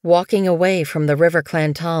 Walking away from the River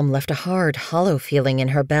Clan Tom left a hard, hollow feeling in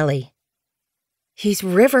her belly. He's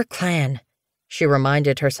River Clan, she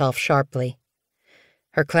reminded herself sharply.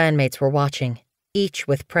 Her clanmates were watching, each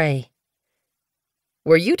with prey.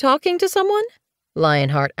 Were you talking to someone?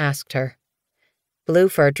 Lionheart asked her.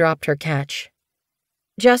 Bluefur dropped her catch.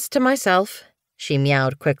 Just to myself, she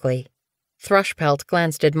meowed quickly. Thrushpelt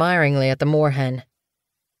glanced admiringly at the moorhen.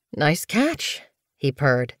 Nice catch, he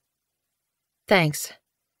purred. Thanks.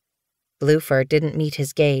 Bluefur didn't meet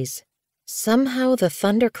his gaze. Somehow the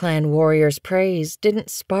ThunderClan warrior's praise didn't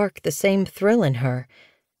spark the same thrill in her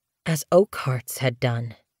as Oakheart's had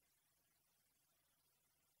done.